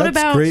day. So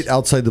That's great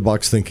outside the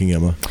box thinking,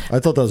 Emma. I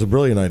thought that was a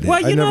brilliant idea.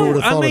 Well, I never would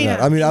have thought of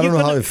that. I mean, I don't know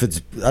how it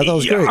fits. I thought it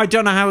was great. I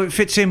don't know how it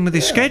fits in with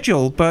his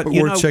schedule, but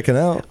worth checking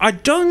out. I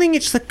don't think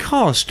it's the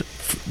cost.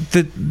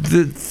 The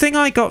thing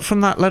I got from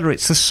that letter,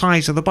 it's the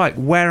size of the bike.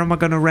 Where am I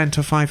going to rent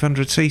a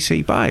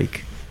 500cc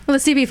bike? Well,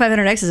 the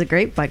CB500X is a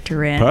great bike to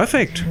rent.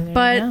 Perfect.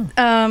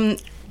 But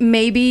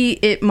maybe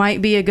it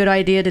might be a good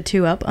idea to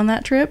two up on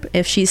that trip.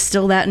 If she's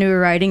still that new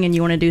riding and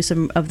you want to do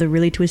some of the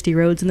really twisty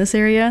roads in this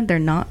area, they're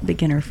not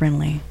beginner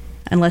friendly.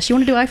 Unless you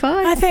want to do I-5.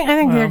 I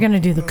think they're going to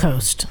do the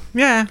coast.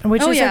 Yeah.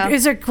 Which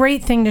is a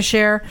great thing to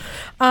share.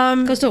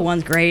 Coastal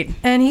One's great.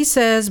 And he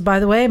says, by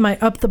the way, my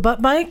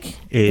up-the-butt bike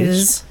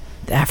is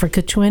the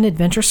Africa Twin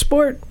Adventure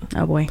Sport.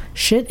 Oh, boy.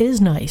 Shit is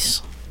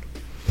nice.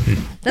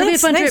 That'll be a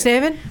fun trip.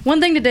 David.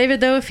 One thing to David,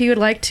 though, if he would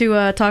like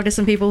to talk to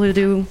some people who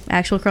do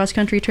actual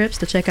cross-country trips,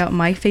 to check out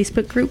my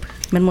Facebook group,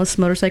 Minimalist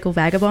Motorcycle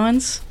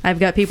Vagabonds. I've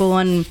got people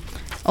on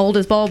old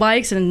as ball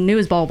bikes and new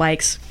as ball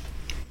bikes.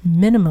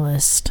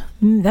 Minimalist.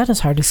 That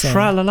is hard to say.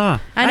 Tra-la-la.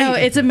 I know,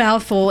 it's a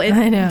mouthful.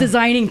 I know.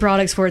 Designing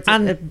products for it's a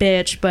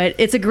bitch, but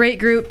it's a great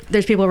group.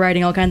 There's people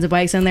riding all kinds of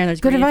bikes in there.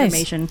 There's good great advice.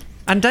 Information.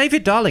 And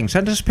David, darling,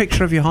 send us a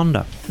picture of your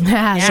Honda.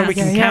 So we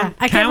can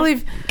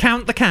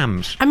count the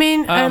cams. I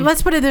mean,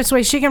 let's put it this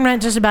way. She can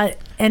rent just about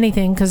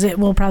anything because it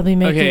will probably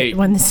make it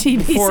when the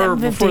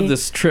CB750. Before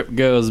this trip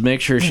goes,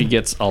 make sure she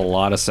gets a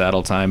lot of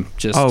saddle time.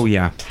 Just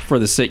for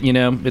the sit,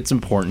 it's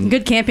important.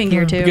 Good camping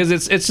gear too. Because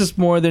it's just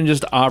more than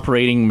just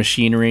operating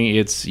machinery.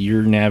 It's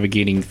you're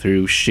navigating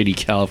through shitty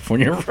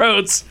California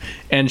roads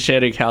and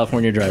shitty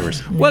California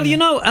drivers. Well,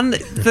 and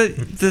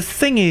the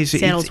thing is,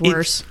 saddle's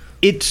worse.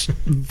 It's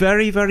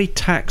very, very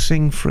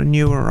taxing for a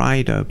newer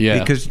rider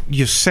because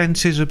your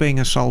senses are being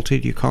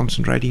assaulted, you're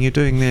concentrating, you're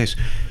doing this.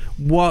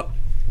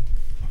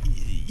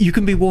 You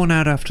can be worn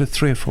out after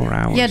 3 or 4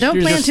 hours. Yeah,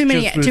 don't plan too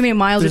many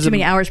miles or too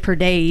many hours per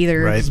day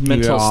either. Right,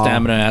 mental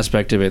stamina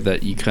aspect of it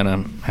that you kind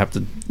of have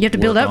to. You have to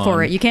build up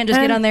for it. You can't just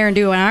get on there and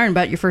do an iron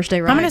butt your first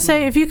day ride. I'm going to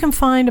say if you can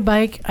find a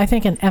bike, I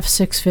think an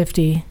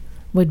F650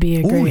 would be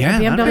a great.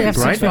 BMW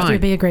F650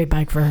 would be a great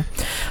bike for her.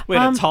 Wait,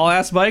 a tall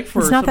ass bike for?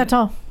 It's not that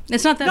tall.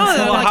 It's not that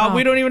tall.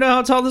 We don't even know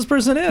how tall this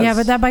person is. Yeah,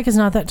 but that bike is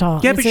not that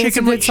tall. Yeah, but it's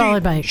a good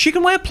solid bike. She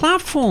can wear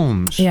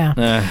platforms.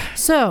 Yeah.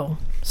 So,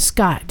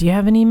 Scott, do you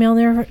have an email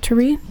there to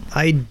read?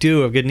 I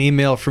do. I've got an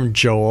email from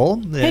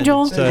Joel. Hey,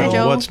 Joel. Hey,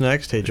 Joel. What's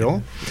next? Hey,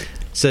 Joel.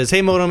 Says,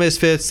 hey, Moto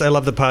Misfits, I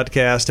love the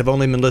podcast. I've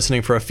only been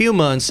listening for a few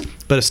months,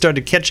 but I've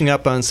started catching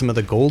up on some of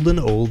the golden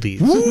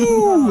oldies.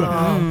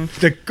 Ooh,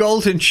 the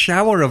golden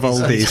shower of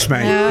oldies,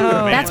 man.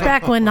 No, that's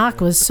back when Knock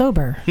was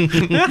sober. That's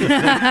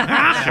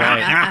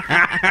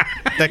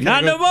right.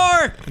 Not no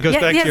more. It goes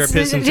back to your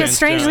piss and just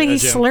strangely, he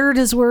slurred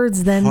his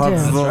words then, too.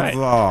 That's right.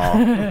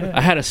 I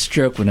had a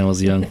stroke when I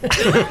was young.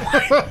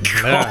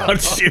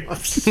 God,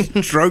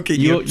 stroking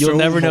You'll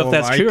never know if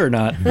that's true or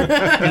not.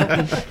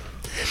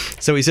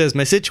 So he says,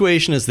 my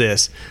situation is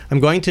this. I'm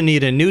going to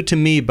need a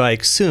new-to-me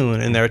bike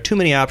soon, and there are too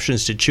many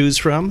options to choose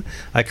from.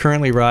 I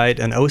currently ride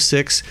an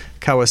 06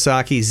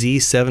 Kawasaki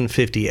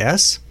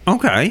Z750S.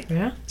 Okay.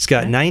 Yeah. It's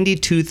got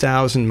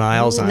 92,000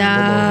 miles on it.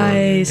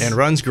 Nice. And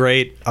runs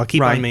great. I'll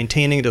keep on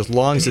maintaining it as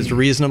long as it's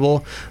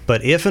reasonable.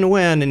 But if and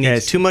when it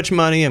needs too much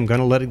money, I'm going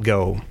to let it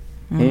go.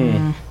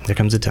 There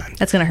comes a time.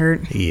 That's going to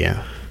hurt.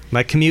 Yeah.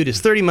 My commute is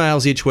 30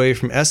 miles each way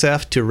from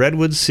SF to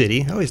Redwood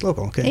City. Oh, he's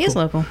local. Okay, He is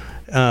local.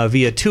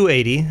 Via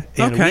 280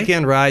 and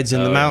weekend rides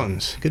in the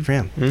mountains. Good for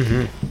him.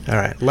 All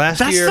right. Last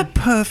year... That's the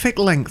perfect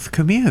length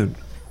commute.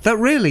 That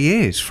really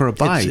is for a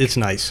bike. It's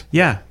nice.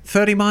 Yeah.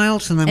 30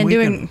 miles and then And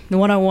weekend. doing the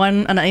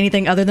 101 on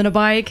anything other than a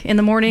bike in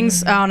the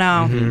mornings? Oh,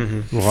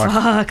 no.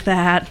 Fuck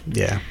that.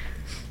 Yeah.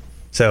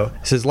 So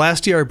it says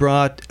last year I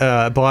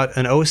bought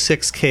an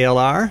 06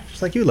 KLR,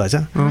 just like you,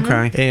 Liza.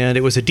 Okay. And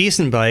it was a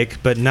decent bike,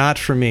 but not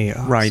for me.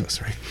 Oh, right.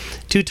 So sorry.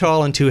 Too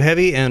tall and too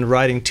heavy, and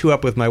riding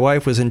 2-up with my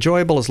wife was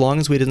enjoyable as long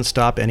as we didn't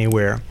stop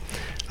anywhere.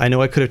 I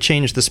know I could have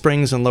changed the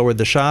springs and lowered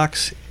the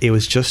shocks. It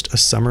was just a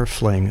summer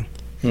fling.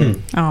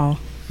 Oh.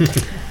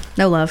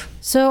 No love.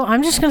 So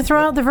I'm just going to throw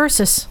out the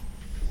Versus.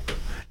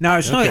 No,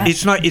 it's not.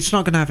 It's not. It's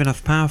not going to have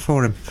enough power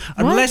for him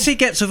unless he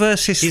gets a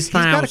Versus. He's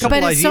got a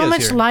couple But it's so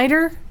much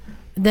lighter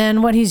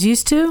than what he's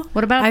used to.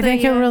 What about I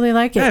think he'll really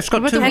like it. Yeah, it's got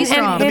two.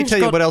 Let me tell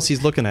you what else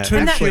he's looking at.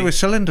 Two fewer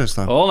cylinders,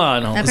 though. Hold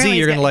on. Z,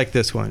 you're going to like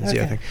this one. Z,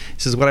 I think. He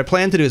says, what I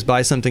plan to do is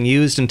buy something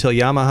used until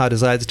Yamaha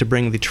decides to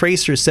bring the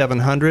Tracer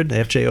 700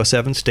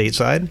 FJ07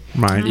 stateside.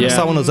 Right. I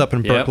saw one of those up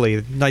in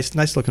Berkeley.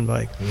 Nice looking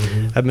bike.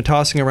 I've been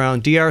tossing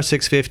around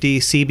DR650,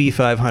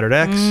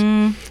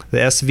 CB500X, the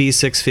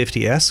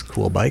SV650S,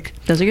 cool bike.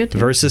 Those are good too.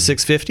 Versus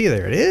 650,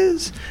 there it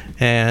is.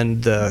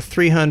 And the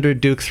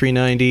 300 Duke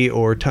 390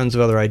 or tons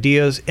of other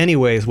ideas.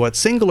 Anyways, what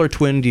single or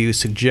twin do you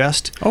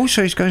suggest? Oh,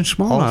 so he's going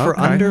smaller. All for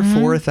under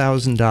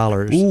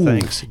 $4,000.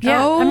 Thanks.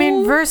 Yeah, I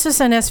mean, Versus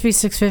and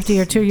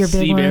SV650 are two of your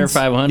big Bear ones.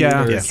 500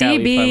 Yeah. or Cali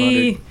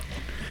CB. 500.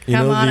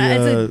 Come on,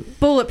 it's a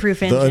bulletproof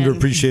The engine.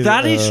 underappreciated.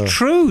 That is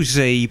true,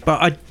 Z, but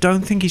I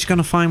don't think he's going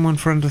to find one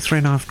for under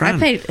 $3,500. I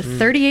paid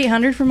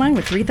 $3,800 for mine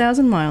with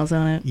 3,000 miles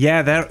on it.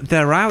 Yeah,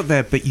 they're out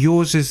there, but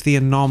yours is the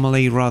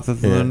anomaly rather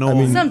than the norm.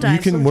 I mean,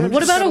 Sometimes. You can,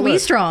 What about a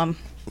Wii-Strom?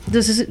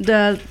 This is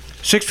the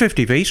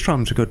 650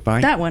 V-Strom's a good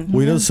bike. that one.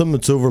 We know something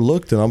that's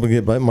overlooked, and I'm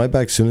gonna get my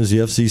back soon is the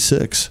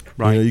FZ6.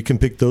 Right. You can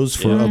pick those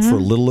for up for a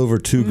little over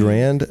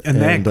 $2,000, And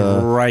they're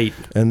great.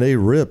 And they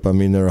rip. I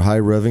mean, they're a high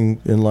revving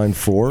inline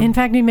 4. In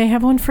fact, we may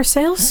have one for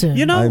sale soon.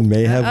 You know, I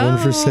may have one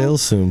for sale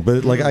soon,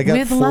 but like I got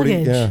With 40.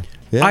 luggage.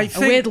 Yeah. I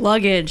think, With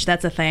luggage,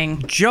 that's a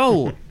thing.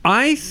 Joel,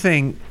 I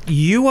think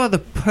you are the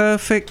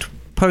perfect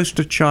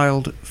poster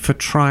child for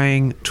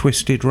trying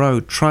Twisted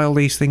Road. Try all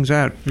these things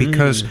out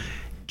because,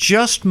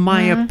 just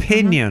my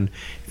opinion,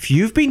 if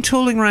you've been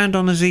tooling around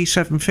on a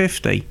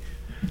Z750,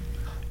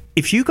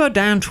 if you go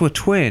down to a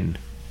twin,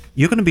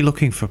 you're going to be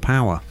looking for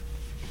power.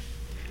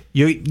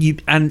 You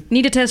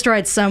Need to test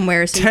ride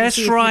somewhere. So you can test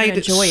see if you can ride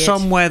enjoy it.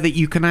 somewhere that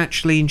you can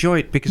actually enjoy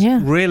it because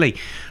really,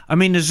 I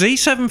mean, the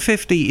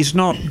Z750 is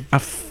not a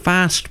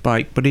fast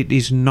bike, but it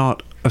is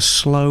not a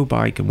slow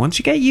bike. And once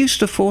you get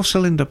used to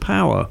 4-cylinder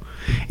power,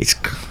 it's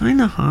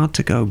kind of hard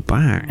to go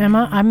back.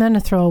 Emma, I'm going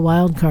to throw a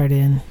wild card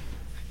in.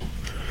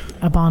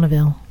 A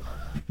Bonneville.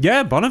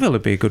 Yeah, Bonneville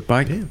would be a good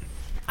bike.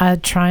 A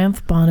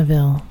Triumph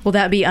Bonneville. Will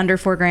that be under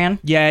 $4,000?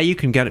 Yeah, you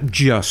can get it.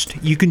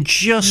 You can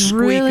just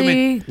squeak them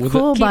in. Really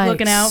cool Keep bikes.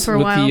 looking out for a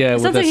With while. the, It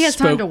with sounds like the he has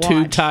time to spoke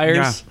tube watch.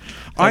 tires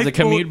Yeah. as a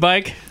commute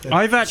bike.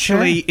 I've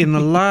actually, in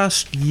the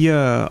last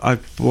year,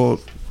 I've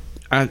bought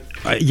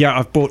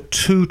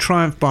 2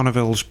 Triumph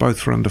Bonnevilles, both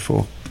for under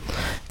 4.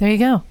 There you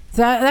go.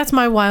 That's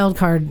my wild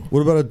card. What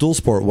about a dual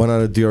sport? Why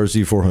not a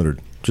DRZ 400?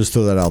 Just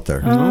throw that out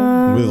there.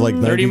 With like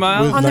 30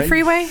 miles? with On the 90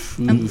 freeway?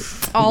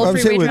 All I'm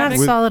freeway saying with- traffic.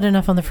 Not solid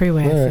enough on the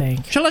freeway, I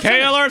think. Shall I tell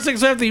you? KLR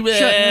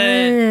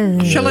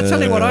 650. Shall I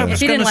tell you what I was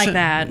He going didn't to like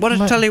that. What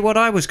I tell you what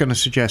I was going to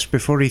suggest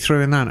before he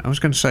threw in that? I was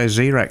going to say a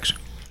Z-Rex.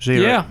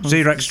 Yeah.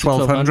 Z-Rex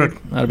 1200.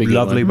 That'd be a good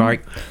Lovely one.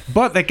 bike.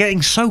 But they're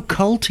getting so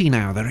culty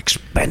now. They're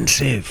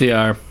expensive. They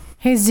are.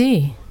 Hey,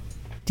 Z,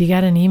 do you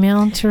got an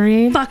email to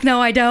read? Fuck no,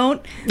 I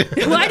don't.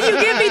 Why do you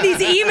give me these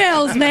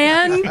emails,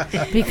 man?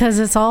 Because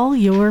it's all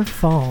your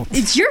fault.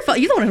 It's your fault.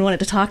 You're the one who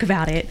wanted to talk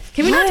about it.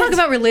 Can we not talk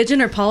about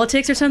religion or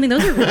politics or something?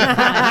 Those are really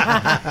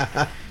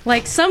fun.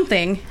 Like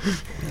something.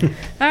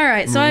 All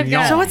right, so I've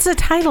got. So what's the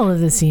title of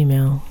this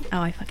email?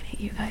 Oh, I fucking hate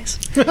you guys.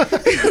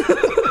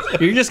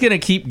 You're just going to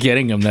keep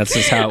getting them. That's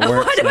just how it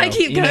works. Why do I now,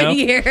 keep you going know?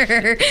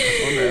 here?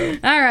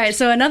 All right,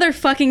 so another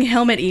fucking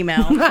helmet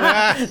email.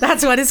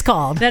 That's what it's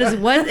called. That is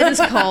what it is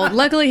called.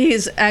 Luckily,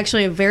 he's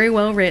actually a very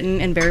well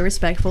written and very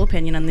respectful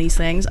opinion on these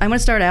things. I'm going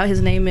to start out.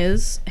 His name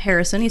is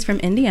Harrison. He's from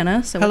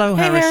Indiana. So Hello,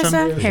 Hey,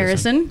 Harrison.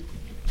 Harrison.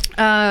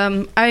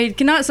 I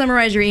cannot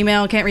summarize your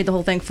email. Can't read the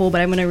whole thing full,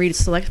 but I'm going to read a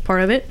select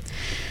part of it.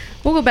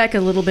 We'll go back a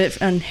little bit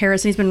on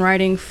Harrison. He's been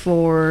writing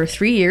for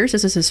 3 years.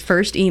 This is his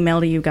first email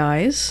to you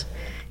guys.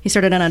 He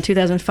started on a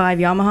 2005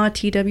 Yamaha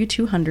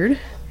TW200.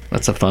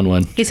 That's a fun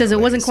one. He says it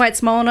wasn't quite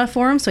small enough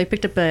for him, so he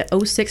picked up a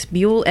 06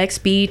 Buell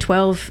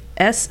XB12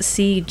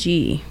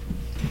 SCG.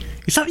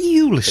 Is that a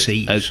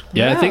Ulysses?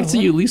 Yeah, I think it's a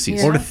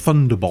Ulysses. Or a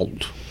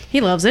Thunderbolt.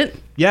 He loves it.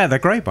 Yeah, they're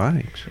great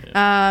bikes.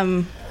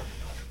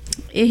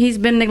 He's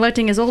been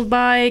neglecting his old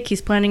bike.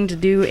 He's planning to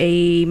do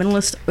a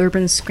minimalist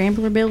urban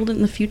scrambler build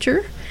in the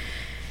future.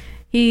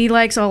 He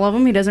likes all of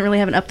them. He doesn't really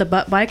have an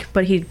up-the-butt bike,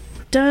 but he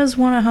does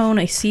want to own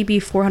a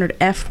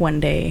CB400F one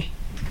day.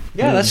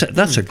 Yeah,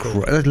 that's a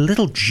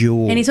little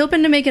jewel. And he's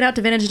hoping to make it out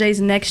to Vintage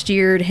Days next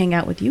year to hang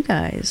out with you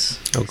guys.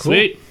 Oh, cool.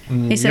 Sweet.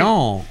 He said,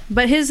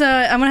 but his,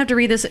 I'm going to have to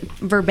read this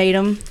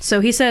verbatim. So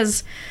he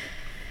says,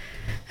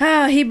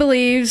 he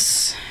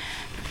believes,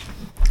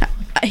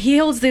 he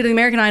holds the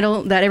American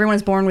Idol that everyone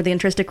is born with the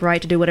intrinsic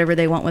right to do whatever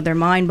they want with their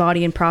mind,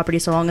 body, and property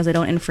so long as they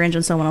don't infringe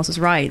on someone else's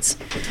rights.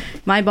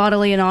 My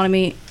bodily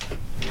autonomy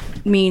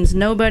means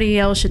nobody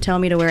else should tell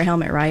me to wear a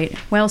helmet, right?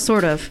 Well,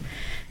 sort of.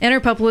 Enter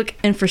public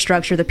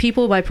infrastructure. The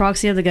people, by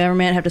proxy of the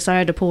government, have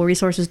decided to pool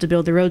resources to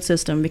build the road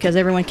system. Because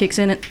everyone kicks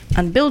in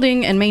on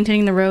building and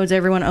maintaining the roads,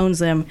 everyone owns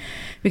them.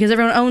 Because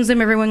everyone owns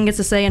them, everyone gets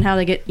a say in how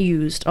they get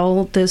used.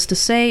 All this to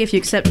say, if you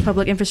accept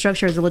public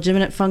infrastructure as a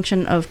legitimate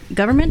function of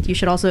government, you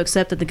should also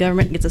accept that the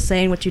government gets a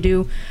say in what you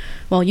do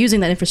while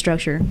using that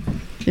infrastructure.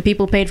 The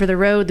people paid for the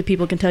road. The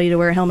people can tell you to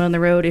wear a helmet on the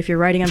road. If you're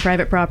riding on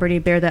private property,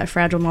 bear that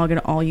fragile noggin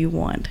all you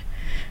want.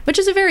 Which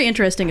is a very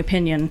interesting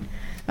opinion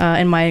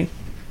in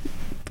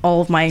all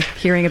of my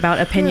hearing about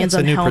opinions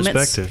on helmets.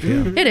 It's a new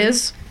perspective, It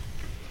is.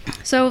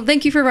 So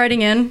thank you for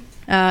writing in.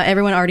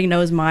 Everyone already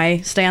knows my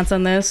stance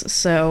on this,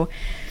 so...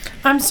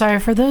 I'm sorry,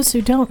 for those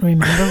who don't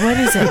remember, what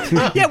is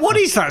it? Yeah, what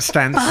is that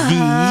stance?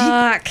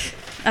 Fuck.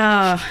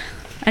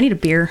 I need a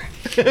beer.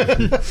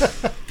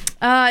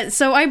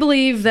 So I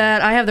believe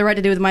that I have the right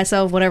to do with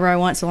myself whatever I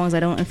want so long as I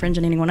don't infringe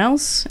on anyone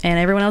else, and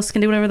everyone else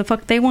can do whatever the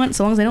fuck they want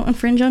so long as they don't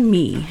infringe on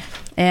me.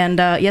 And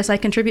yes, I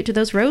contribute to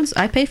those roads.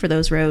 I pay for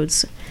those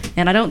roads.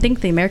 And I don't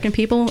think the American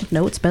people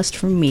know what's best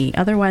for me.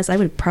 Otherwise, I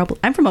would probably...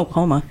 I'm from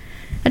Oklahoma.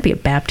 I'd be a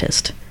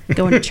Baptist.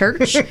 Going to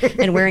church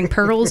and wearing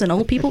pearls and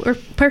old people or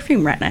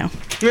perfume right now.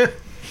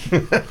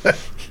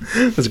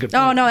 That's a good point.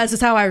 Oh, no, that's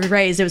just how I was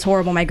raised. It was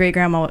horrible. My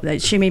great-grandma,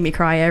 she made me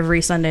cry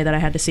every Sunday that I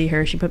had to see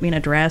her. She put me in a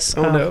dress.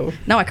 Oh, no.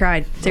 No, I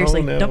cried.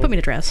 Seriously. Oh, no. Don't put me in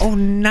a dress. Oh,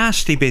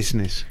 nasty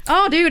business.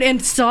 Oh, dude,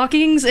 and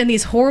stockings and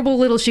these horrible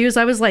little shoes.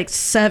 I was like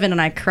 7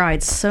 and I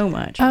cried so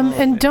much.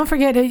 And don't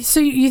forget, so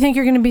you think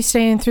you're going to be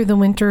staying through the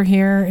winter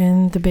here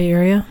in the Bay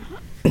Area?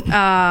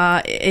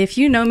 If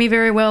you know me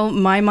very well,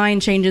 my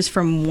mind changes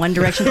from one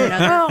direction to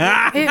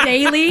another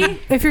daily.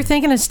 If you're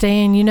thinking of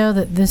staying, you know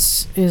that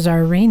this is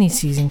our rainy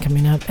season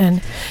coming up.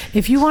 And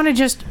if you want to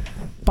just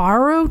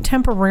borrow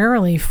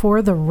temporarily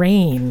for the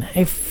rain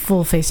a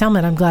full face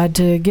helmet, I'm glad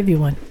to give you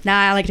one.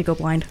 Nah, I like to go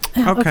blind.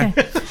 Okay.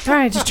 All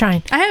right, just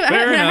trying. I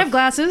have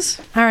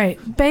glasses. All right,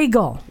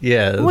 Bagel.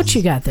 Yeah. What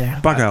you got there?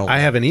 I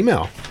have an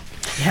email.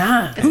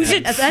 Yeah. Who's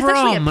it That's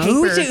actually a from?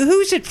 paper.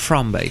 Who's it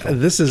from, Bagel?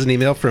 This is an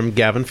email from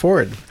Gavin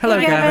Ford. Hello,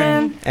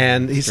 Gavin.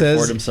 And he says,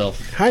 Ford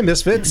himself. Hi,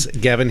 Misfits.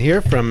 Gavin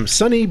here from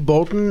sunny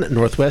Bolton,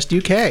 Northwest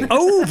UK.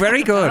 Oh,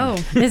 very good. Oh,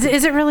 Is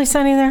it really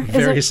sunny there?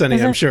 Very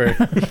sunny, I'm sure.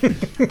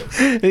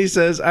 And he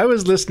says, I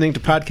was listening to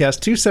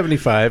podcast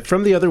 275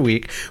 from the other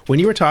week when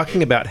you were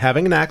talking about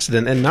having an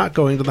accident and not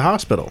going to the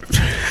hospital.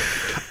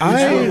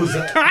 I was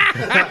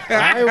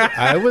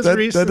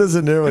That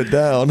doesn't narrow it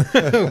down.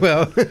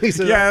 well, he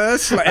says, Yeah,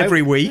 that's like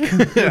every week.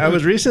 I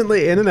was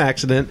recently in an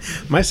accident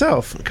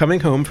myself, coming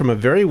home from a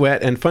very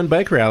wet and fun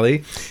bike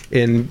rally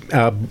in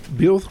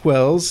Builth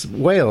Wells,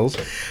 Wales.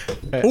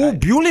 Oh,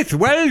 Bulith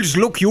Wells,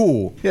 look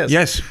you.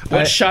 Yes.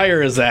 What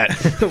shire is that?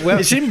 Well,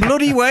 It's in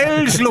bloody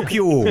Wales, look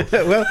you.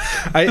 well,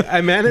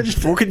 I managed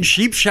Fucking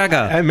sheep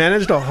shagger. I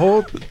managed a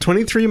whole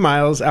 23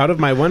 miles out of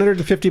my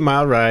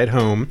 150-mile ride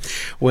home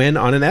when,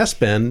 on an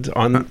S-bend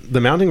on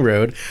the mounting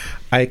road,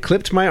 I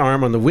clipped my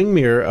arm on the wing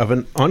mirror of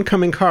an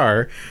oncoming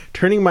car,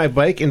 turning my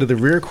bike into the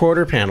rear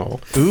quarter panel,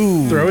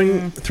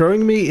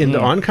 throwing me into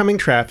oncoming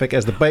traffic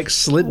as the bike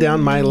slid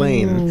down my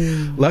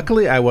lane.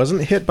 Luckily, I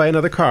wasn't hit by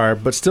another car,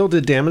 but still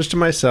did damage to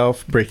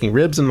myself, breaking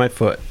ribs in my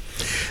foot.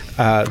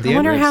 I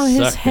wonder how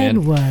his head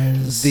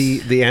was.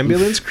 The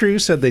ambulance crew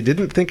said they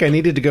didn't think I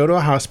needed to go to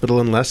a hospital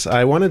unless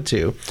I wanted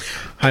to.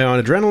 High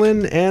on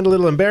adrenaline and a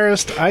little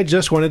embarrassed, I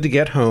just wanted to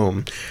get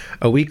home.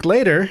 A week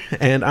later,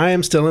 and I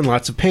am still in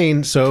lots of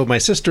pain, so my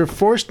sister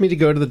forced me to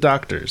go to the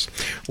doctor's,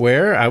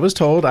 where I was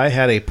told I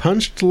had a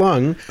punched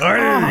lung,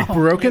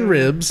 broken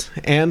ribs,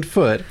 and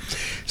foot.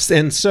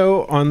 And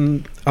so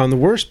on the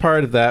worst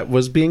part of that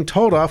was being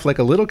told off like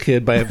a little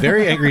kid by a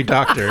very angry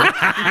doctor.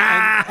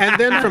 And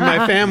then from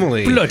my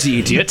family. Bloody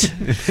idiot.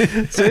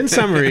 So in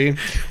summary,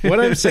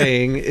 what I'm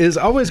saying is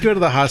always go to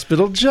the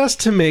hospital just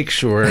to make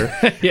sure,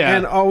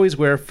 and always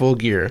wear full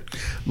gear.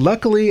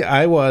 Luckily,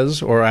 I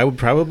would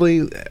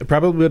probably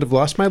would have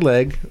lost my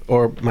leg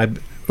or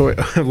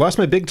I've lost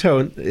my big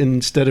toe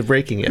instead of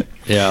breaking it.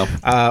 Yeah.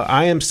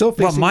 I am still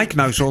facing... Well, Mike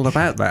knows all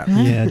about that.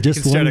 Yeah,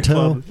 just one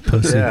toe.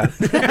 Pussy. Yeah.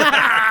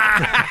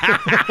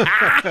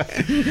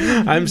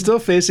 I'm still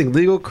facing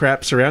legal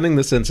crap surrounding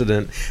this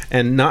incident,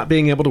 and not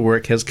being able to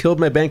work has killed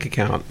my bank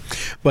account.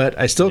 But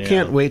I still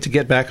can't wait to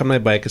get back on my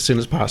bike as soon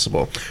as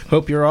possible.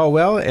 Hope you're all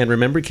well, and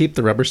remember, keep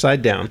the rubber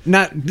side down.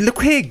 Now,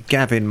 look here,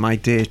 Gavin, my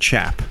dear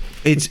chap.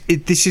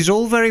 This is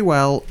all very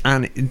well,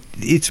 and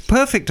it's a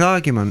perfect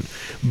argument,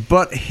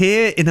 but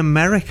here in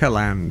America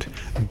land,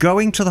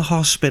 going to the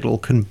hospital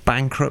can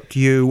bankrupt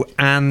you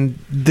and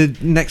the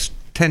next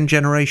 10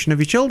 generation of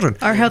your children.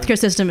 Our healthcare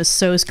system is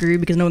so screwed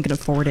because no one can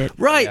afford it.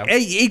 Right,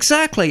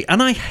 exactly.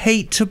 And I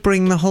hate to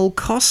bring the whole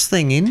cost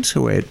thing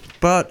into it,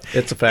 but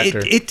it's a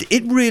factor.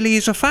 It really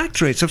is a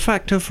factor. It's a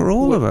factor for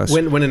all of us.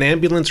 When an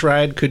ambulance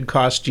ride could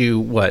cost you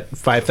what,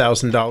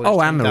 $5,000?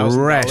 Oh, and the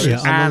rest,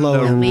 and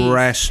the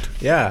rest.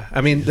 Yeah, I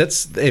mean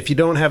that's if you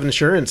don't have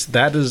insurance,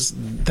 that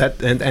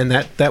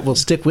will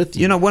stick with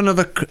you. You know, one of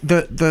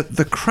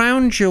the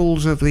crown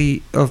jewels of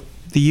the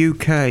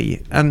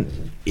UK,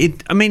 and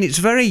it's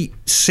very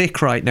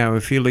sick right now,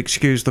 if you'll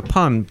excuse the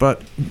pun,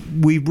 but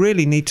we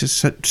really need to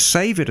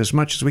save it as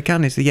much as we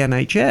can, is the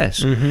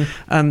NHS. Mm-hmm.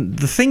 And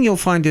the thing you'll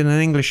find in an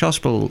English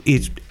hospital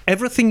is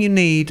everything you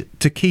need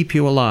to keep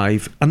you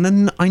alive, and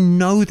then I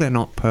know they're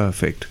not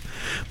perfect,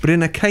 but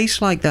in a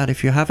case like that,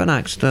 if you have an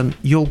accident,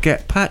 you'll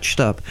get patched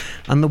up,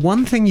 and the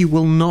one thing you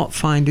will not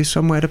find is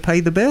somewhere to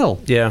pay the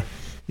bill. Yeah.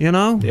 You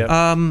know? Yep.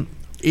 I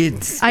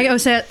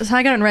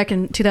got in wreck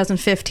in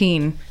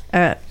 2015.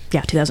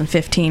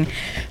 2015.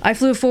 I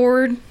flew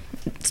forward,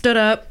 stood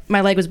up,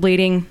 my leg was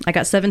bleeding. I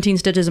got 17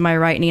 stitches in my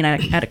right knee and I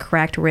had a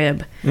cracked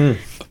rib.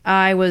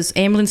 I was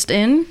ambulanced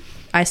in.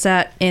 I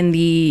sat in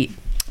the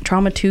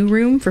trauma 2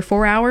 room for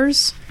 4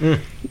 hours.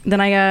 Then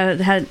I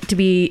had to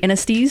be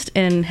anesthetized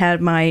and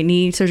had my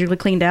knee surgically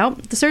cleaned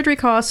out. The surgery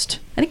cost,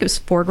 I think it was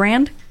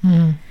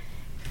 $4,000.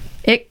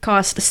 It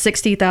cost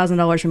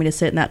 $60,000 for me to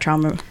sit in that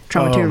trauma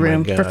 2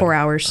 room for 4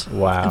 hours.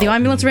 Wow. The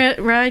ambulance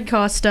ride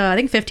cost I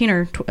think $15,000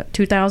 or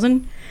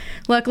 $2,000.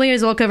 Luckily, it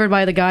was all covered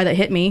by the guy that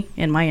hit me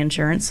in my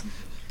insurance.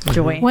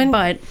 Joy. When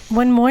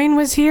Moyne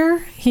was here,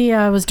 he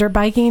was dirt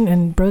biking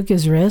and broke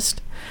his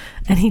wrist.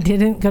 And he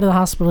didn't go to the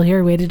hospital here.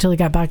 He waited till he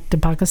got back to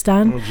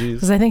Pakistan.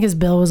 Because I think his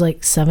bill was like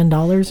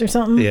 $7 or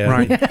something. Yeah.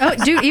 Right. Oh,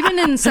 dude, even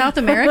in South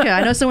America,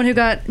 I know someone who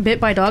got bit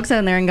by dogs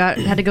down there and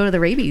had to go to the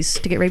rabies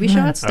to get rabies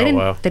shots. They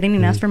didn't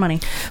even ask for money.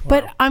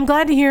 But I'm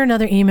glad to hear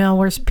another email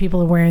where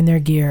people are wearing their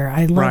gear.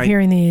 I love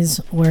hearing these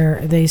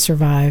where they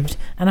survived.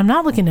 And I'm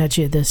not looking at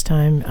you this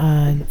time,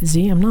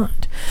 Z. I'm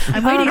not.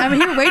 I'm waiting. I'm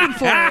here waiting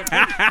for it.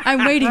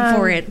 I'm waiting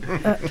for it.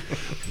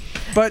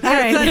 But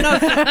thank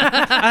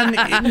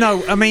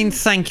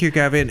you,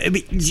 Gavin.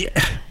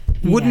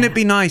 Wouldn't it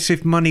be nice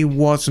if money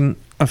wasn't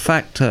a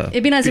factor?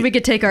 It'd be nice if we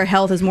could take our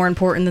health as more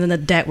important than the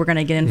debt we're going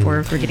to get in for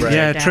if we're getting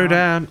Yeah, true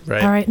that.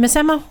 Right. All right, Miss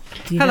Emma.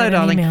 Do you Hello, have an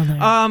darling. email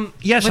there?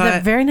 Yes, with a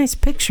very nice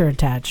picture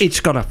attached. It's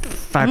got a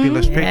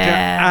fabulous picture,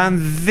 and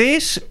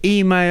this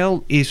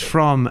email is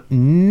from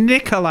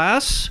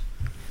Nicholas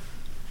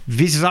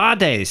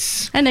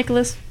Vizades. Hi,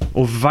 Nicholas.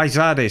 Or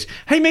Vizades.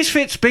 Hey,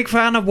 Misfits, big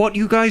fan of what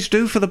you guys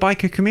do for the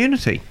biker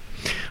community.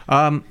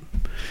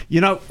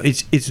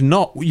 It's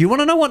not... You want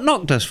to know what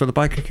Knock does for the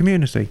biker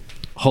community?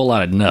 Whole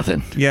lot of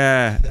nothing.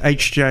 Yeah,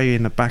 HJ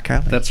in the back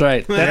alley. That's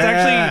right.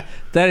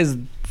 That is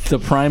the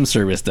Prime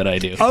service that I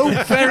do. Oh,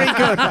 very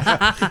good.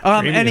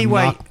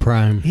 Anyway, Knock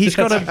Prime. he's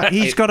got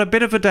a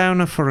bit of a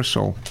downer for us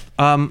all.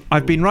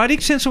 I've been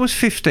riding since I was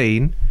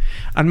 15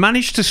 and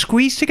managed to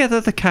squeeze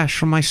together the cash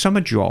from my summer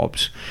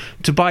jobs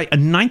to buy a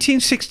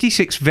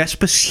 1966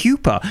 Vespa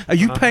Super. Are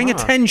you paying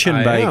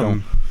attention,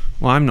 Bagel?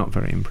 Well, I'm not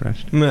very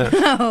impressed.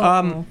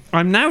 No.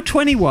 I'm now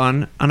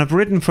 21 and I've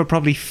ridden for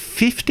probably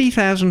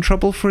 50,000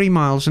 trouble-free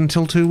miles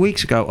until 2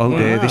 weeks ago. Oh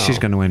dear, this is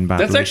going to end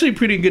badly. That's actually a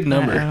pretty good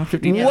number.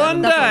 50,000.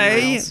 One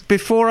day,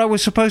 before I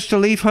was supposed to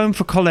leave home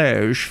for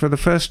college for the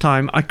first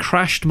time, I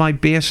crashed my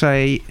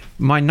BSA,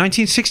 my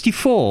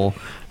 1964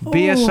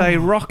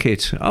 BSA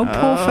Rocket. Oh,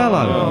 poor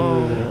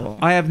fellow.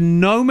 I have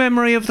no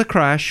memory of the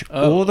crash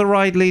or the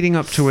ride leading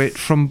up to it.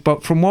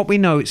 But from what we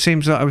know, it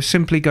seems that I was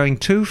simply going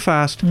too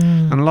fast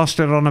and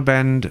lost it on a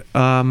bend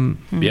on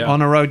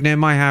a road near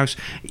my house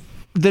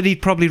that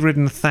he'd probably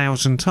ridden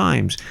 1,000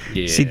 times.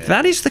 Yeah. See,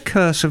 that is the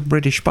curse of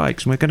British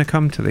bikes, and we're going to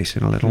come to this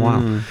in a little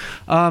while.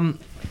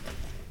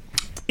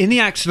 In the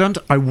accident,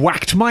 I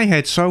whacked my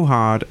head so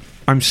hard,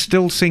 I'm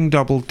still seeing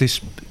double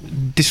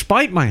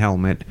despite my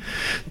helmet.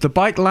 The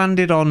bike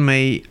landed on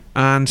me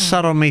and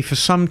sat on me for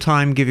some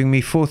time, giving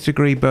me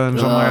 4th-degree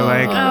burns on my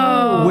leg,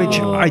 which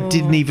I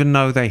didn't even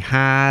know they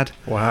had.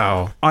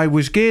 Wow. I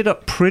was geared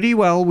up pretty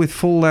well with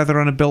full leather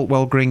and a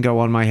Biltwell Gringo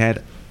on my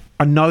head.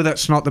 I know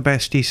that's not the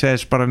best, he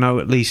says, but I know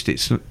at least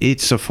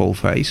it's a full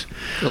face.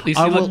 At least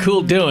you look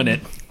cool doing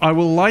it. I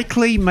will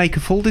likely make a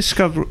full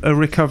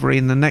recovery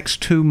in the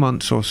next 2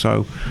 months or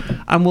so,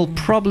 and will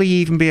probably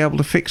even be able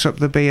to fix up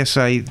the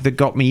BSA that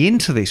got me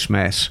into this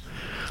mess.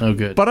 Oh,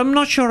 good. But I'm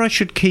not sure I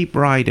should keep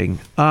riding.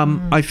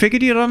 I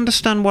figured you'd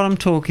understand what I'm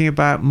talking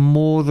about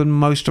more than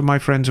most of my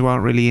friends who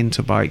aren't really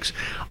into bikes.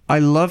 I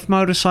love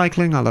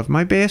motorcycling. I love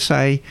my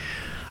BSA.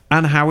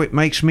 and how it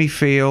makes me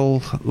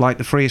feel like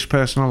the freest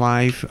person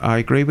alive. I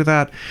agree with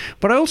that.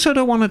 But I also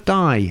don't want to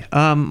die.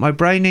 My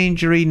brain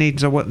injury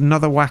needs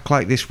another whack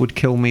like this would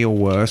kill me or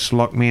worse,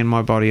 lock me in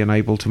my body,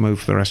 unable to move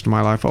for the rest of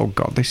my life. Oh,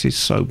 God, this is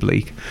so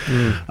bleak.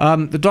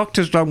 The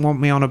doctors don't want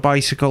me on a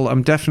bicycle.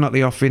 I'm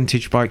definitely off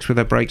vintage bikes with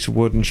their brakes of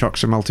wood and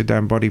shocks of melted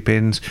down body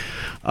pins.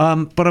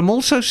 But I'm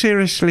also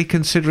seriously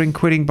considering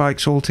quitting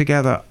bikes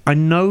altogether. I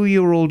know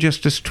you're all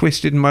just as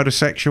twisted and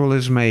motorsexual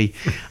as me,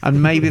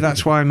 and maybe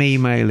that's why I'm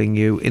emailing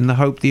you, in the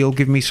hope that you'll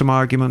give me some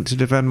argument to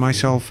defend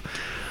myself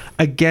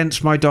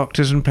against my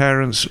doctors and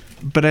parents,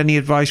 but any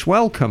advice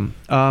welcome.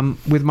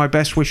 With my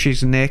best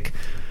wishes, Nick.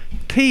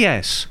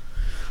 P.S.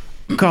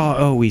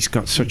 God, he's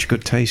got such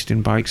good taste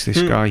in bikes,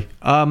 this guy.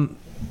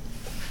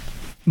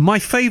 My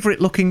favourite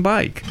looking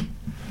bike.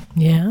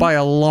 Yeah. By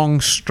a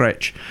long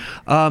stretch.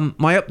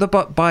 My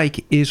up-the-butt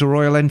bike is a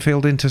Royal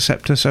Enfield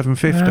Interceptor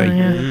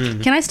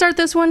 750. Can I start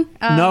this one?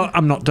 No,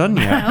 I'm not done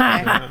yet.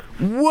 Okay.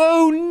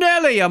 Whoa,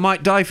 Nelly! I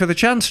might die for the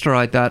chance to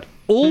ride that.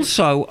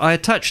 Also, I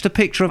attached a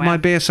picture of my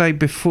BSA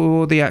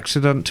before the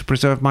accident to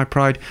preserve my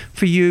pride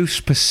for you,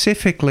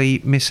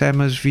 specifically Miss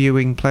Emma's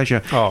viewing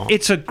pleasure. Oh.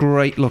 It's a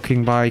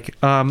great-looking bike,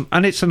 and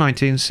it's a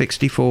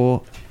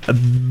 1964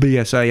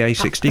 BSA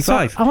A65. So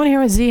I want to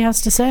hear what Z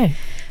has to say.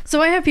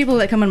 So I have people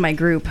that come in my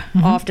group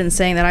often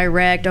saying that I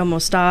wrecked,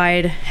 almost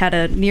died, had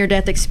a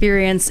near-death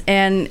experience,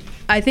 and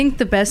I think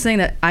the best thing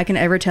that I can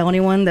ever tell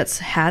anyone that's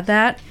had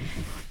that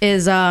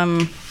is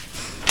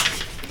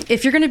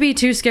if you're going to be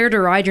too scared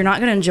to ride, you're not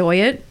going to enjoy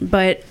it,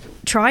 but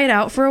try it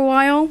out for a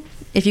while.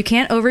 If you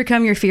can't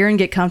overcome your fear and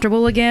get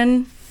comfortable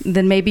again,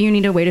 then maybe you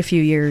need to wait a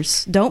few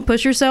years. Don't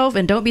push yourself,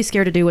 and don't be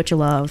scared to do what you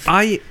love.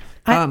 Can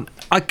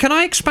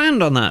I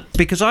expand on that?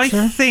 Because I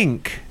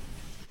think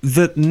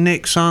that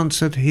Nick's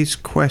answered his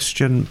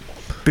question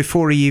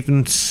before he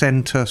even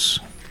sent us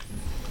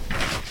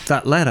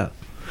that letter.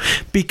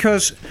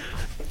 Because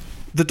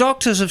the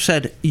doctors have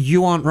said,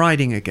 you aren't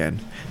riding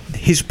again.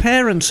 His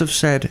parents have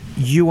said,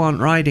 you aren't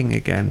riding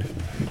again.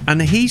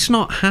 And he's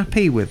not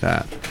happy with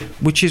that,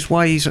 which is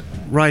why he's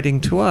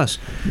writing to us.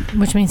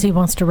 Which means he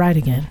wants to ride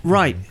again.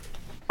 Right.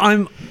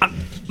 I'm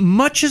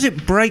much as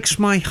it breaks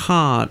my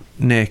heart,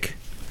 Nick,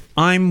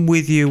 I'm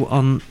with you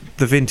on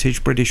the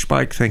vintage British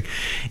bike thing.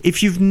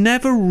 If you've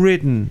never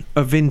ridden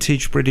a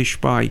vintage British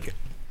bike,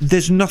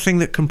 there's nothing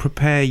that can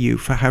prepare you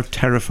for how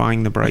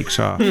terrifying the brakes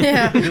are.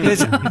 Yeah.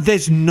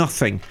 There's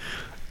nothing.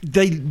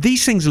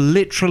 These things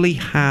literally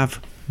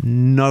have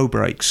no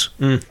brakes.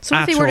 So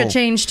if he were to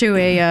change to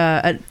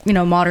a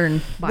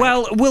modern bike?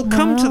 Well, we'll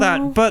come to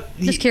that, but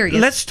just curious.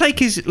 Let's take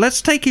his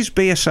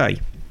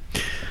BSA.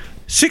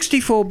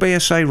 64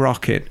 BSA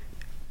Rocket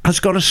has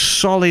got a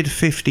solid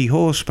 50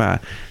 horsepower.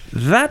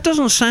 That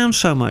doesn't sound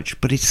so much,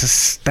 but it's a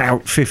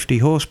stout 50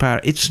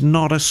 horsepower. It's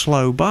not a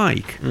slow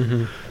bike.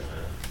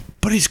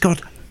 But it's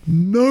got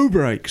no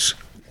brakes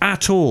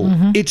at all.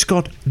 It's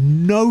got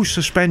no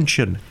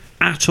suspension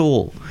at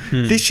all.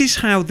 This is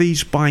how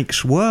these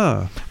bikes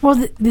were.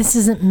 Well, this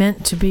isn't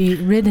meant to be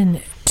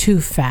ridden too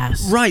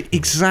fast. Right,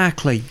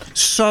 exactly.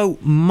 So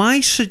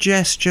my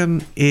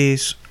suggestion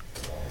is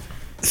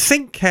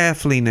think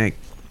carefully, Nick.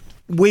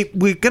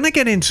 We're going to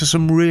get into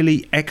some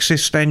really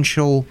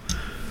existential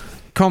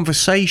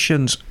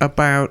conversations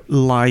about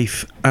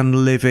life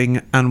and living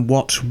and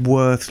what's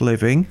worth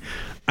living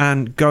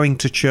and going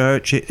to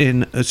church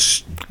in a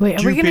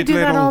Wait, are we going to do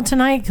that all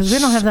tonight? Because we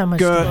don't have that much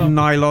skirt time. and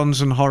nylons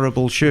and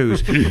horrible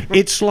shoes.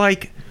 It's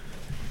like,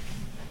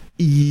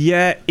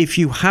 yeah, if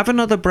you have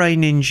another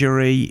brain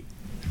injury,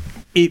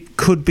 it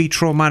could be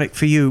traumatic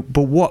for you,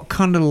 but what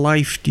kind of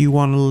life do you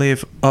want to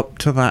live up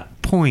to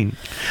that point?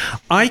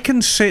 I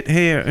can sit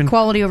here and...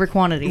 Quality over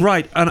quantity.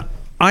 Right, and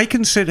I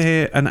can sit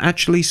here and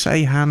actually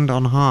say hand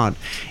on heart,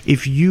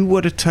 if you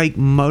were to take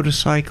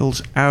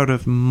motorcycles out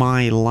of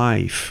my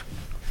life...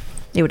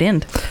 It would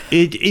end.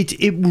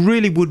 It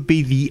really would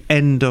be the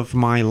end of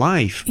my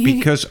life,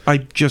 because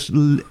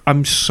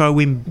I'm so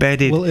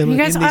embedded in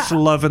this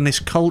love and this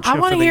culture. I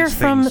want to hear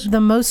from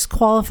the most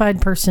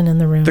qualified person in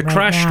the room. The right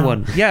crashed now.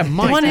 one. Yeah,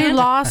 Mike. The one who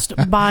lost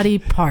body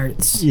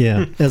parts.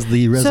 Yeah, as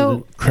the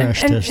resident crash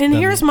test. And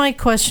here's my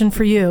question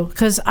for you,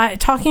 because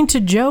talking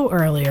to Joe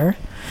earlier,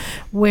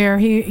 where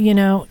he,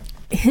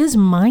 his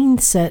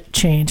mindset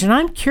changed, and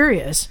I'm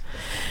curious.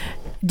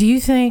 Do you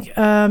think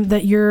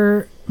that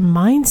your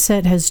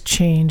mindset has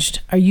changed?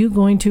 Are you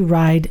going to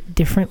ride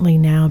differently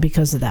now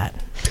because of that?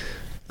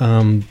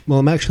 Well,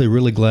 I'm actually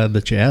really glad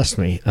that you asked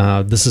me.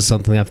 This is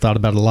something I've thought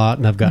about a lot,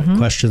 and I've got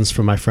questions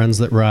from my friends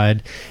that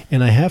ride.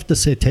 And I have to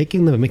say,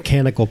 taking the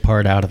mechanical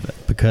part out of it,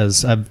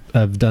 because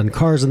I've done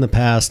cars in the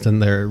past,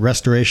 and they're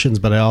restorations,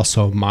 but I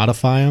also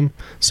modify them.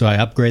 So I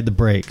upgrade the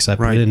brakes. I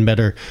put in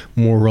better,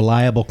 more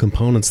reliable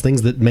components,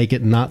 things that make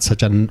it not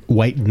such a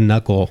white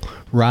knuckle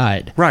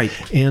ride. Right.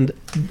 And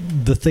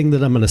the thing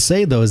that I'm going to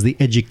say, though, is the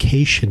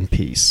education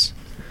piece.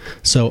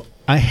 So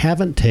I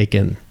haven't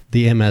taken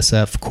the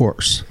MSF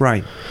course.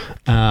 Right.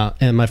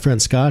 And my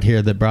friend Scott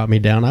here that brought me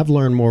down, I've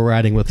learned more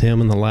riding with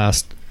him in the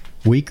last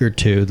week or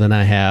two than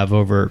I have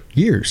over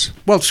years.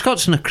 Well,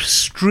 Scott's an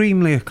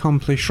extremely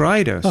accomplished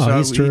rider. Oh, so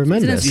he's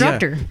tremendous. He's an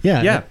instructor.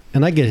 Yeah.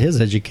 And I get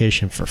his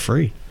education for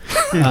free.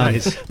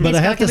 Nice. But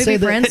I have to say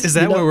that is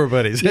that why we're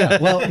buddies?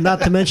 Yeah. Well,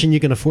 not to mention you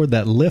can afford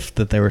that lift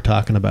that they were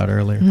talking about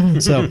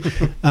earlier. So,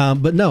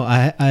 but no,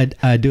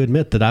 I do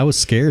admit that I was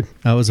scared.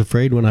 I was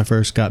afraid when I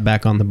first got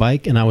back on the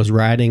bike, and I was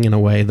riding in a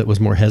way that was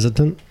more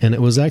hesitant, and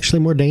it was actually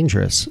more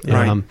dangerous.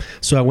 Right.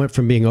 So I went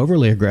from being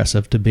overly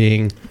aggressive to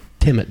being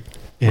timid.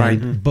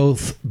 And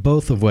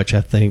both of which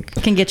I think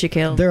Can get you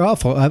killed. they're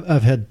awful.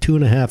 I've had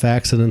 2.5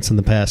 accidents in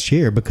the past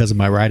year because of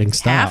my riding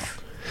style. Half?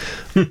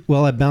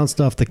 Well, I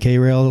bounced off the K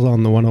rails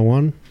on the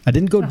 101. I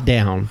didn't go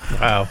down.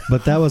 Wow.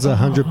 But that was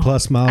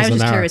 100+ miles I was an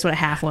just hour. curious what a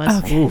half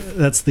was.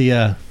 That's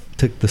the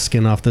took the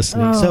skin off this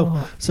thing.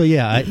 Oh. So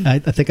yeah, I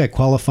think I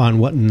qualify on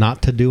what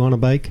not to do on a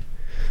bike.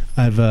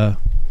 I've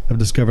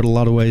discovered a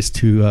lot of ways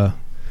to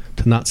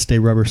not stay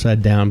rubber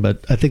side down,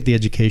 but I think the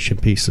education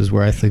piece is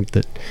where I think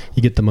that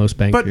you get the most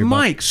bang But for your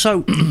Mike, buck.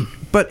 so,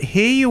 but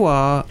here you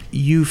are,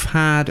 you've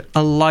had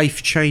a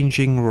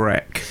life-changing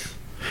wreck.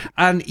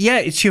 And yeah,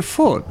 it's your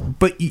foot,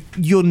 but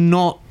you're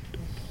not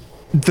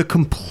the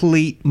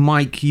complete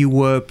Mike you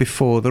were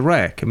before the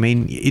wreck. I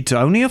mean, it's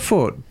only a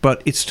foot,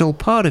 but it's still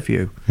part of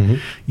you. Mm-hmm.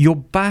 You're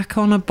back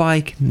on a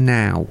bike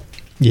now.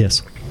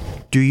 Yes.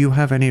 Do you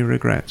have any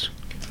regrets?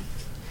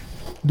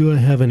 Do I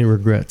have any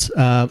regrets?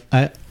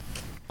 I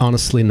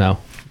honestly no.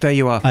 There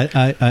you are.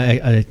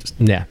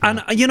 Yeah.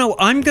 And, you know,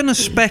 I'm going to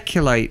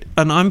speculate,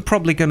 and I'm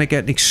probably going to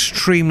get an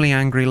extremely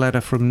angry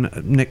letter from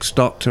Nick's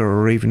doctor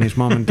or even his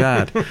mom and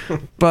dad.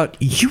 But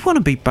you want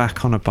to be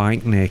back on a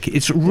bike, Nick.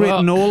 It's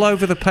written all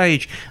over the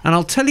page. And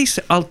I'll tell you,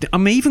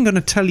 I'm even going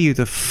to tell you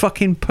the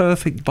fucking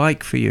perfect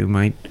bike for you,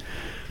 mate.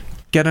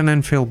 Get an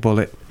Enfield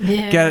Bullet.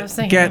 Yeah, I was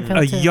thinking Get Enfield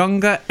a too.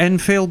 younger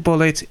Enfield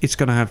Bullet. It's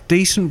going to have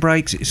decent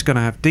brakes. It's going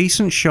to have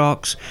decent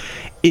shocks.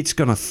 It's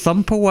going to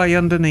thump away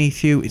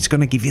underneath you. It's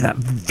going to give you that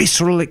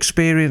visceral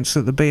experience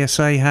that the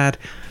BSA had.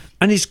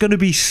 And it's going to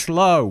be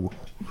slow.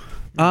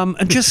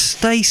 And just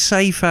stay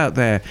safe out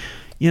there.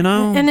 You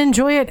know? And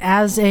enjoy it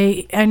as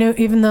I know,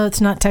 even though it's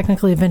not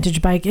technically a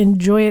vintage bike,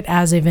 enjoy it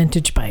as a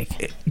vintage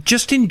bike.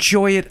 Just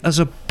enjoy it as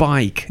a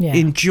bike. Yeah.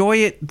 Enjoy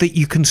it that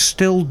you can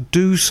still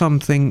do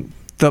something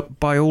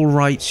that by all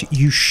rights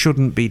you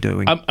shouldn't be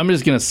doing. I'm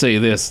just going to say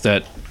this,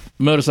 that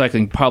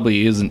motorcycling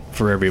probably isn't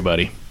for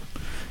everybody.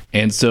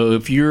 And so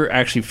if you're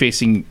actually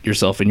facing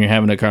yourself and you're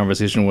having a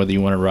conversation whether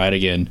you want to ride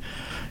again,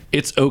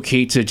 it's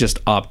okay to just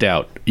opt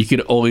out. You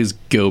could always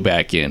go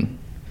back in.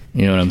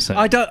 You know what I'm saying?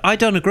 I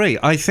don't agree.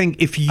 I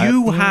think if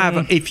you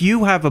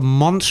have a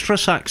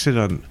monstrous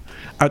accident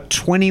at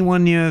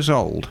 21 years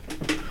old,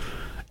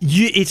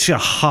 it's a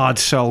hard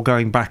sell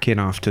going back in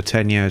after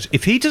 10 years.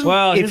 If he doesn't,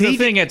 well, here's the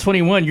thing: at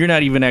 21, you're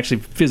not even actually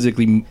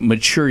physically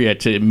mature yet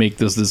to make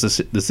those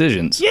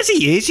decisions. Yes,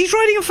 he is. He's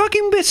riding a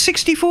fucking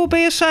 64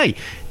 BSA.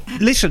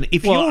 Listen,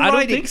 if you're riding, I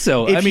don't think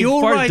so. I mean,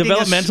 as far as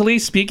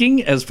developmentally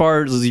speaking, as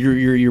far as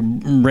your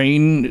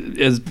brain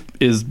is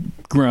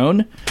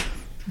grown,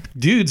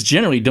 dudes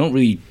generally don't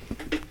really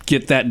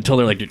get that until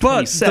they're like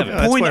 27.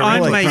 But the point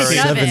I'm making,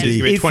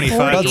 70, 25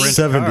 about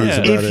 70 is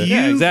about it.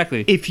 Yeah,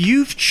 exactly. If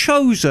you've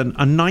chosen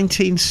a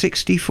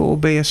 1964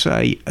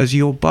 BSA as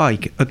your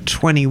bike at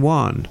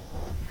 21,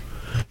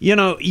 you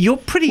know, you're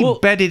pretty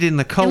embedded in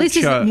the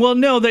culture. Well,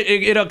 no,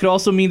 it could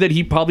also mean that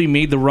he probably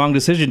made the wrong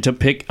decision to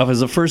pick up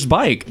as a first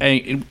bike,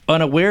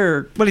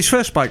 unaware. Well, his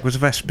first bike was a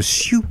Vespa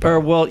Super. Or,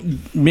 well,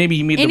 maybe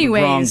he made the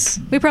wrong. Anyways,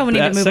 we probably need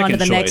to move on to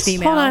the next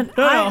email. Hold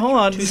on. Hold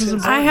on. This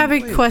is I have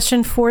a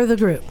question for the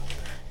group.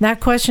 That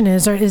question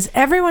is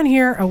everyone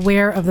here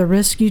aware of the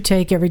risk you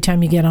take every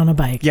time you get on a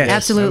bike? Yes.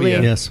 Absolutely.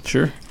 Yes.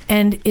 Sure.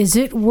 And is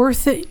it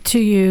worth it to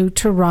you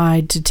to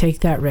ride to take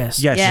that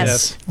risk?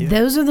 Yes.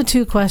 Those are the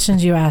two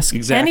questions you ask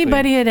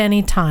anybody at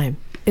any time.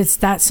 It's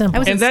that simple. I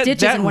was in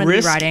stitches and wanted to be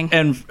risk riding.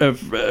 and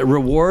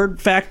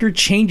reward factor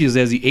changes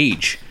as you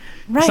age.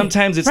 Right.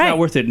 Sometimes it's not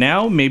worth it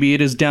now. Maybe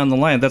it is down the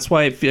line. That's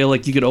why I feel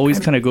like you could always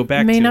kind of go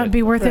back It may to not it.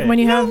 be worth it when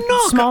you have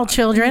small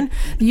children.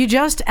 You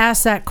just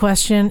ask that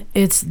question.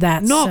 It's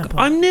that simple.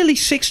 I'm nearly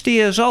 60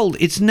 years old.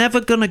 It's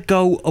never going to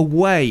go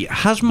away.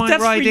 Has my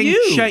That's for riding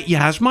you.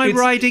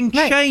 riding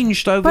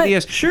changed over the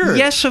years? Sure.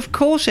 Yes, of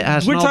course it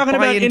has. We're and I'll talking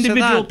buy about into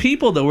individual that.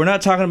 people, though. We're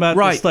not talking about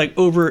this like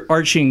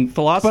overarching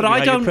philosophy. But I how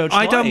you don't. approach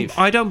I don't. life.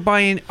 I don't buy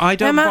in. I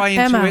don't Emma, buy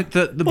into Emma, it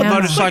that the Emma.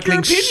 motorcycling It's like your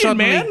opinion,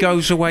 suddenly man.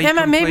 goes away.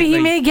 Emma, maybe he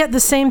completely. may get the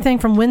same thing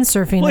from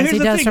windsurfing as Well, he here's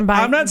the does thing. from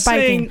I'm not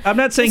biking. saying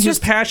It's his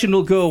just- passion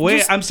will go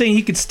away. I'm saying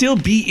he could still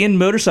be in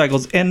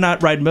motorcycles and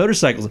not ride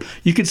motorcycles.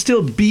 You could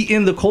still be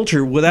in the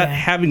culture without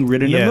having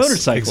ridden a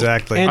motorcycle.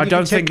 Exactly. And I you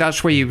don't can think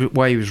that's why he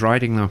was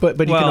riding though. But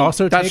you can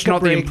also that's take a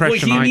not the break.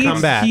 impression Well, I he got.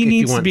 needs, back he if you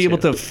needs to want be able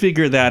to. to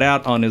figure that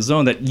out on his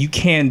own, that you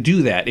can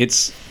do that.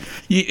 It's,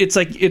 it's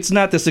like it's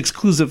not this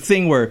exclusive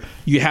thing where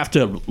you have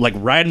to like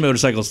ride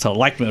motorcycles to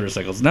like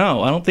motorcycles.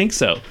 No, I don't think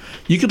so.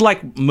 You could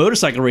like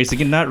motorcycle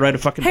racing and not ride a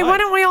fucking Hey, bike. why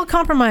don't we all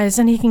compromise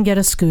and he can get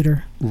a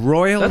scooter?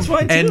 Royal That's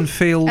fine, too.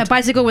 Enfield. A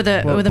bicycle with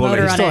a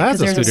motor on it because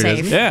there's a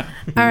safe. Yeah.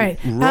 All right.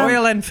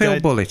 Royal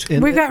Enfield Bullet.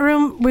 We've got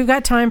room. We've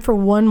got time for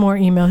one more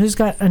email. Who's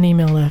got an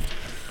email left?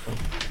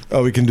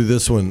 Oh, we can do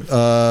this one.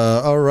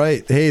 All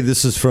right. Hey,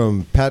 this is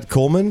from Pat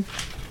Coleman.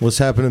 What's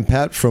happening,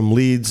 Pat, from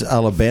Leeds,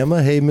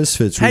 Alabama? Hey,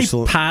 Misfits. Hey,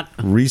 Pat.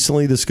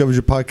 Recently discovered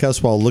your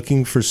podcast while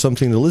looking for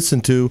something to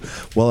listen to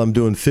while I'm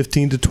doing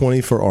 15 to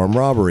 20 for armed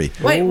robbery.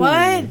 Wait,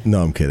 what?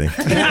 No, I'm kidding.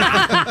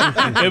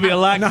 It'd be a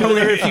lot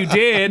cooler if you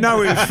did.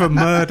 No, it was for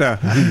murder.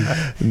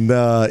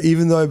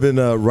 Even though I've been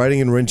riding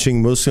and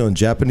wrenching mostly on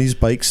Japanese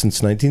bikes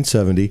since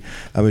 1970,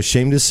 I'm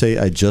ashamed to say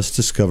I just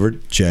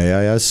discovered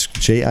JIS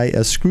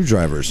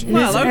screwdrivers.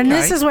 Well, okay. And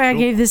this is why I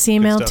gave this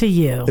email to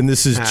you. And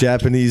this is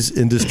Japanese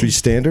industry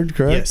standard,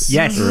 correct?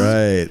 Yes.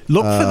 Right.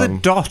 Look for the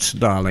dot,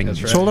 darling.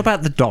 It's all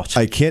about the dot.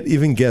 I can't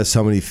even guess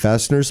how many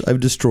fasteners I've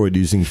destroyed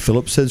using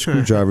Phillips head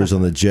screwdrivers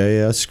on the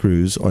JIS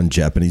screws on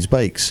Japanese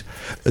bikes,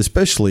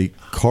 especially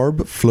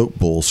carb float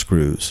bowl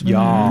screws.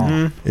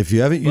 Yeah. If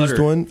you haven't used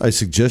one, I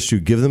suggest you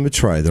give them a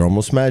try. They're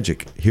almost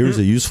magic. Here's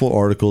a useful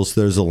article.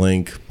 So there's a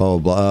link. Blah,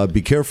 blah, blah.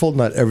 Be careful.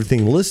 Not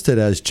everything listed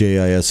as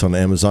JIS on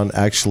Amazon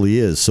actually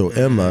is. So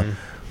Emma,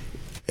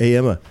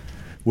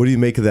 what do you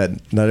make of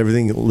that? Not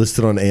everything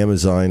listed on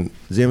Amazon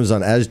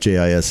as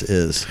JIS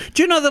is.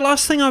 Do you know the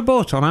last thing I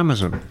bought on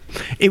Amazon?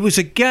 It was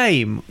a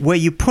game where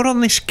you put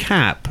on this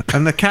cap,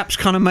 and the cap's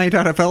kind of made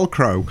out of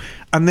Velcro,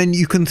 and then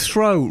you can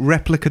throw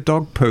replica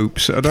dog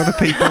poops at other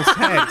people's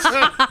heads.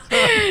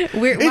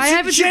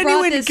 It's a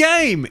genuine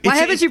game. Why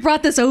haven't you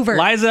brought this over?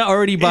 Liza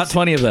already bought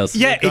 20 of those.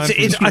 Yeah, I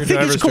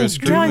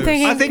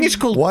think it's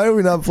called. Why are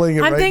we not playing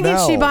it I'm right thinking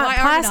now? she bought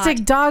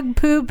plastic dog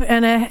poop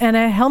and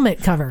a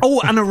helmet cover.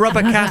 Oh, and a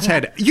rubber cat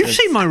head. You've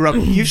seen my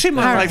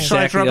life-size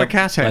Exactly rubber up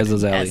cat head.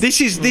 Liza's alley. This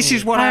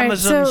is what All right,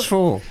 Amazon's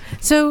for.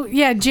 So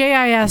yeah,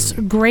 JIS,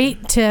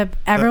 great tip.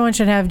 Everyone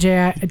should have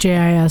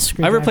JIS screwdrivers.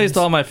 I replaced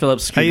all my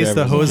Phillips I use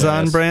screwdrivers. the with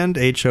Hozan JIS. brand,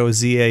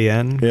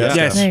 Hozan. Yeah.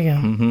 Yes. There you go.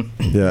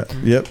 Mm-hmm. Yeah.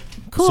 Yep.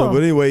 Cool. So,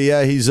 but anyway,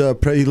 yeah, he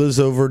lives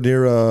over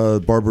near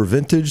Barber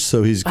Vintage,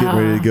 so he's getting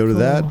ready to go to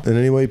that. And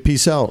anyway,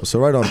 pease out. So,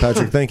 right on,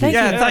 Patrick. Thank you.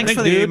 Yeah, thanks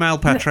for the dude. email,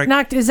 Patrick.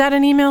 Knocked, is that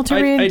an email to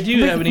read? I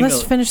do have an email.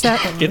 Let's finish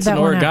that. It's that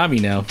an one out.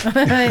 origami now.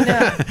 I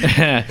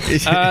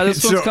know.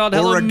 This one's called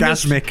Hello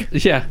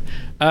orgasmic. Yeah.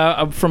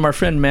 From our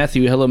friend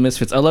Matthew. Hello,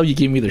 Misfits. I love you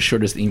gave me the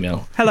shortest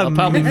email. Hello, I'll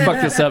probably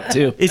fuck this up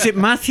too. Is it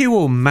Matthew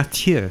or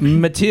Mathieu?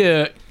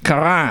 Mathieu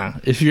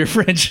Carin, if you're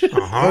French.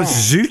 Oh,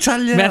 zut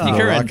alors.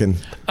 Matthew Rockin'.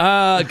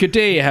 Carin. Good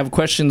day. I have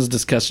questions,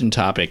 discussion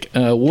topic.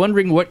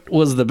 Wondering what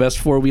was the best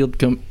four-wheeled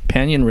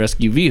companion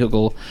rescue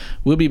vehicle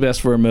will be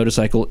best for a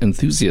motorcycle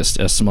enthusiast.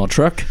 A small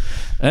truck,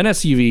 an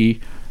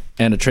SUV,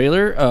 and a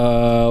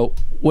trailer.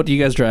 What do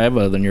you guys drive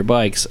other than your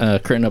bikes?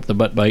 Curtain up the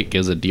butt bike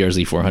is a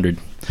DRZ 400.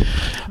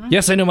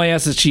 Yes, I know my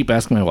ass is cheap.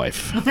 Ask my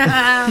wife.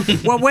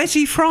 Well, where's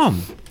he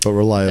from? But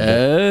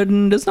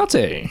reliable. Does not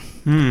say.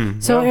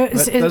 So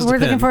we're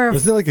looking for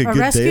Isn't it like a good day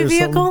rescue or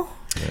vehicle.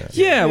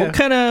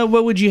 Yeah.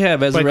 What would you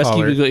have as a White rescue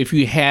collar. vehicle if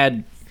you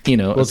had,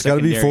 Well, it's got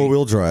to be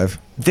four-wheel drive.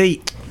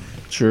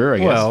 Sure, I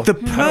guess. The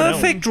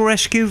perfect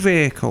rescue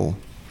vehicle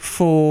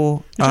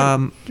for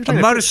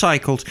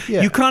motorcycles.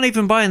 Yeah. You can't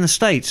even buy in the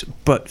States,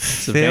 but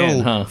a van,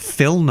 huh?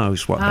 Phil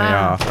knows what they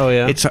are. Oh,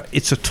 yeah? It's a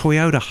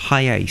Toyota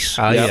Hiace,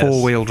 yes.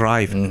 4-wheel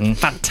drive.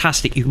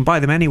 Fantastic. You can buy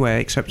them anywhere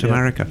except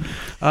America.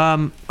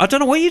 I don't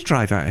know what you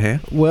drive out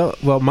here. Well,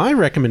 my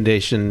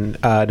recommendation.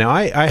 Now,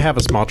 I have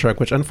a small truck,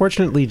 which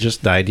unfortunately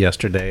just died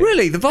yesterday.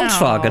 Really, the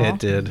Volkswagen. It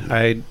did.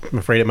 I'm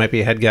afraid it might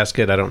be a head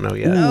gasket. I don't know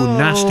yet. Ooh,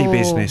 nasty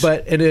business.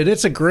 But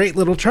it's a great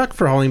little truck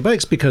for hauling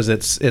bikes because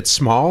it's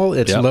small,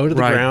 it's low to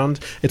the Right. ground,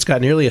 it's got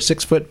nearly a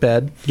 6-foot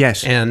bed.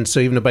 Yes. And so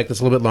even a bike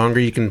that's a little bit longer,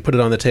 you can put it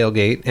on the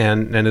tailgate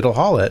and it'll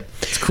haul it.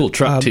 It's a cool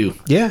truck too.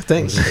 Yeah,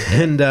 thanks.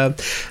 And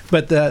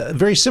but the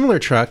very similar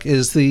truck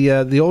is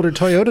the older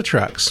Toyota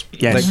trucks.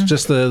 Yes. Like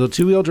just the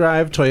 2-wheel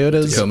drive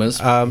Toyotas.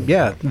 Tacomas.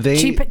 Yeah, they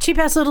Cheap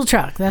ass little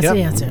truck. That's yep,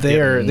 the answer. They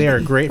are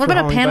great. What for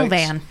about a hauling panel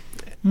bikes. van?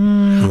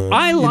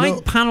 I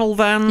like panel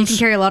vans. You can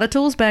carry a lot of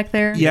tools back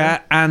there.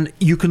 Yeah, and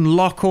you can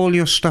lock all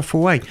your stuff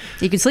away.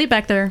 You can sleep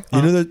back there.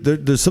 You know,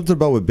 there's something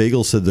about what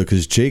Bagel said, though,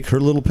 because Jake, her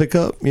little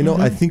pickup,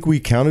 I think we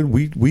counted,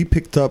 we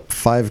picked up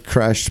 5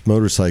 crashed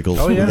motorcycles.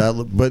 Oh, yeah.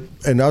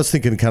 And I was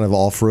thinking kind of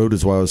off-road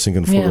is why I was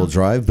thinking four-wheel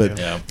drive, but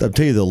I'll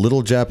tell you, the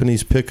little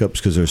Japanese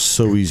pickups, because they're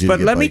so easy to But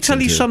get let me bikes tell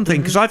you into.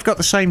 something, because I've got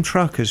the same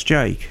truck as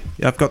Jake.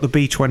 I've got the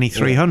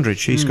B2300.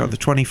 She's got the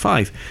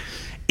 25.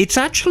 It's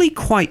actually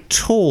quite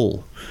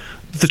tall.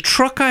 The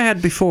truck I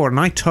had before, and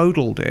I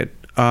totaled it,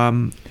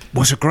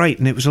 was great,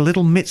 and it was a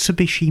little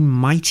Mitsubishi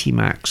Mighty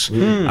Max.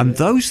 And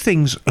those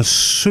things are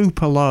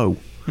super low.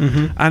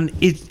 And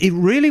it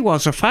really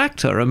was a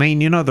factor. I mean,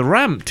 the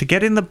ramp to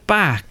get in the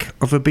back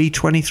of a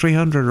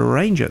B2300 or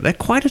Ranger, they're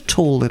quite a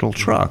tall little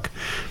truck,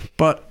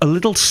 but a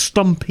little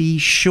stumpy,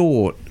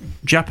 short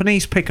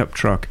Japanese pickup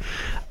truck.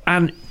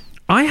 And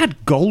I had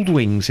gold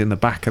wings in the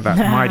back of that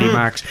Mighty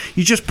Max.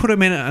 You just put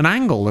them in at an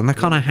angle and they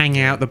kind of hang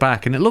out the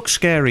back, and it looks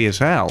scary as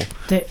hell.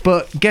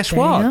 But guess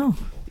what?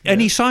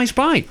 Any size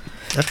bike.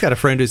 I've got a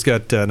friend who's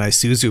got an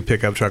Isuzu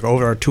pickup truck,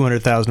 over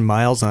 200,000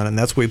 miles on it, and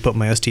that's where we put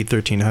my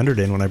ST1300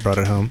 in when I brought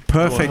it home.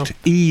 Perfect.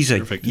 Easy.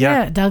 Perfect.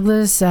 Yeah,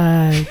 Douglas,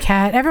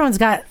 Cat, everyone's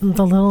got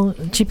the little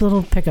cheap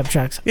little pickup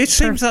trucks. It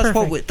seems that's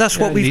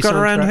what we've got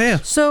around here.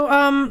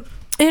 So,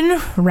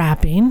 in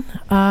wrapping,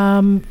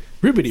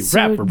 Jim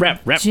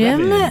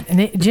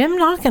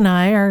Knock and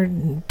I are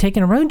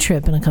taking a road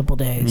trip in a couple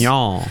days. Yeah.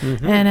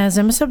 Mm-hmm. And as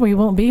Emma said, we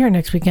won't be here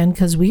next weekend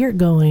because we are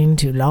going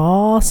to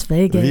Las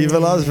Vegas. Viva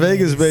Las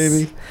Vegas,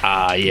 baby.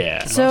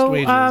 Yeah. So,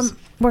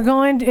 we're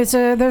going.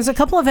 There's a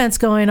couple events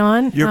going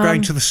on. You're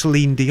going to the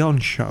Celine Dion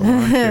show,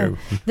 aren't you?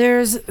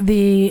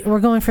 We're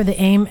going for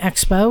the AIM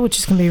Expo, which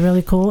is going to be a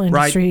really cool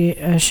industry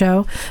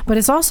show. But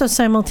it's also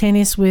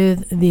simultaneous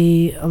with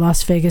the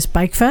Las Vegas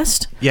Bike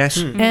Fest. Yes.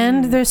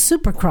 And there's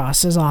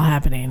Supercross is all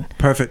happening.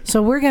 Perfect.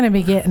 So we're going to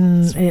be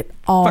getting it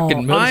all.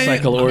 Fucking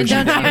motorcycle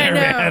origin.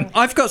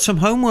 I've got some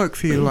homework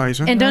for you,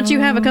 Liza. And don't you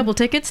have a couple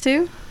tickets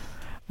too?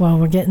 Well,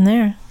 we're getting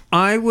there.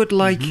 I would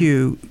like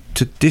you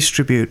to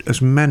distribute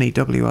as many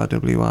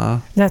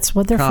WRWR. That's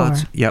what they're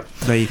cards. for. Yep,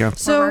 there you go.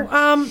 So,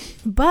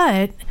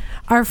 but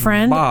our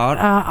friend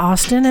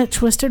Austin at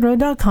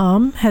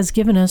twistedroad.com has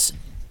given us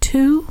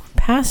 2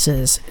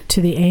 passes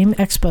to the AIM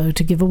Expo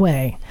to give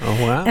away.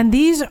 Oh, wow. And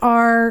these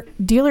are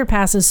dealer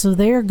passes, so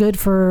they are good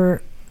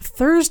for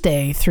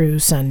Thursday through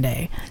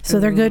Sunday. So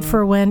they're good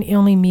for when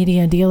only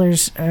media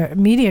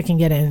can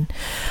get in.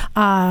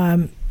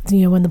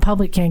 When the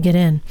public can't get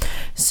in.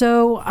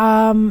 So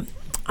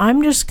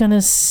I'm just going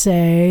to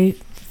say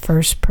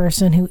first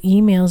person who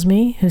emails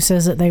me who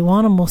says that they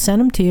want them, we'll send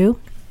them to you.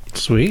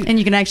 Sweet. And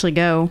you can actually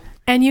go.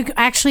 And you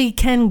actually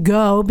can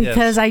go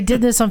because I did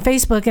this on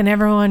Facebook and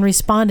everyone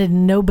responded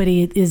and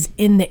nobody is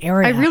in the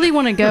area. I really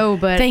want to go,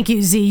 but... Thank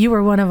you, Z. You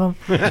were one of them.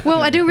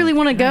 Well, I do really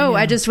want to go.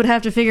 I just would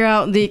have to figure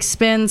out the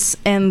expense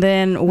and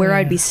then where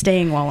I'd be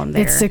staying while I'm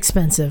there. It's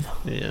expensive.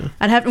 Yeah.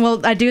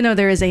 I do know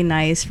there is a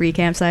nice free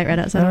campsite right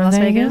outside of Las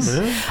Vegas.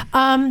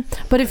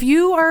 But if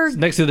you are...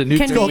 Next to the new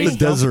It's called the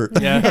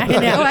desert.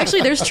 Yeah. Oh,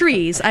 actually, there's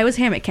trees. I was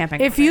hammock camping.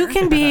 If you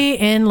can be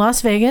in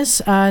Las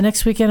Vegas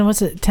next weekend,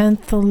 what's it,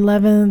 10th,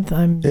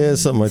 11th? Yeah,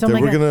 something like that.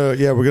 We're gonna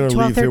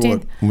leave 12th, here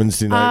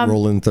Wednesday night,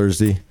 roll in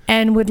Thursday.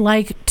 And would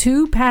like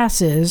 2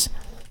 passes,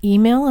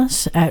 email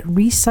us at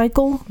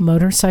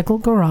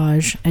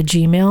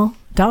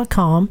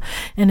recyclemotorcyclegarage@gmail.com,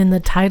 and in the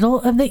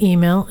title of the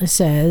email it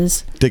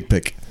says Dick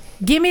pic.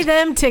 Give me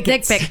them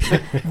tickets. Dick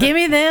pic. Give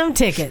me them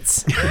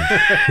tickets.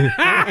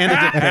 And a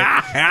dick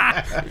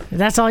pic.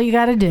 That's all you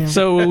got to do.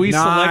 So will we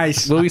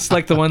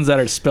select the ones that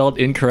are spelled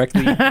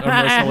incorrectly or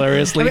most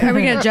hilariously? Are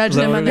we going to judge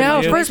them on the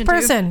No, first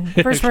person.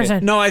 First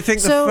person. No, I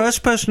think the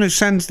first person who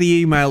sends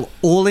the email,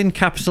 all in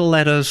capital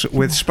letters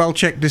with spell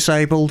check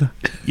disabled,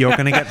 you're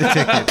going to get the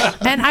tickets.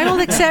 And I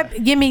will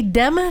accept give me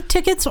them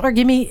tickets or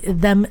give me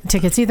them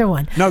tickets, either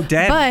one. No,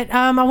 dem. But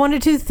I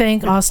wanted to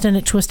thank Austin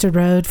at Twisted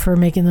Road for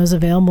making those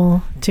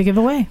available to give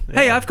away.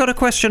 Hey, I've got a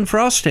question for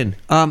Austin.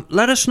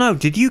 Let us know,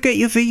 did you get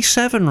your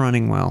V7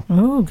 running well?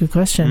 Oh, good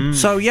question.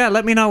 So, yeah,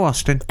 let me know,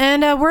 Austin.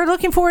 And we're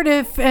looking forward,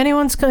 if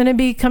anyone's going to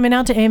be coming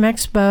out to AIM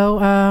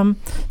Expo,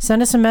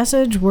 send us a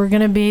message. We're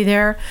going to be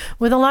there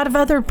with a lot of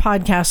other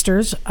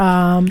podcasters.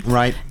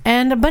 Right.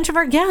 And a bunch of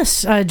our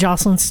guests.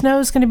 Jocelyn Snow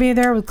is going to be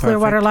there with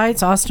Clearwater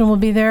Lights. Austin will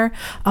be there.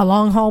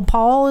 Long Haul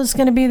Paul is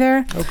going to be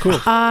there. Oh, cool.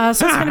 So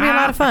it's going to be a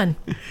lot of fun.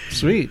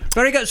 Sweet.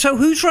 Very good. So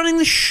who's running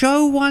the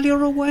show while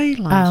you're away,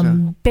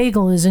 Liza?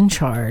 Bagel is in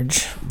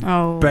charge.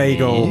 Oh,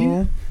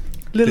 Bagel.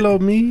 Little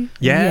old me.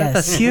 Yeah, Yes.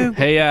 that's you.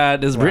 Hey,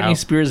 does Britney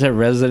Spears have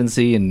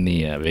residency in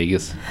the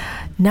Vegas?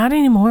 Not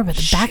anymore, but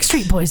the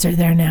Backstreet Boys are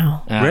there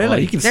now. Really? Well,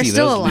 you can they're see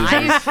still those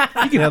alive. losers.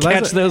 You can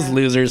catch those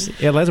losers.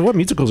 Yeah, Liza, what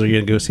musicals are you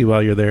going to go see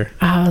while you're there?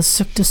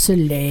 Cirque du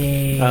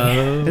Soleil.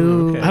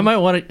 Okay. I might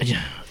want to.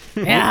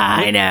 Yeah,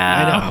 I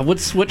know. What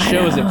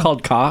show is it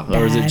called? Ka,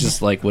 or is it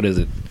just like, what is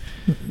it?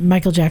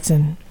 Michael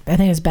Jackson. I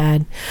think it's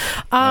bad.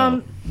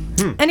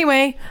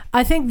 Anyway,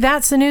 I think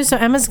that's the news. So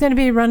Emma's going to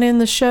be running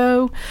the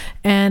show,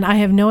 and I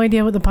have no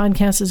idea what the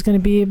podcast is going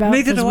to be about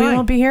Neither because do we I.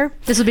 won't be here.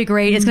 This will be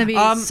great. It's going to be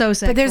so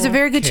sexual. But there's a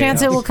very good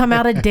chance it will come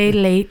out a day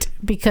late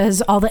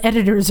because all the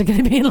editors are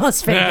going to be in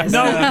Las Vegas.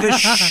 No, the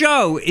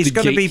show is The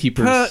going to be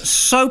gatekeepers.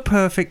 so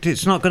perfect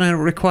it's not going to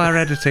require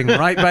editing,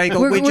 right,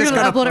 Bagel? We're just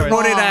gonna going to upload it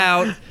put it raw.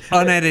 out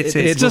unedited.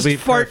 It's just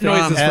fart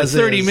noises for As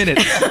 30 is.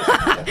 minutes.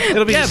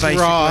 It'll be Yeah, just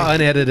basically. raw,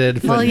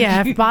 unedited. Well,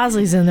 yeah, if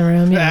Bosley's in the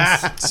room,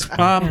 yes.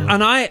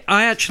 And I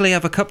actually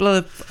have a couple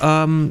of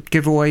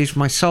giveaways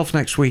myself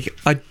next week.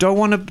 I don't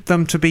want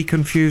them to be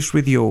confused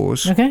with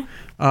yours. Okay.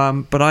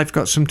 But I've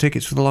got some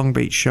tickets for the Long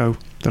Beach show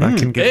that I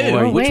can give Hey,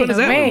 away. which one is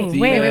that? Wait, The,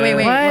 wait.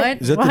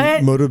 What? Is that What?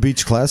 the Moto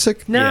Beach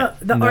Classic? No,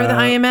 or the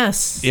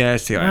IMS. Yeah,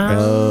 it's the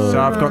IMS.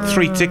 So I've got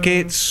 3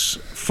 tickets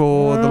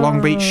for the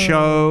Long Beach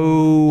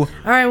show.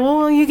 All right,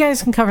 well, you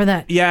guys can cover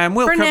that. Yeah, and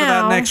we'll For cover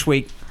now, that next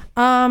week.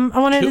 I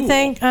wanted to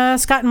thank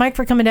Scott and Mike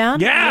for coming down.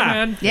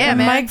 Yeah, Yeah, And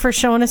man. Mike for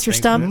showing us your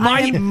stump.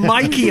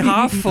 Mikey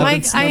Hoff.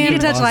 Mike, I am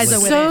touch Liza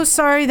with so it.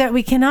 sorry that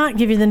we cannot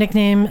give you the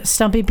nickname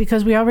Stumpy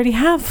because we already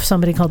have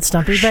somebody called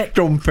Stumpy, but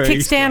Stumpy.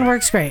 Kickstand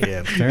works great.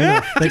 Yeah. Fair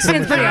enough.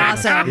 Kickstand's pretty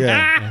awesome.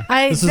 Yeah.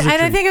 I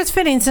think it's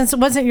fitting since it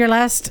wasn't your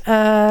last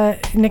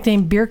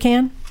nickname Beer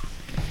Can.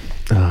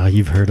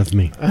 You've heard of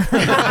me. I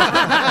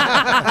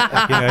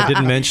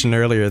didn't mention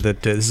earlier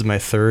that this is my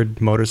third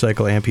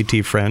motorcycle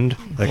amputee friend.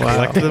 I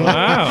collected them.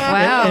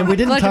 Wow. And we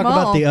didn't Collect talk them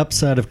about all. the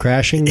upside of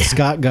crashing.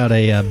 Scott got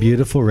a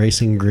beautiful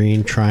racing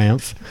green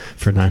Triumph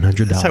for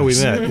 $900. That's how we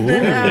met.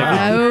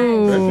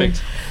 Oh.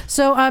 Perfect.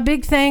 So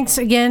big thanks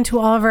again to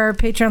all of our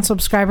Patreon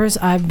subscribers.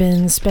 I've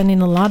been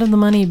spending a lot of the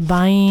money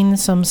buying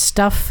some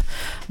stuff,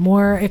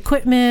 more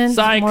equipment,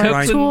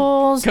 more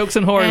tools, Cokes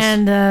and horse.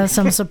 and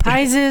some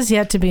surprises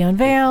yet to be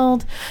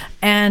unveiled.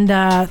 And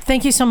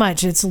thank you so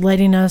much. It's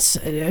letting us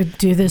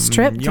do this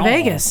trip to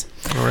Vegas.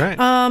 All right.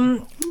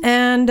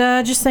 And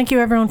just thank you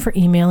everyone for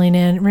emailing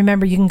in.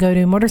 Remember, you can go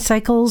to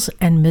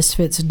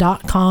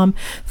motorcyclesandmisfits.com,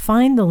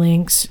 find the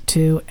links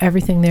to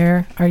everything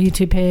there, our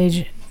YouTube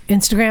page,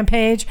 Instagram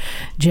page.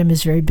 Jim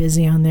is very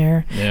busy on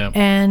there. Yeah.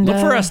 And Look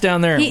for us down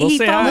there. We'll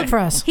say hi. Look for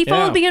us. He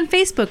followed me on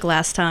Facebook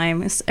last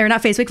time. Or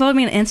not Facebook, he followed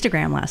me on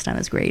Instagram last time. It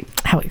was great.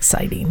 How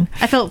exciting.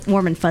 I felt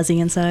warm and fuzzy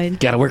inside.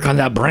 Gotta work on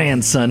that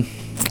brand, son.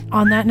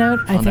 On that note,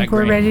 I think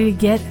we're ready to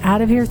get out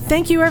of here.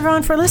 Thank you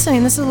everyone for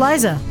listening. This is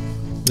Liza.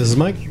 This is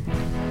Mike.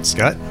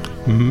 Scott.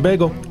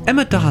 Bagel.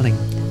 Emma Darling.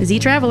 Z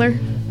Traveler.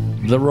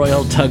 The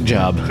Royal Tug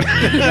Job.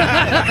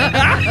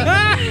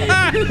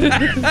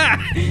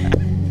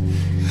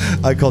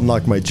 I call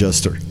Knock My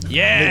Jester.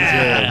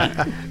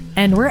 Yeah.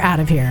 And we're out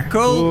of here.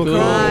 Cool.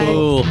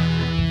 Cool.